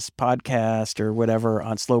found this podcast or whatever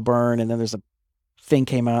on Slow Burn, and then there's a thing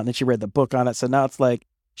came out, and then she read the book on it. So now it's like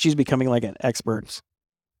she's becoming like an expert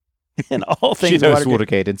in all things. She knows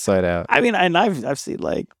Watergate inside out. I mean, and I've seen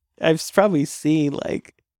there's probably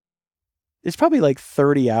like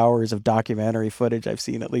 30 hours of documentary footage I've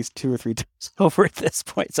seen at least 2 or 3 times over at this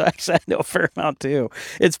point. So actually I know a fair amount too.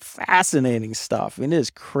 It's fascinating stuff. I mean, it is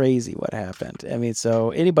crazy what happened. I mean,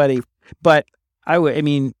 so anybody, but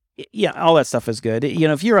Yeah, all that stuff is good.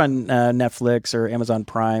 If you're on Netflix or Amazon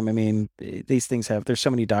Prime, I mean, these things there's so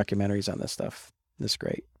many documentaries on this stuff. It's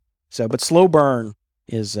great. So, but slow burn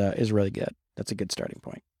is really good. That's a good starting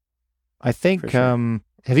point. I think. Sure.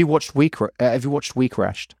 Have you watched We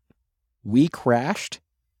Crashed? We Crashed?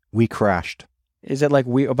 We Crashed. Is it like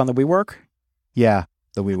up on the WeWork? Yeah,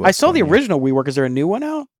 the WeWork. I saw the original WeWork. Is there a new one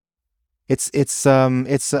out? It's on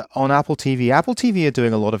Apple TV. Apple TV are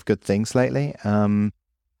doing a lot of good things lately.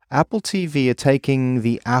 Apple TV are taking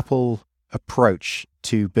the Apple approach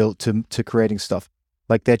to creating stuff.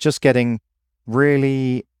 Like they're just getting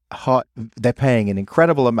really hot. They're paying an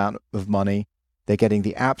incredible amount of money. They're getting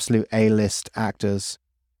the absolute A-list actors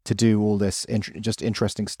to do all this just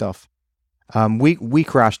interesting stuff. We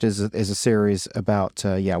Crashed is a series about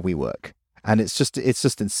WeWork, and it's just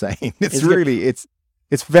insane.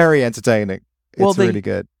 It's very entertaining. It's really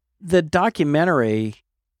good. The documentary,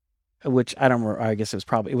 which I don't remember, I guess it was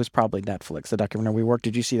probably Netflix. The documentary WeWork.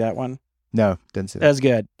 Did you see that one? No, didn't see that. That's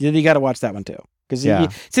good. You got to watch that one too. Because the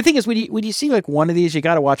thing is, when you see like one of these, you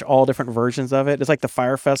got to watch all different versions of it. It's like the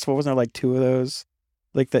Fyre Festival. Wasn't there like two of those?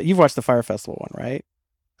 Like you've watched the Fyre Festival one, right?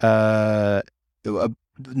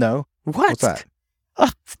 No. What's that? Oh,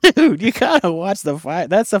 dude, you gotta watch the Fyre.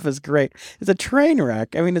 That stuff is great. It's a train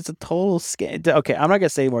wreck. I mean, it's a total scam. Okay, I'm not gonna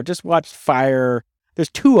say more. Just watch Fyre. There's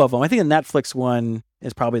two of them. I think the Netflix one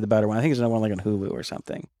is probably the better one. I think there's another one like on Hulu or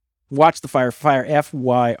something. Watch the Fyre. Fyre.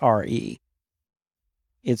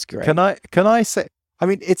 It's great. Can I say? I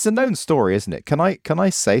mean, it's a known story, isn't it? Can I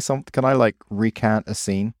say something? Can I like recant a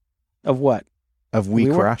scene of what? Of We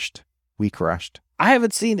Crashed. We Crashed. I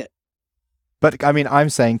haven't seen it. But I mean, I'm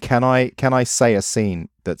saying, can I say a scene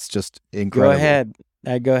that's just incredible? Go ahead.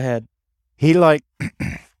 Go ahead. He like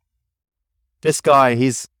this guy.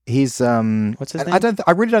 He's what's his name?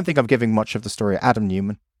 I really don't think I'm giving much of the story. Adam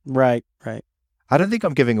Newman. Right. I don't think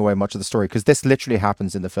I'm giving away much of the story because this literally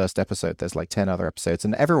happens in the first episode. There's like 10 other episodes,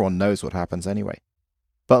 and everyone knows what happens anyway.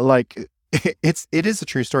 But like, it is a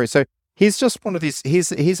true story. So he's just one of these.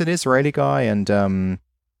 He's an Israeli guy, and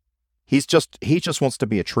he just wants to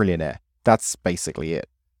be a trillionaire. That's basically it.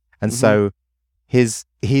 And so he's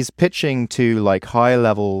pitching to like high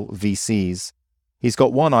level VCs. He's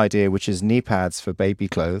got one idea, which is knee pads for baby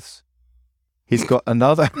clothes. He's got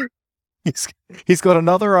another. he's got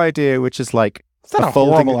another idea, which is like it's not a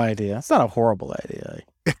horrible idea. It's not a horrible idea.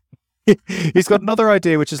 He's got another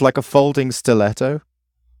idea, which is like a folding stiletto.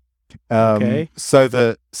 Okay. So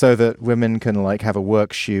that women can like have a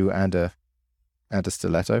work shoe and a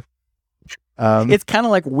stiletto. It's kind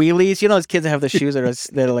of like wheelies. You know those kids that have the shoes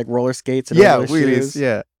that are like roller skates and wheelies. Shoes?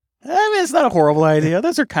 Yeah. I mean, it's not a horrible idea.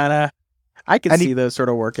 Those are kind of. I can see those sort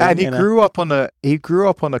of working. And he grew up on a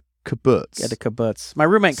kibbutz. Yeah, the kibbutz. My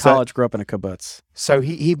roommate in college grew up in a kibbutz. So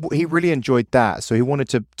he really enjoyed that. So he wanted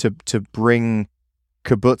to bring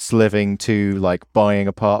kibbutz living to like buying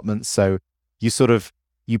apartments. So you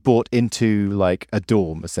bought into like a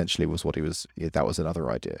dorm, essentially, was what he was. That was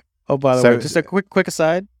another idea. Oh, by the way, just a quick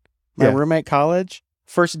aside. My roommate college,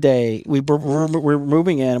 first day, we're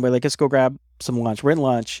moving in. We're like, let's go grab some lunch. We're in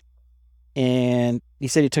lunch. And he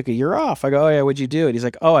said he took a year off. I go, oh, yeah, what'd you do? And he's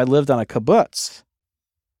like, oh, I lived on a kibbutz.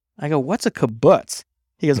 I go, what's a kibbutz?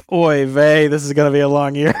 He goes, oy vey, this is going to be a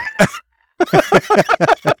long year.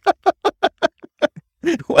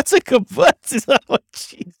 What's a kibbutz? He's like, oh,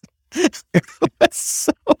 jeez. That's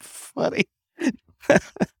so funny.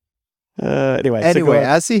 Anyway,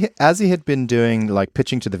 as he had been doing like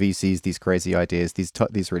pitching to the VCs these crazy ideas,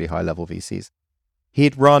 these really high level VCs,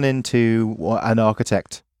 he'd run into an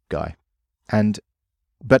architect guy,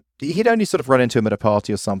 but he'd only sort of run into him at a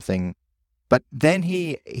party or something. But then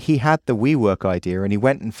he had the WeWork idea, and he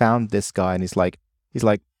went and found this guy, and he's like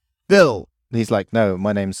Bill, and he's like, no,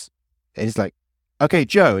 my name's, and he's like, okay,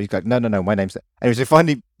 Joe. He's like, no, my name's. And he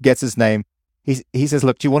finally gets his name. He says,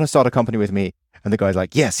 look, do you want to start a company with me? And the guy's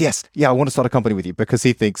like, yes, yeah, I want to start a company with you, because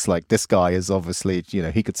he thinks like this guy is obviously,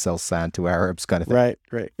 he could sell sand to Arabs kind of thing.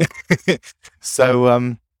 Right.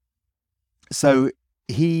 So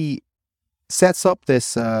he sets up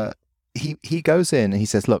this. He goes in and he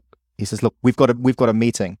says, look, we've got a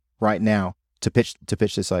meeting right now to pitch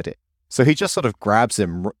this idea. So he just sort of grabs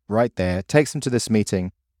him right there, takes him to this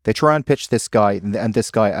meeting. They try and pitch this guy, and this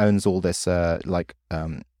guy owns all this a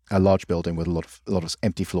large building with a lot of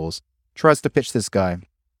empty floors. Tries to pitch this guy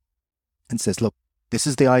and says, look, this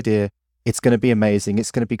is the idea. It's going to be amazing.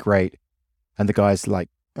 It's going to be great. And the guy's like,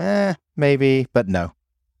 maybe, but no.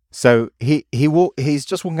 So he's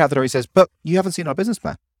just walking out the door. He says, but you haven't seen our business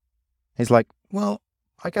plan. He's like, well,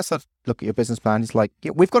 I guess I'd look at your business plan. He's like,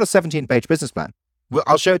 yeah, we've got a 17-page business plan.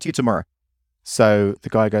 I'll show it to you tomorrow. So the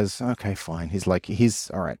guy goes, okay, fine.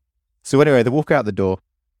 He's all right. So anyway, they walk out the door,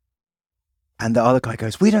 and the other guy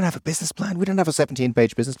goes, we don't have a business plan. We don't have a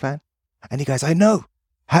 17-page business plan. And he goes, I know.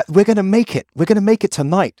 We're going to make it. We're going to make it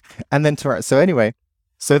tonight. And then so anyway,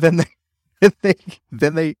 so then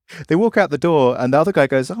they walk out the door, and the other guy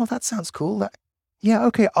goes, oh, that sounds cool. Yeah,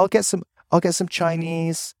 okay, I'll get some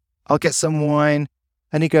Chinese. I'll get some wine.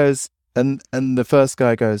 And he goes, and the first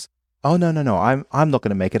guy goes, oh, no, I'm not going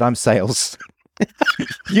to make it. I'm sales.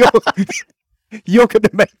 You're going to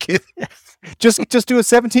make it. Just do a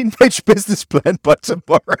 17-page business plan by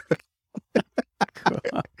tomorrow.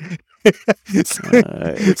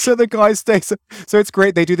 So the guy stays. So it's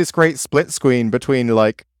great. They do this great split screen between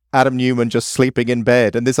like Adam Newman just sleeping in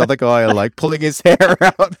bed and this other guy like pulling his hair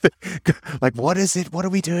out. Like, what is it? What are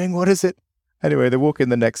we doing? What is it? Anyway, they walk in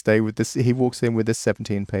the next day with this. He walks in with this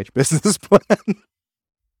 17-page business plan.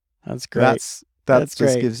 That's great. That That's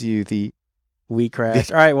just great. gives you the. We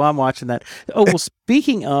crashed. All right. Well, I'm watching that. Oh, well,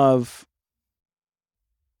 speaking of.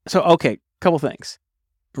 So, okay. Couple things.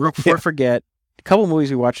 Real before I forget, a couple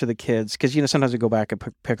movies we watch for the kids, because, sometimes we go back and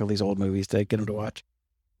pick all these old movies to get them to watch.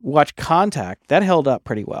 Watch Contact. That held up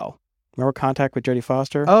pretty well. Remember Contact with Jodie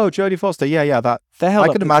Foster? Oh, Jodie Foster. Yeah. That held I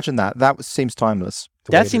up. could imagine that. That seems timeless.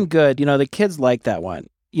 That seemed good. The kids liked that one.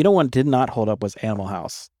 One did not hold up was Animal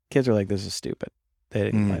House. Kids were like, this is stupid. They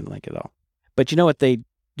didn't like it at all. But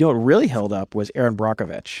what really held up was Erin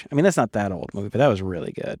Brokovich. I mean, that's not that old movie, but that was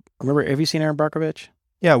really good. Remember, have you seen Erin Brokovich?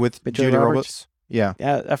 Yeah, with Julia Roberts. Yeah.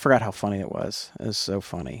 Yeah, I forgot how funny it was. It was so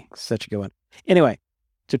funny. Such a good one. Anyway,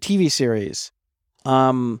 so TV series.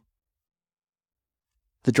 The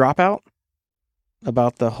Dropout,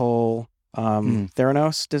 about the whole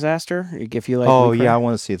Theranos disaster. If you like. Oh, yeah, I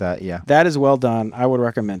want to see that, yeah. That is well done. I would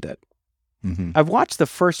recommend it. Mm-hmm. I've watched the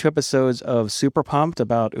first 2 episodes of Super Pumped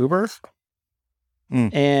about Uber,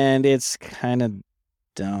 and it's kind of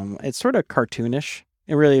dumb. It's sort of cartoonish.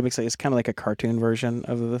 It really makes it's kind of like a cartoon version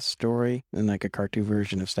of the story and like a cartoon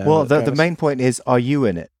version of Stab. Well, the main point is, are you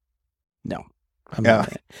in it? No, I'm not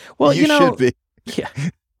in it. Well, you should be. Yeah,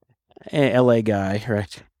 LA guy,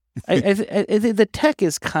 right? The tech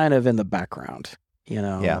is kind of in the background.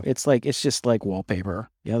 Yeah. It's just like wallpaper.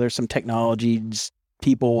 There's some technology, just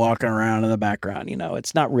people walking around in the background.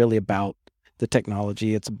 It's not really about the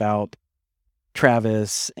technology. It's about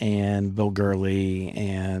Travis and Bill Gurley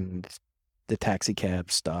and the taxi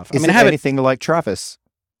cab stuff. Is it anything like Travis?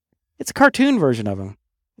 It's a cartoon version of him.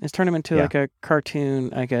 It's turned him into like a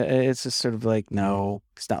cartoon. It's just sort of like, no,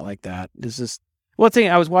 it's not like that. It's just,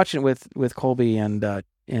 I was watching it with Colby and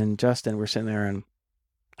Justin. We're sitting there and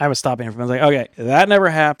I was stopping him. I was like, okay, that never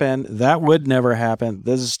happened. That would never happen.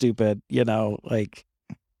 This is stupid. It's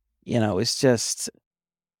just,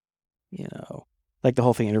 like the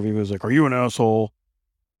whole thing interview was like, are you an asshole?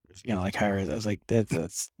 Like Harris. I was like,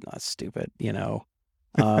 that's not stupid, and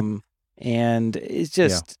it's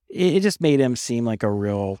just, it just made him seem like a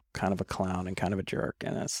real kind of a clown and kind of a jerk.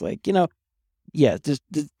 And it's like, yeah,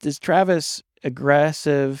 does Travis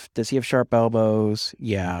aggressive? Does he have sharp elbows?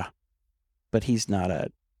 Yeah, but he's not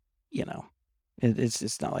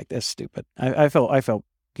it's not like that's stupid. I felt, I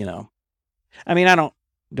mean,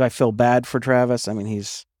 do I feel bad for Travis? I mean,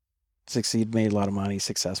 he's made a lot of money, he's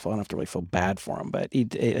successful. I don't have to really feel bad for him, but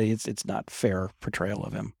it's not fair portrayal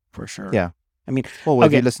of him for sure. Yeah. I mean, well,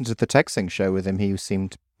 if you listened to the texting show with him, he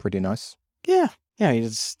seemed pretty nice. Yeah. Yeah.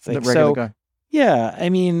 He's like, the regular guy. Yeah. I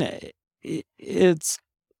mean, it's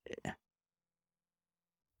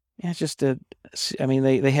just they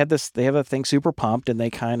have a thing, Super Pumped, and they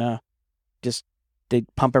kind of they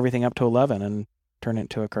pump everything up to 11 and turn it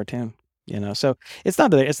into a cartoon. So it's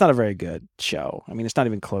not a very good show. I mean, it's not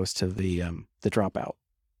even close to the Dropout.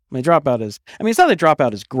 I mean, Dropout is. I mean, it's not that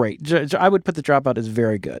Dropout is great. I would put the Dropout as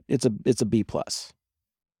very good. It's a B+.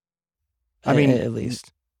 I mean, at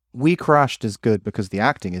least We Crashed is good because the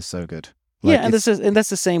acting is so good. Like, and that's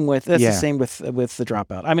the same with the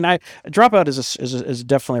Dropout. I mean, Dropout is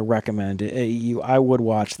definitely a recommend. I would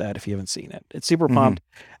watch that if you haven't seen it. It's Super Pumped.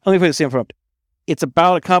 Let me put it Super Pumped. It's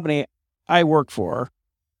about a company I work for.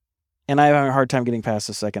 And I have a hard time getting past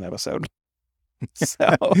the second episode.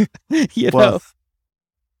 So,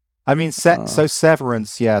 I mean, so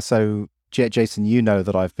Severance, yeah. So, Jason,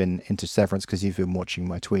 that I've been into Severance because you've been watching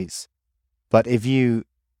my tweets. But if you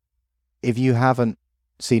haven't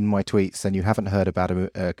seen my tweets, then you haven't heard about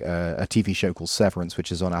a TV show called Severance,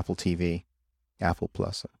 which is on Apple TV, Apple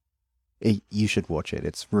Plus. You should watch it.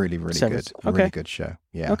 It's really, really Severance. good. A really good show.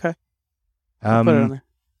 Yeah. Okay. I'll put it on there.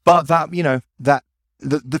 But that.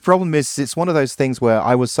 The problem is, it's one of those things where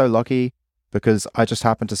I was so lucky because I just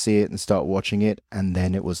happened to see it and start watching it, and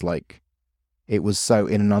then it was it was so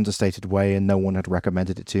in an understated way and no one had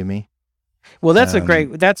recommended it to me. Well, that's a great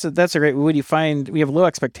when you find we have low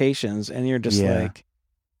expectations and you're just Yeah. like,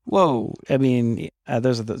 whoa. I mean,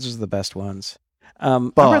 those are the best ones.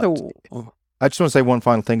 But I just want to say one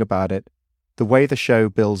final thing about it. The way the show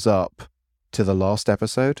builds up to the last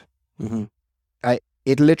episode, Mhm.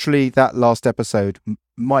 it literally, that last episode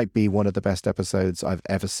might be one of the best episodes I've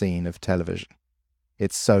ever seen of television.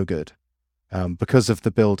 It's so good because of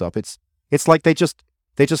the build up. It's like they just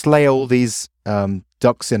lay all these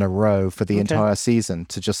ducks in a row for the entire season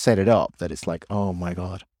to just set it up that it's like, oh my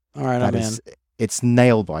God. All right, I'm in. It's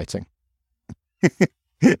nail biting.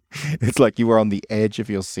 It's like you were on the edge of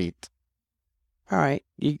your seat. All right,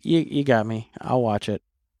 you got me. I'll watch it.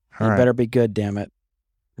 All It right. better be good, damn it.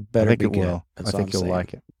 It better I think be it good. will. That's I all think I'm you'll saying.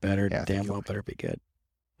 like it. Better, Yeah, I think damn you'll well, like better be good.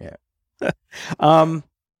 Yeah.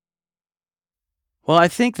 Well, I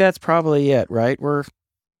think that's probably it, right? We've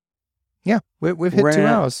hit 2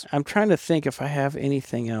 hours. I'm trying to think if I have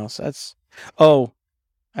anything else. I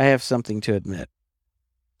have something to admit.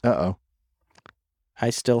 Uh-oh.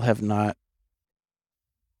 I still have not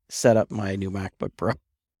set up my new MacBook Pro.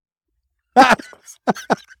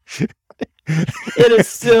 It is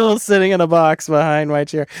still sitting in a box behind my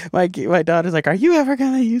chair. My daughter's like, "Are you ever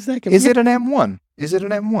gonna use that computer?" Is it an M1? Is it an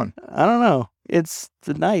M1? I don't know. It's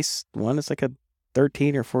the nice one. It's like a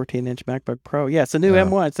 13 or 14-inch MacBook Pro. Yeah, it's a new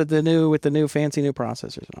M1. It's with the new fancy new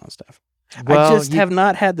processors and all that stuff. I just have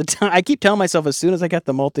not had the time. I keep telling myself as soon as I get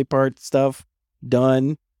the multi-part stuff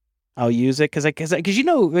done, I'll use it because you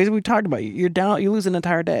know, as we talked about, you lose an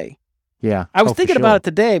entire day. Yeah. I was thinking about it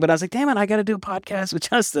today, but I was like, damn it, I got to do a podcast with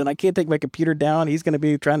Justin. I can't take my computer down. He's going to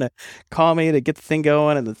be trying to call me to get the thing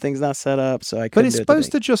going, and the thing's not set up, so I couldn't. But it's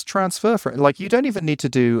supposed to just transfer like you don't even need to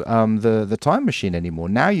do the time machine anymore.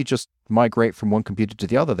 Now you just migrate from one computer to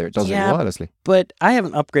the other. There, it does it wirelessly. But I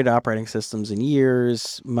haven't upgraded operating systems in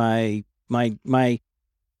years. My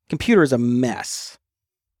computer is a mess.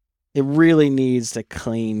 It really needs to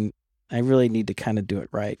clean. I really need to kind of do it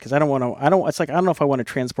right because I don't know if I want to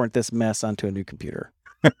transport this mess onto a new computer.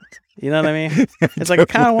 You know what I mean? It's like I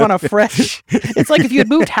kind of want a fresh. It's like if you had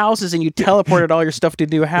moved houses and you teleported all your stuff to a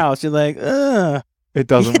new house. You're like, ugh. It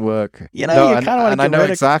doesn't work. You know, you kind of want to get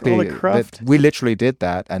rid of all the cruft. We literally did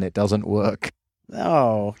that, and it doesn't work.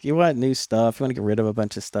 No, you want new stuff. You want to get rid of a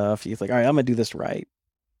bunch of stuff. You're like, all right, I'm gonna do this right.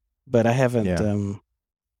 But I haven't. Yeah.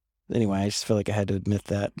 Anyway, I just feel like I had to admit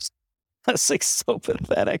that. That's like so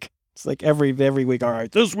pathetic. It's like every week, all right,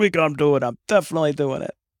 this week I'm definitely doing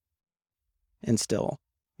it. And still,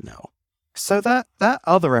 no. So that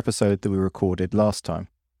other episode that we recorded last time,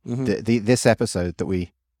 this episode that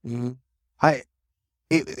we, the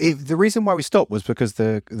reason why we stopped was because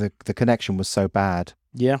the connection was so bad.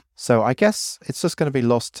 Yeah. So I guess it's just going to be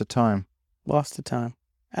lost to time. Lost to time.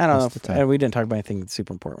 I don't know. We didn't talk about anything that's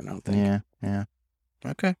super important, I don't think. Yeah.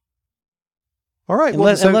 Okay. All right.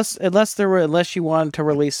 Unless you want to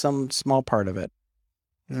release some small part of it.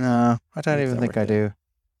 No, I don't even think I do.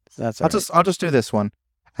 That's I'll just do this one,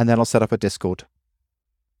 and then I'll set up a Discord.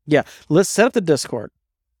 Yeah, let's set up the Discord.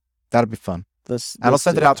 That'll be fun. And I'll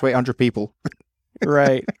send it out to 800 people.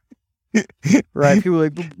 Right. Right. People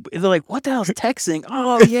they're like, what the hell is texting?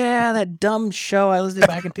 Oh yeah, that dumb show I listened to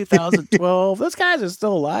back in 2012. Those guys are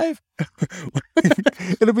still alive.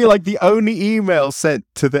 It'll be like the only email sent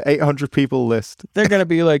to the 800 people list. They're gonna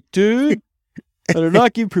be like, dude, I did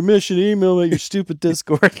not give permission to email at your stupid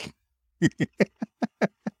Discord.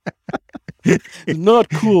 It's not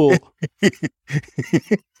cool.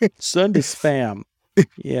 Send to spam.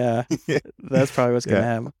 Yeah, that's probably what's gonna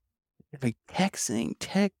happen. Like texting.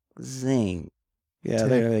 Yeah,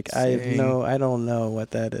 they're like, I don't know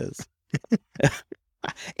what that is.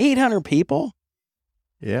 800 people?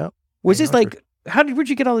 Yeah. Was this like, where'd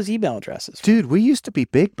you get all those email addresses from? Dude, we used to be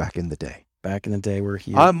big back in the day. Back in the day, we're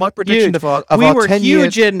huge. My prediction huge. of our 10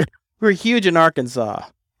 years... We're huge in Arkansas.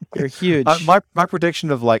 You're huge. My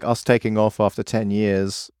prediction of like us taking off after 10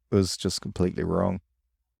 years was just completely wrong.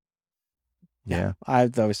 Yeah.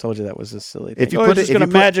 I've always told you that was a silly thing. If you put it's going to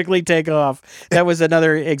magically take off. That was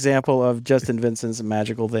another example of Justin Vincent's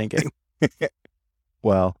magical thinking.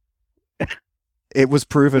 Well, it was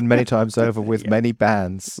proven many times over with many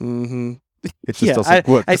bands. Mm-hmm. It just doesn't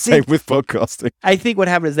work the same with podcasting. I think what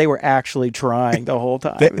happened is they were actually trying the whole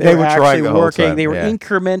time. They were trying the whole time. They were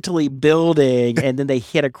incrementally building, and then they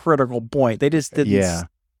hit a critical point. They just didn't.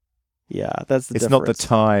 Yeah, that's the difference. It's not the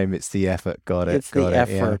time, it's the effort. It's the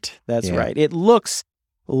effort. Yeah. That's right. It looks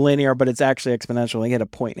linear, but it's actually exponential. You hit a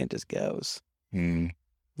point and it just goes.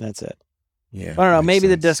 That's it. Yeah. I don't know. Maybe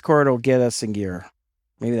the Discord will get us in gear.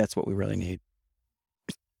 Maybe that's what we really need.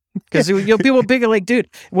 Because people will be like, dude,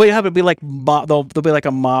 what will happen? It'll be like there'll be like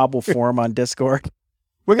a mob will form on Discord.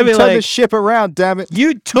 We're gonna turn this ship around, damn it!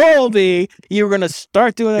 You told me you were gonna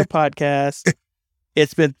start doing a podcast.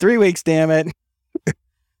 It's been 3 weeks, damn it.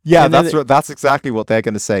 Yeah, that's exactly what they're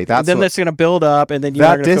gonna say. That's then it's gonna build up, and then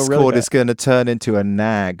that Discord is gonna turn into a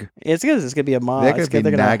nag. It's gonna be a mob. They're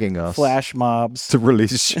gonna be nagging us. Flash mobs to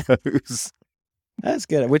release shows. That's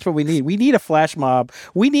good. Which one we need? We need a flash mob.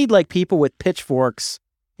 We need like people with pitchforks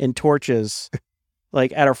and torches,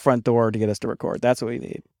 like at our front door to get us to record. That's what we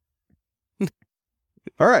need.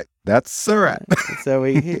 All right, that's a wrap. So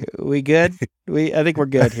we good. I think we're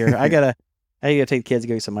good here. I gotta take the kids to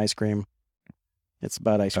go get some ice cream. It's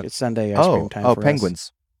about ice cream. It's Sunday ice cream time. For Penguins.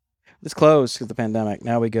 Us. It's closed because of the pandemic.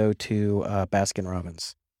 Now we go to Baskin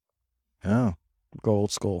Robbins. Oh, go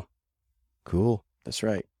old school. Cool. That's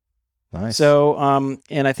right. Nice. So,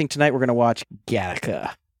 and I think tonight we're gonna watch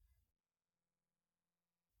Gattaca.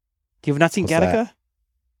 You have not seen Gattaca? That?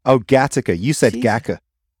 Oh, Gattaca. You said Gacka.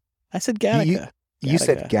 I said Gattaca. You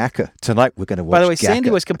said Gacka. Tonight we're going to watch By the way, Gacka.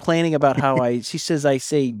 Sandy was complaining about how she says I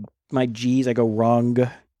say my G's, I go wrong.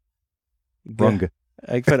 Wrong.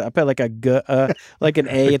 I put like a G, like an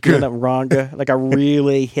A at the end of wrong. Like I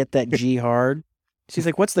really hit that G hard. She's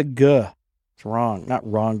like, what's the G? It's wrong, not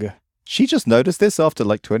wrong. She just noticed this after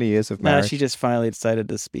like 20 years of marriage. No, she just finally decided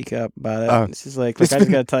to speak up about it. Oh. She's like I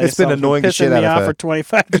just got to tell you it's been annoying the shit out of her. Pissing me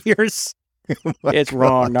off for 25 years. Oh it's God.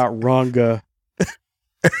 Wrong, not wrong.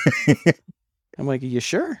 I'm like, are you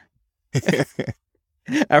sure?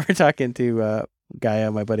 I was talking to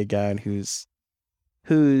Gaia, my buddy Guy, who's.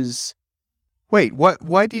 Wait, what?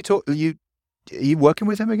 Why do you talk? Are you working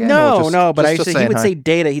with him again? No. But he would say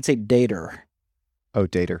data. He'd say dater. Oh,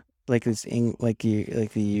 dater. Like this, like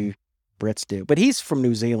the Brits do. But he's from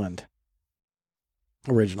New Zealand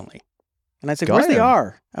originally. And I said, where's the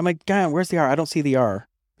R? I'm like, Guy, where's the R? I don't see the R.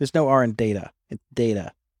 There's no R in data. It's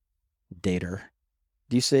data. Dater.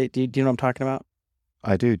 Do you know what I'm talking about?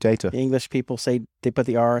 I do, data. The English people say they put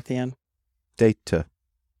the R at the end. Data.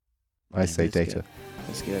 I say data. Good.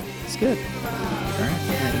 That's good. It's good. All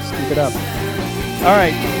right. Let's keep it up. All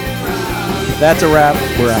right. That's a wrap.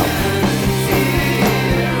 We're out.